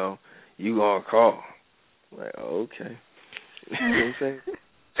you know, you gonna call. Like, oh, okay. You know what I'm saying?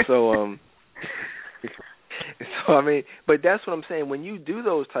 So so I mean, but that's what I'm saying. When you do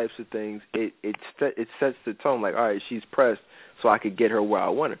those types of things, it sets the tone. Like, all right, she's pressed, so I could get her where I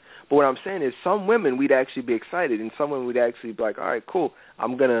want her. But what I'm saying is, some women we'd actually be excited, and some women we'd actually be like, all right, cool.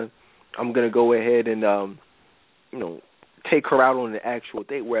 I'm gonna go ahead and you know, take her out on an actual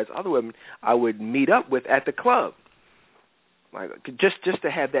date. Whereas other women, I would meet up with at the club, like just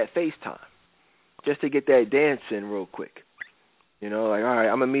to have that FaceTime, just to get that dance in real quick. You know, like, all right,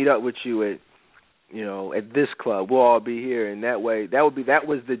 I'm gonna meet up with you at, you know, at this club. We'll all be here, and that way, that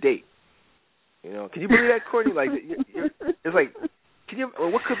was the date. You know, can you believe that, Courtney? Like, it's like,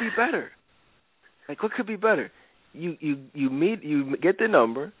 what could be better? Like, what could be better? You meet, you get the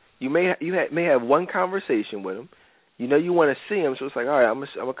number. You may have one conversation with him. You know, you want to see him, so it's like, all right, I'm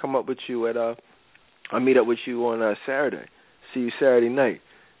gonna come up with you at I'll meet up with you on Saturday. See you Saturday night.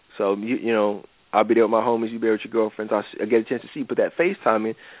 So you know, I'll be there with my homies. You be there with your girlfriends. I'll get a chance to see you. Put that FaceTime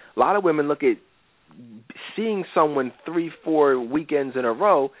in. A lot of women look at seeing someone 3-4 weekends in a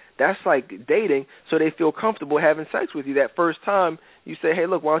row. That's like dating, so they feel comfortable having sex with you. That first time, you say, hey,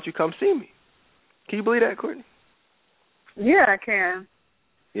 look, why don't you come see me? Can you believe that, Courtney? Yeah, I can.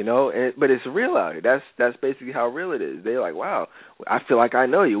 You know, but it's real out here. That's basically how real it is. They're like, wow, I feel like I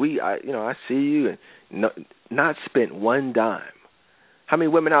know you. I see you, and not spent one dime. How many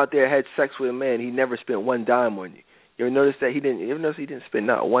women out there had sex with a man? He never spent one dime on you. You ever notice that he didn't? You ever notice he didn't spend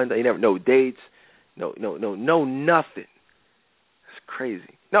not one? He never no dates, no nothing. That's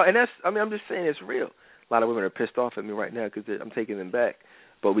crazy. No, and I'm just saying it's real. A lot of women are pissed off at me right now because I'm taking them back.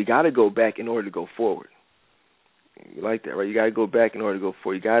 But we got to go back in order to go forward. You like that, right? You got to go back in order to go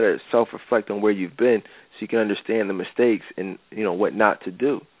forward. You got to self-reflect on where you've been so you can understand the mistakes and, you know, what not to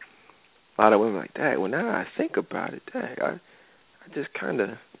do. A lot of women are like, Dad, well, now I think about it, Dad, I just kind of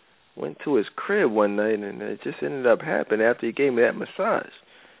went to his crib one night and it just ended up happening after he gave me that massage.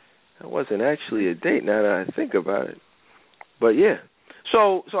 That wasn't actually a date now that I think about it. But, yeah.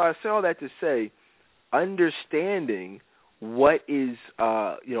 So I say all that to say, understanding what is,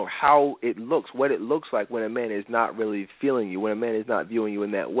 you know, how it looks, what it looks like when a man is not really feeling you, when a man is not viewing you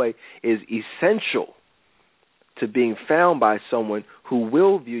in that way, is essential to being found by someone who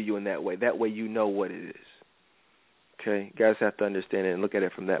will view you in that way. That way you know what it is. Okay? You guys have to understand it and look at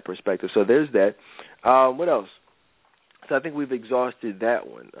it from that perspective. So there's that. What else? So I think we've exhausted that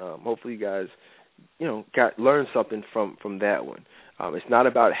one. Hopefully you guys, you know, learned something from that one. It's not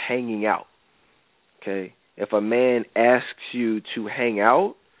about hanging out. Okay? If a man asks you to hang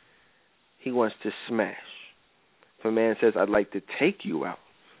out, he wants to smash. If a man says, I'd like to take you out,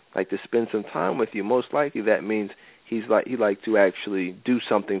 like to spend some time with you, most likely that means he'd like to actually do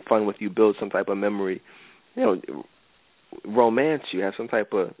something fun with you, build some type of memory, you know, romance you, have some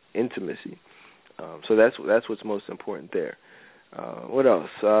type of intimacy. So that's what's most important there. What else?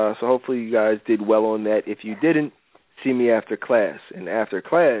 So hopefully you guys did well on that. If you didn't, see me after class. And after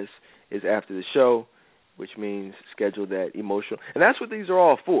class is after the show, which means schedule that emotional. And that's what these are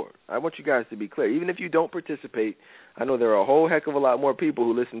all for. I want you guys to be clear. Even if you don't participate, I know there are a whole heck of a lot more people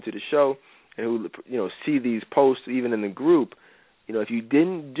who listen to the show and who, you know, see these posts even in the group. You know, if you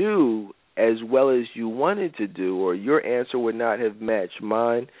didn't do as well as you wanted to do, or your answer would not have matched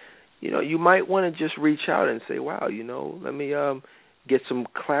mine, you know, you might want to just reach out and say, wow, you know, let me get some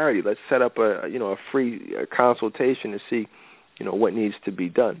clarity. Let's set up a free consultation to see, you know, what needs to be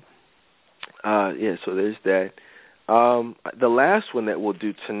done. Yeah, so there's that. The last one that we'll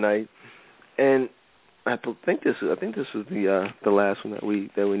do tonight, and I think this was the last one that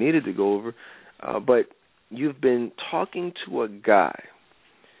we needed to go over. But you've been talking to a guy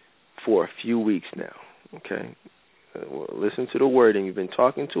for a few weeks now. Okay, well, listen to the wording. You've been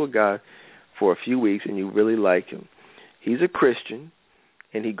talking to a guy for a few weeks, and you really like him. He's a Christian,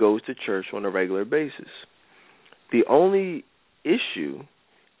 and he goes to church on a regular basis. The only issue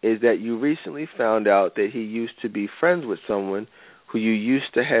is that you recently found out that he used to be friends with someone who you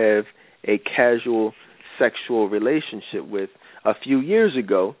used to have a casual sexual relationship with a few years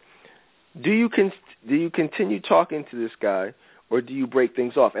ago. Do you continue talking to this guy, or do you break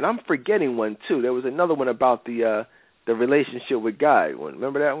things off? And I'm forgetting one too. There was another one about the relationship with Guy.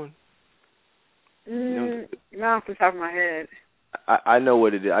 Remember that one? Not off the top of my head. I know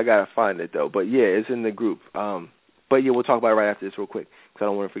what it is. I gotta find it though. But yeah, it's in the group. But yeah, we'll talk about it right after this real quick because I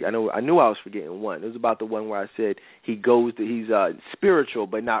don't want to forget. I knew I was forgetting one. It was about the one where I said he's spiritual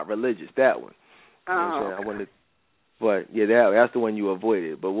but not religious. That one. You know what I'm saying? Okay. I wanted, but yeah, that's the one you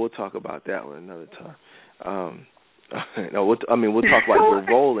avoided. But we'll talk about that one another time. No, we'll talk about your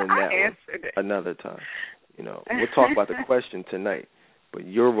role in that one another time. You know, we'll talk about the question tonight, but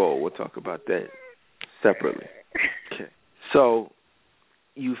your role, we'll talk about that separately. Okay. So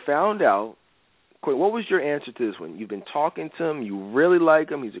you found out. What was your answer to this one? You've been talking to him. You really like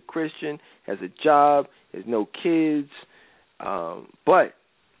him. He's a Christian, has a job, has no kids. But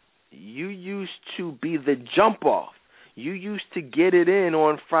you used to be the jump off. You used to get it in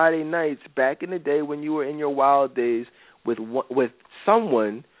on Friday nights back in the day when you were in your wild days with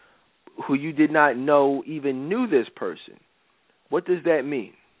someone who you did not know even knew this person. What does that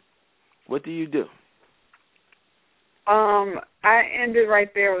mean? What do you do? I ended right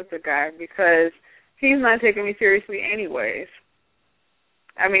there with the guy because he's not taking me seriously anyways.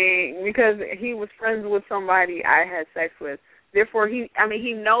 I mean, because he was friends with somebody I had sex with. Therefore, he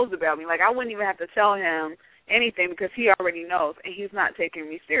knows about me. Like, I wouldn't even have to tell him anything because he already knows, and he's not taking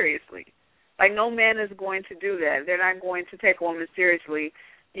me seriously. Like, no man is going to do that. They're not going to take a woman seriously,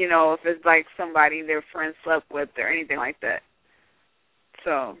 you know, if it's like somebody their friend slept with or anything like that.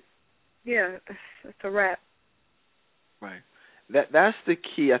 So, yeah, it's a wrap. Right. That's the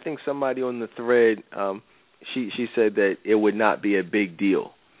key. I think somebody on the thread, she said that it would not be a big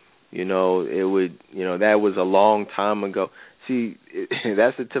deal. You know, it would. You know, that was a long time ago. See,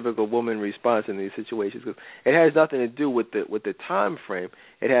 that's the typical woman response in these situations. Cause it has nothing to do with the time frame.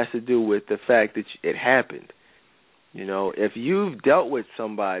 It has to do with the fact that it happened. You know, if you've dealt with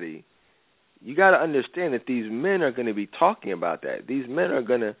somebody, you got to understand that these men are going to be talking about that. These men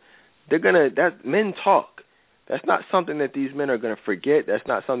are men talk. That's not something that these men are going to forget. That's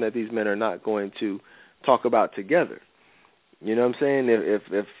not something that these men are not going to talk about together. You know what I'm saying?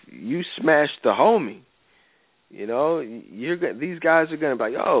 If you smash the homie, you know, these guys are going to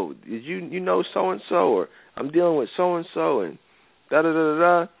be like, oh, did you know so-and-so, or I'm dealing with so-and-so, and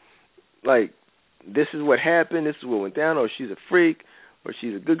da-da-da-da-da. Like, this is what happened, this is what went down, or she's a freak, or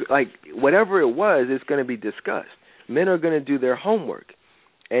she's a good, like, whatever it was, it's going to be discussed. Men are going to do their homework.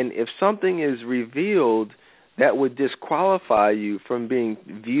 And if something is revealed that would disqualify you from being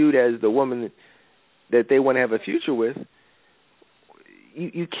viewed as the woman that they want to have a future with,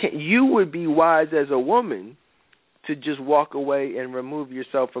 you can't. You would be wise as a woman to just walk away and remove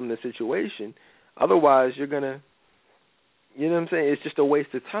yourself from the situation. Otherwise, you're gonna, you know what I'm saying? It's just a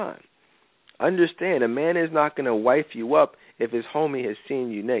waste of time. Understand, a man is not gonna wife you up if his homie has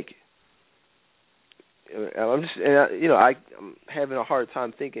seen you naked. I'm having a hard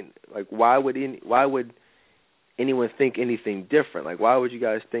time thinking, like, why would anyone think anything different? Like, why would you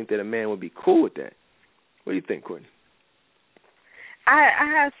guys think that a man would be cool with that? What do you think, Courtney?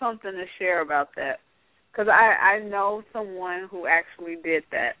 I have something to share about that because I know someone who actually did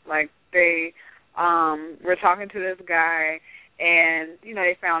that. Like, they were talking to this guy, and, you know,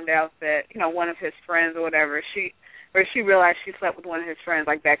 they found out that, you know, one of his friends or whatever, she realized she slept with one of his friends,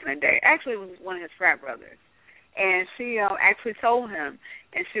 like, back in the day. Actually, it was one of his frat brothers. And she actually told him,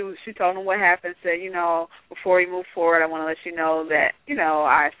 and she told him what happened, said, you know, before we move forward, I want to let you know that, you know,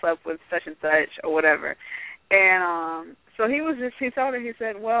 I slept with such and such or whatever. And so he told her, he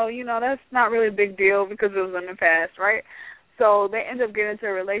said, well, you know, that's not really a big deal because it was in the past, right? So they ended up getting into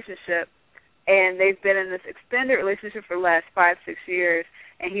a relationship, and they've been in this extended relationship for the last 5-6 years,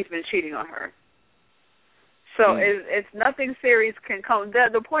 and he's been cheating on her. So it's nothing serious can come.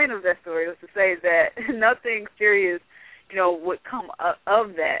 The point of that story was to say that nothing serious, you know, would come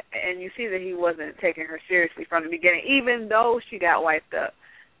of that. And you see that he wasn't taking her seriously from the beginning, even though she got wiped up.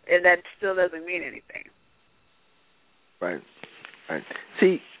 And that still doesn't mean anything. Right.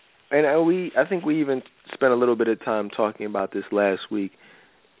 See, and I think we even spent a little bit of time talking about this last week.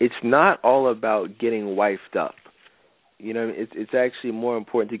 It's not all about getting wifed up. You know, it's actually more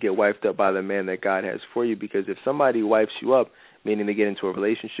important to get wifed up by the man that God has for you, because if somebody wifes you up, meaning they get into a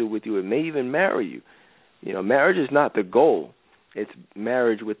relationship with you and may even marry you, you know, marriage is not the goal. It's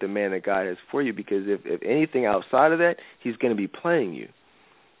marriage with the man that God has for you, because if anything outside of that, he's going to be playing you,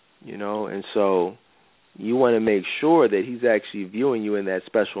 you know, and so you want to make sure that he's actually viewing you in that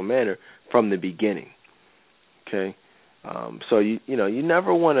special manner from the beginning, okay? So, you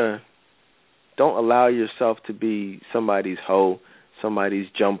never want to, don't allow yourself to be somebody's hoe, somebody's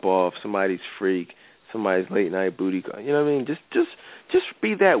jump off, somebody's freak, somebody's late night booty call. You know what I mean? Just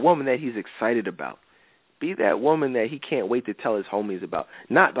be that woman that he's excited about. Be that woman that he can't wait to tell his homies about.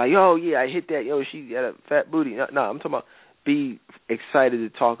 Not like, oh yeah, I hit that, yo, she got a fat booty. No, I'm talking about be excited to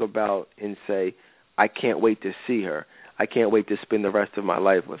talk about and say, I can't wait to see her. I can't wait to spend the rest of my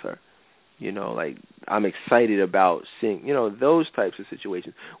life with her. You know, like, I'm excited about seeing, you know, those types of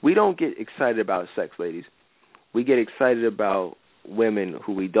situations. We don't get excited about sex, ladies. We get excited about women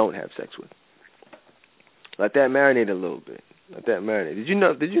who we don't have sex with. Let that marinate a little bit. Let that marinate. Did you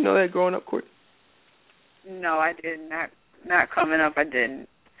know that growing up, Court? No, I did not. Not coming up, I didn't.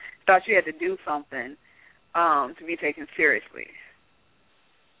 Thought you had to do something to be taken seriously.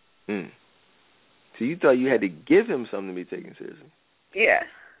 So you thought you had to give him something to be taken seriously? Yeah.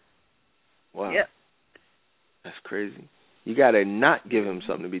 Wow. Yep. That's crazy. You got to not give him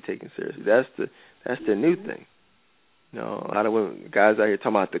something to be taken seriously. That's the new thing. You know, a lot of women, guys out here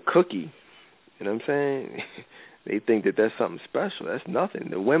talking about the cookie. You know what I'm saying? They think that that's something special. That's nothing.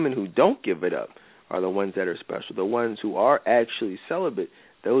 The women who don't give it up are the ones that are special. The ones who are actually celibate,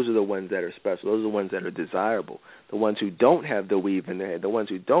 those are the ones that are special. Those are the ones that are desirable. The ones who don't have the weave in their head, the ones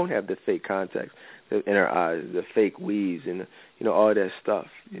who don't have the fake contacts in their eyes, the fake weaves, and all that stuff.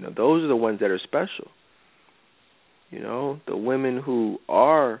 Those are the ones that are special. The women who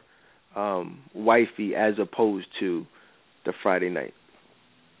are wifey as opposed to the Friday night.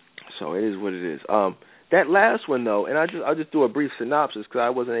 So it is what it is. That last one though, and I'll just do a brief synopsis because I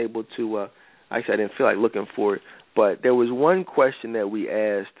wasn't able to. Actually, I didn't feel like looking for it. But there was one question that we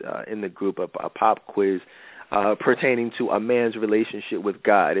asked in the group, a pop quiz, pertaining to a man's relationship with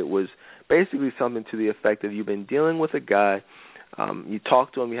God. It was basically something to the effect of, you've been dealing with a guy, you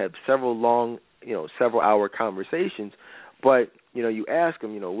talk to him, you have several long, several hour conversations, but you ask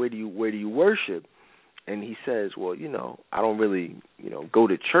him, where do you worship? And he says, well, I don't really, go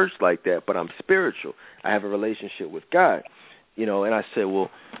to church like that, but I'm spiritual. I have a relationship with God. And I said, well,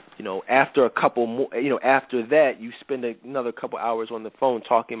 after a couple more, after that, you spend another couple hours on the phone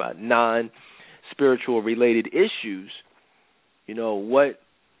talking about non-spiritual related issues.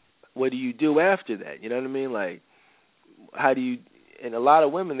 What do you do after that? You know what I mean? Like, how do you? And a lot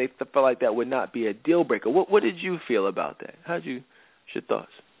of women, they felt like that would not be a deal breaker. What did you feel about that? What's your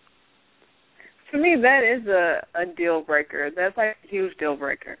thoughts? For me, that is a deal breaker. That's like a huge deal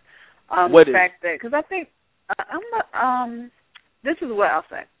breaker. What the fact that, because I think I'm not. This is what I'll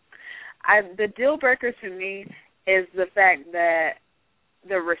say. The deal breaker to me is the fact that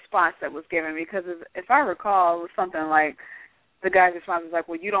the response that was given, because if I recall, it was something like, the guy's response was like,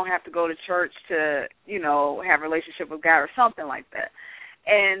 well, you don't have to go to church to, have a relationship with God or something like that.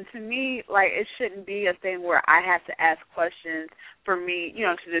 And to me, like, it shouldn't be a thing where I have to ask questions for me,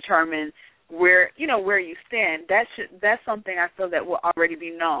 to determine where you stand. That's something I feel that will already be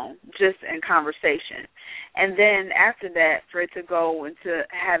known just in conversation. And then after that, for it to go into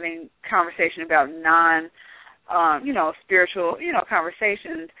having conversation about spiritual,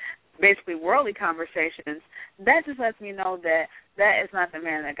 conversations, basically worldly conversations, that just lets me know that is not the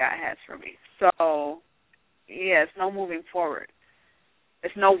man that God has for me. So, yeah, it's no moving forward.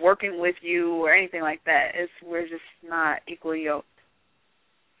 It's no working with you or anything like that. We're just not equally yoked.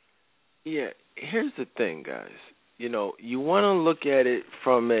 Yeah, here's the thing, guys. You want to look at it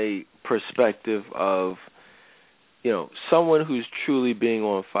from a perspective of, someone who's truly being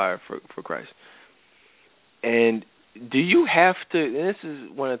on fire for Christ. And do you have to, and this is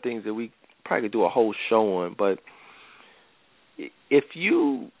one of the things that we probably could do a whole show on, but if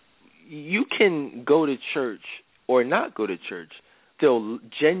you can go to church or not go to church, still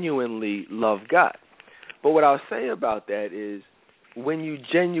genuinely love God. But what I'll say about that is, when you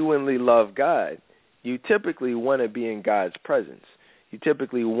genuinely love God, you typically want to be in God's presence. You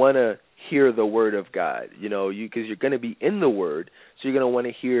typically want to hear the word of God, because you're going to be in the word, so you're going to want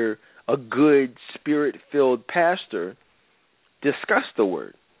to hear a good spirit-filled pastor discuss the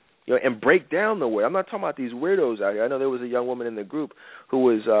word, and break down the word. I'm not talking about these weirdos out here. I know there was a young woman in the group who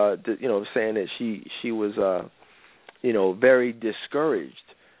was, saying that she was, very discouraged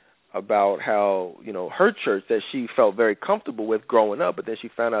about how, her church that she felt very comfortable with growing up, but then she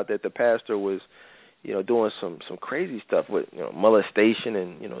found out that the pastor was, doing some crazy stuff with, molestation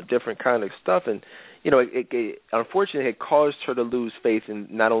and, different kind of stuff. And, it unfortunately had caused her to lose faith in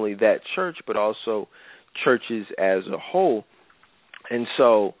not only that church, but also churches as a whole. And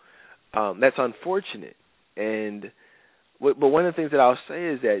so that's unfortunate. But one of the things that I'll say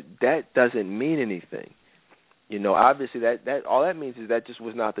is that doesn't mean anything. Obviously that all that means is that just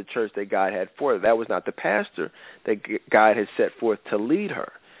was not the church that God had for her. That was not the pastor that God had set forth to lead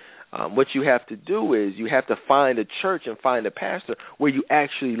her. What you have to do is you have to find a church and find a pastor where you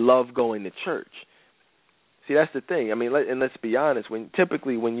actually love going to church. See, that's the thing. I mean, let's be honest.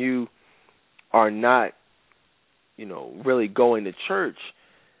 Typically when you are not, really going to church,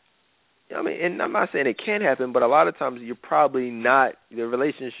 I mean, and I'm not saying it can't happen, but a lot of times you're probably not, the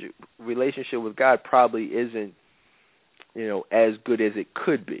relationship with God probably isn't, as good as it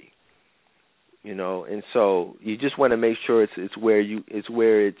could be. And so you just want to make sure it's where you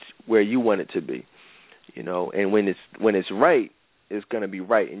want it to be. And when it's right, it's going to be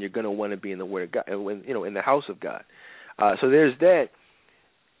right, and you're going to want to be in the Word of God, in the house of God. So there's that.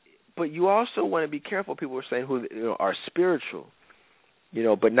 But you also want to be careful. People are saying who are spiritual,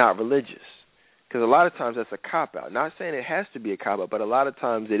 but not religious, because a lot of times that's a cop out. Not saying it has to be a cop out, but a lot of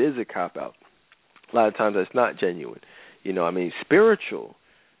times it is a cop out. A lot of times that's not genuine. Spiritual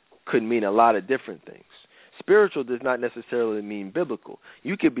could mean a lot of different things. Spiritual does not necessarily mean biblical.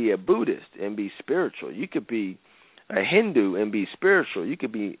 You could be a Buddhist and be spiritual. You could be a Hindu and be spiritual. You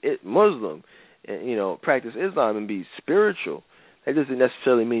could be Muslim and, practice Islam and be spiritual. That doesn't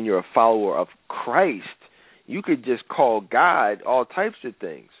necessarily mean you're a follower of Christ. You could just call God all types of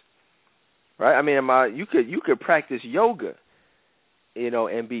things, right? I mean, you could practice yoga,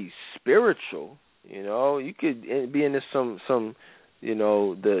 and be spiritual. You could be into some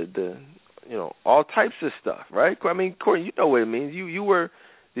all types of stuff, right? I mean, Courtney, you know what it means. Was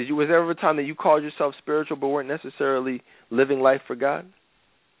there ever a time that you called yourself spiritual but weren't necessarily living life for God?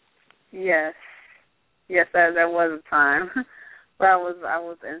 Yes, there was a time. But I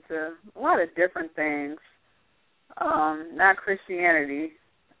was into a lot of different things, not Christianity,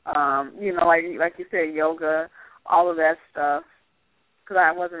 like you said, yoga, all of that stuff, because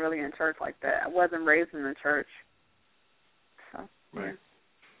I wasn't really in church like that. I wasn't raised in the church. So, right. Yeah.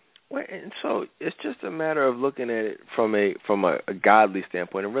 Well, and so it's just a matter of looking at it from a godly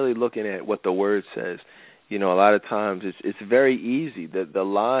standpoint and really looking at what the Word says. A lot of times it's very easy. The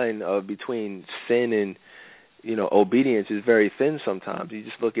line between sin and obedience is very thin sometimes. You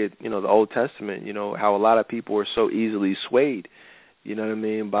just look at, the Old Testament, how a lot of people are so easily swayed, by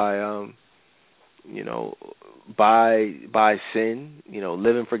sin,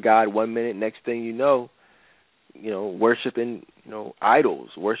 living for God one minute, next thing worshiping, idols,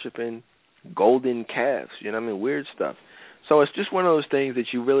 worshiping golden calves, weird stuff. So it's just one of those things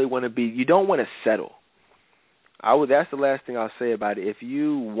that you really want to be, you don't want to settle. That's the last thing I'll say about it. If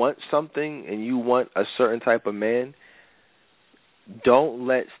you want something and you want a certain type of man, don't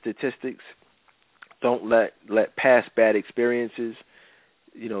let statistics, don't let past bad experiences,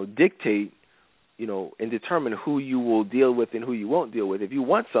 dictate, and determine who you will deal with and who you won't deal with. If you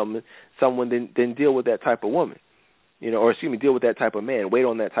want someone, then deal with that type of woman, deal with that type of man. Wait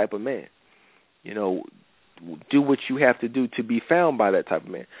on that type of man. Do what you have to do to be found by that type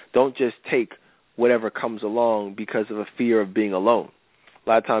of man. Don't just take whatever comes along because of a fear of being alone. A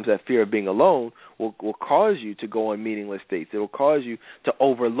lot of times that fear of being alone will cause you to go on meaningless dates. It will cause you to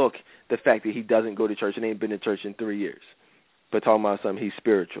overlook the fact that he doesn't go to church and ain't been to church in 3 years. But talking about something, he's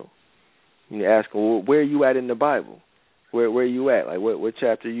spiritual. You ask him, well, where are you at in the Bible? Where are you at? Like, what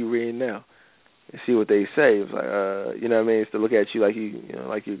chapter are you reading now? And see what they say. It's like, It's to look at you like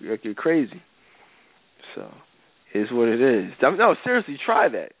you're crazy. So, it's what it is. No, seriously, try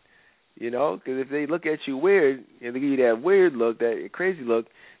that. Because if they look at you weird, and they give you that weird look, that crazy look,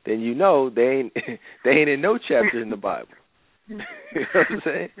 then they ain't in no chapter in the Bible. You know what I'm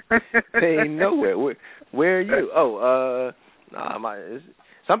saying? They ain't nowhere. Where are you?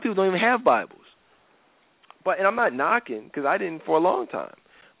 Some people don't even have Bibles. And I'm not knocking, because I didn't for a long time.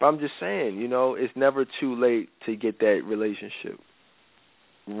 But I'm just saying, it's never too late to get that relationship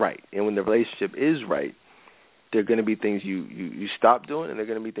right. And when the relationship is right, there are going to be things you stop doing, and there are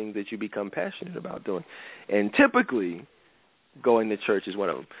going to be things that you become passionate about doing. And typically, going to church is one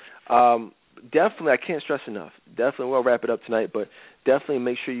of them. Definitely, I can't stress enough. Definitely, we'll wrap it up tonight, but definitely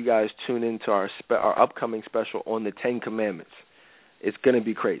make sure you guys tune into our upcoming special on the 10 Commandments. It's going to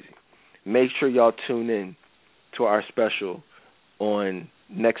be crazy. Make sure y'all tune in to our special on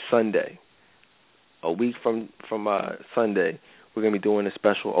next Sunday. A week from Sunday, we're going to be doing a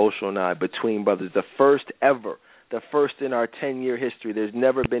special Osho and I, Between Brothers, the first ever, the first in our 10-year history. There's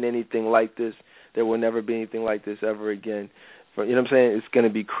never been anything like this. There will never be anything like this ever again. You know what I'm saying? It's going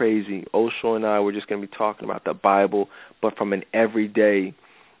to be crazy. Osho and I, we're just going to be talking about the Bible, but from an everyday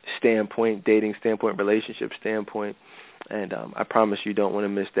standpoint, dating standpoint, relationship standpoint. And I promise you don't want to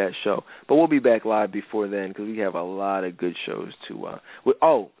miss that show. But we'll be back live before then, because we have a lot of good shows to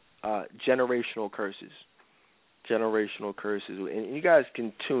generational curses. Generational curses. And you guys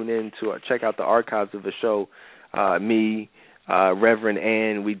can tune in to check out the archives of the show. Me, Reverend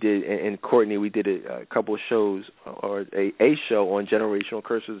Ann, we did, and Courtney, we did a couple of shows, or a show on generational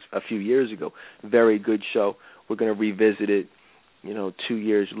curses a few years ago. Very good show. We're going to revisit it 2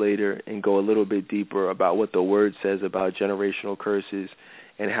 years later and go a little bit deeper about what the Word says about generational curses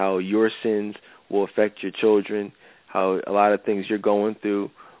and how your sins will affect your children, how a lot of things you're going through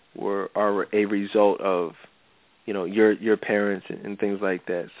are a result of, your parents and things like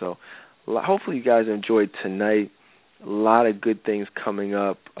that. So hopefully you guys enjoyed tonight. A lot of good things coming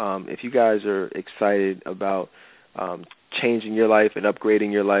up. If you guys are excited about changing your life and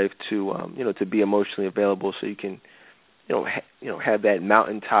upgrading your life to, to be emotionally available so you can, have that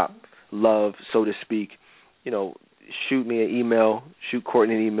mountaintop love, so to speak, shoot me an email, shoot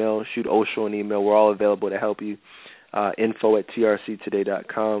Courtney an email, shoot Osho an email. We're all available to help you.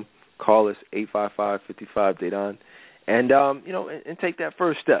 info@trctoday.com. Call us 855-55-DATE-ON. And, and take that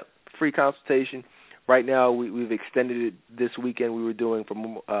first step. Free consultation. Right now, we've extended it this weekend. We were doing for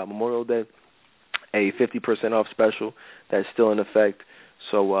Memorial Day a 50% off special that's still in effect.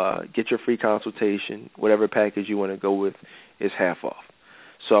 So get your free consultation. Whatever package you want to go with is half off.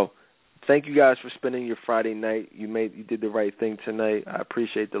 So thank you guys for spending your Friday night. You did the right thing tonight. I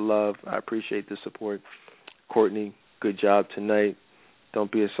appreciate the love. I appreciate the support. Courtney, good job tonight.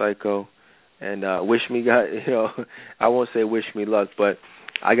 Don't be a psycho. And wish me, I won't say wish me luck, but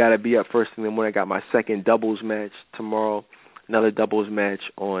I got to be up first thing in the morning. I got my second doubles match tomorrow, another doubles match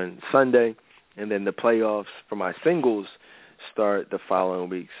on Sunday, and then the playoffs for my singles start the following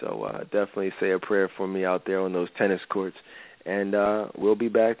week. So definitely say a prayer for me out there on those tennis courts. And we'll be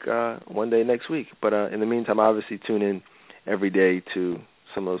back one day next week. But in the meantime, obviously tune in every day to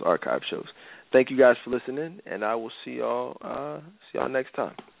some of those archive shows. Thank you guys for listening, and I will see y'all next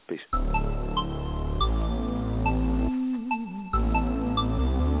time. Peace.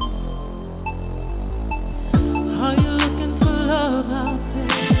 Are you looking for love out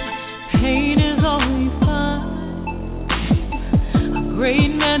there? Pain is all you find. A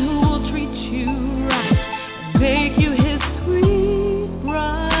great man who will treat you right and make you his sweet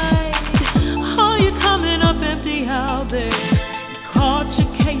bride. Are you coming up empty out there? You caught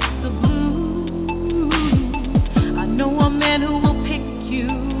your case of blues. I know a man who will pick you.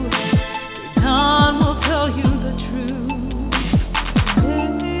 Don will tell you the truth.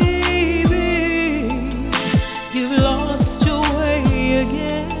 You've lost your way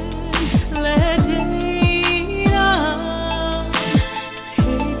again. Let it on.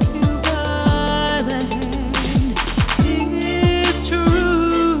 Take you by the hand. It's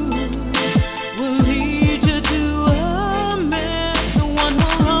true. Will lead you to a man, the one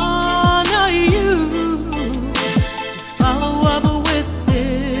who'll honor you. Follow up with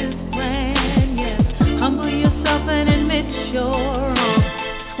this plan. Yes, humble yourself and admit you're wrong.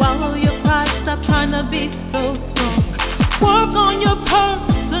 Swallow your pride. Stop trying to be so strong. Work on your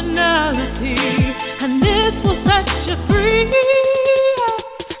personality, and this will set you free.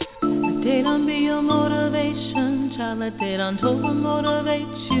 Let date on be your motivation, child. Let date on total motivate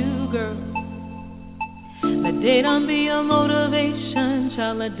you, girl. Let date on be your motivation,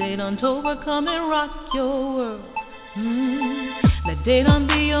 child. Let date on Tober come and rock your world. Let date on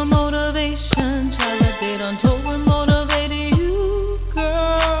be your motivation, child. Let date on Tober motivate you,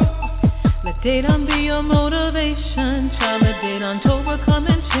 girl. Let date on be your motivation, child. Let date on Tober come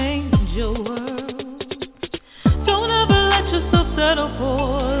and change your world. Don't ever let yourself settle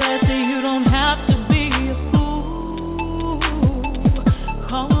for less. You don't have to be a fool.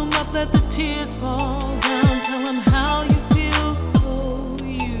 Call them up, let the tears fall down. Tell them how you feel so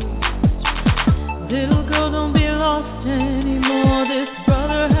used. Little girl, don't be lost anymore. This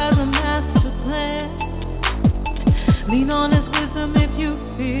brother has a master plan. Lean on his wisdom if you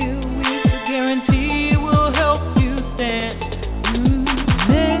feel weak. Guarantee will help you stand.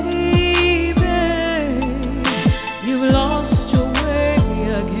 Maybe you've lost your way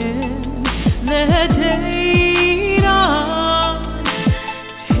again. Let date on.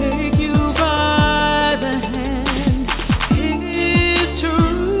 Take you by the hand. It's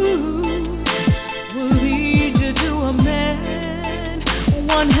true. Will lead you to a man,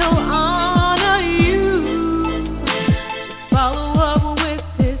 one who'll honor you. Follow up with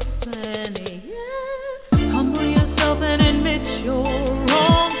his plan. Humble yourself and admit you're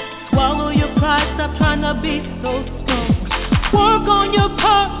wrong. Swallow your pride, stop trying to be so strong. Work on your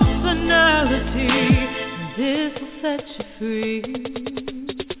personality, and this will set you free.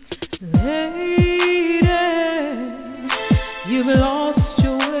 Lady, you've lost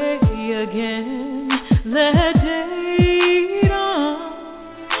your way again. Let date on.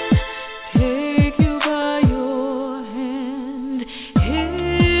 Take you by your hand.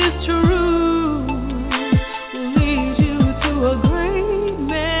 It's true. Will lead you to a great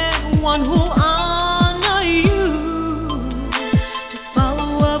man, one who'll honor you. Just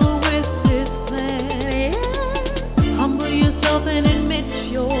follow up with this plan. Humble yourself and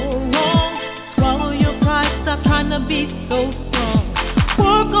wanna be so strong.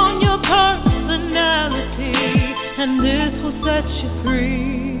 Work on your personality, and this will set you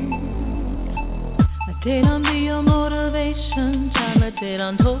free. Let Dedan be your motivation, child. Let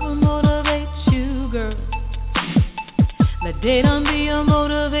Dedan Tober motivate you, girl. Let Dedan be your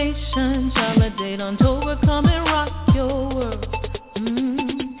motivation, child. Let Dedan Tober come and rock your world.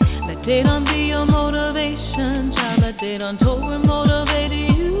 Let Dedan be your motivation, child. Let Dedan Tober motivate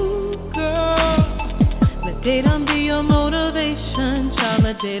you, girl. Let Dedan be your motivation, child.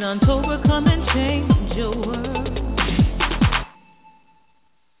 Let Dedan Tober come and change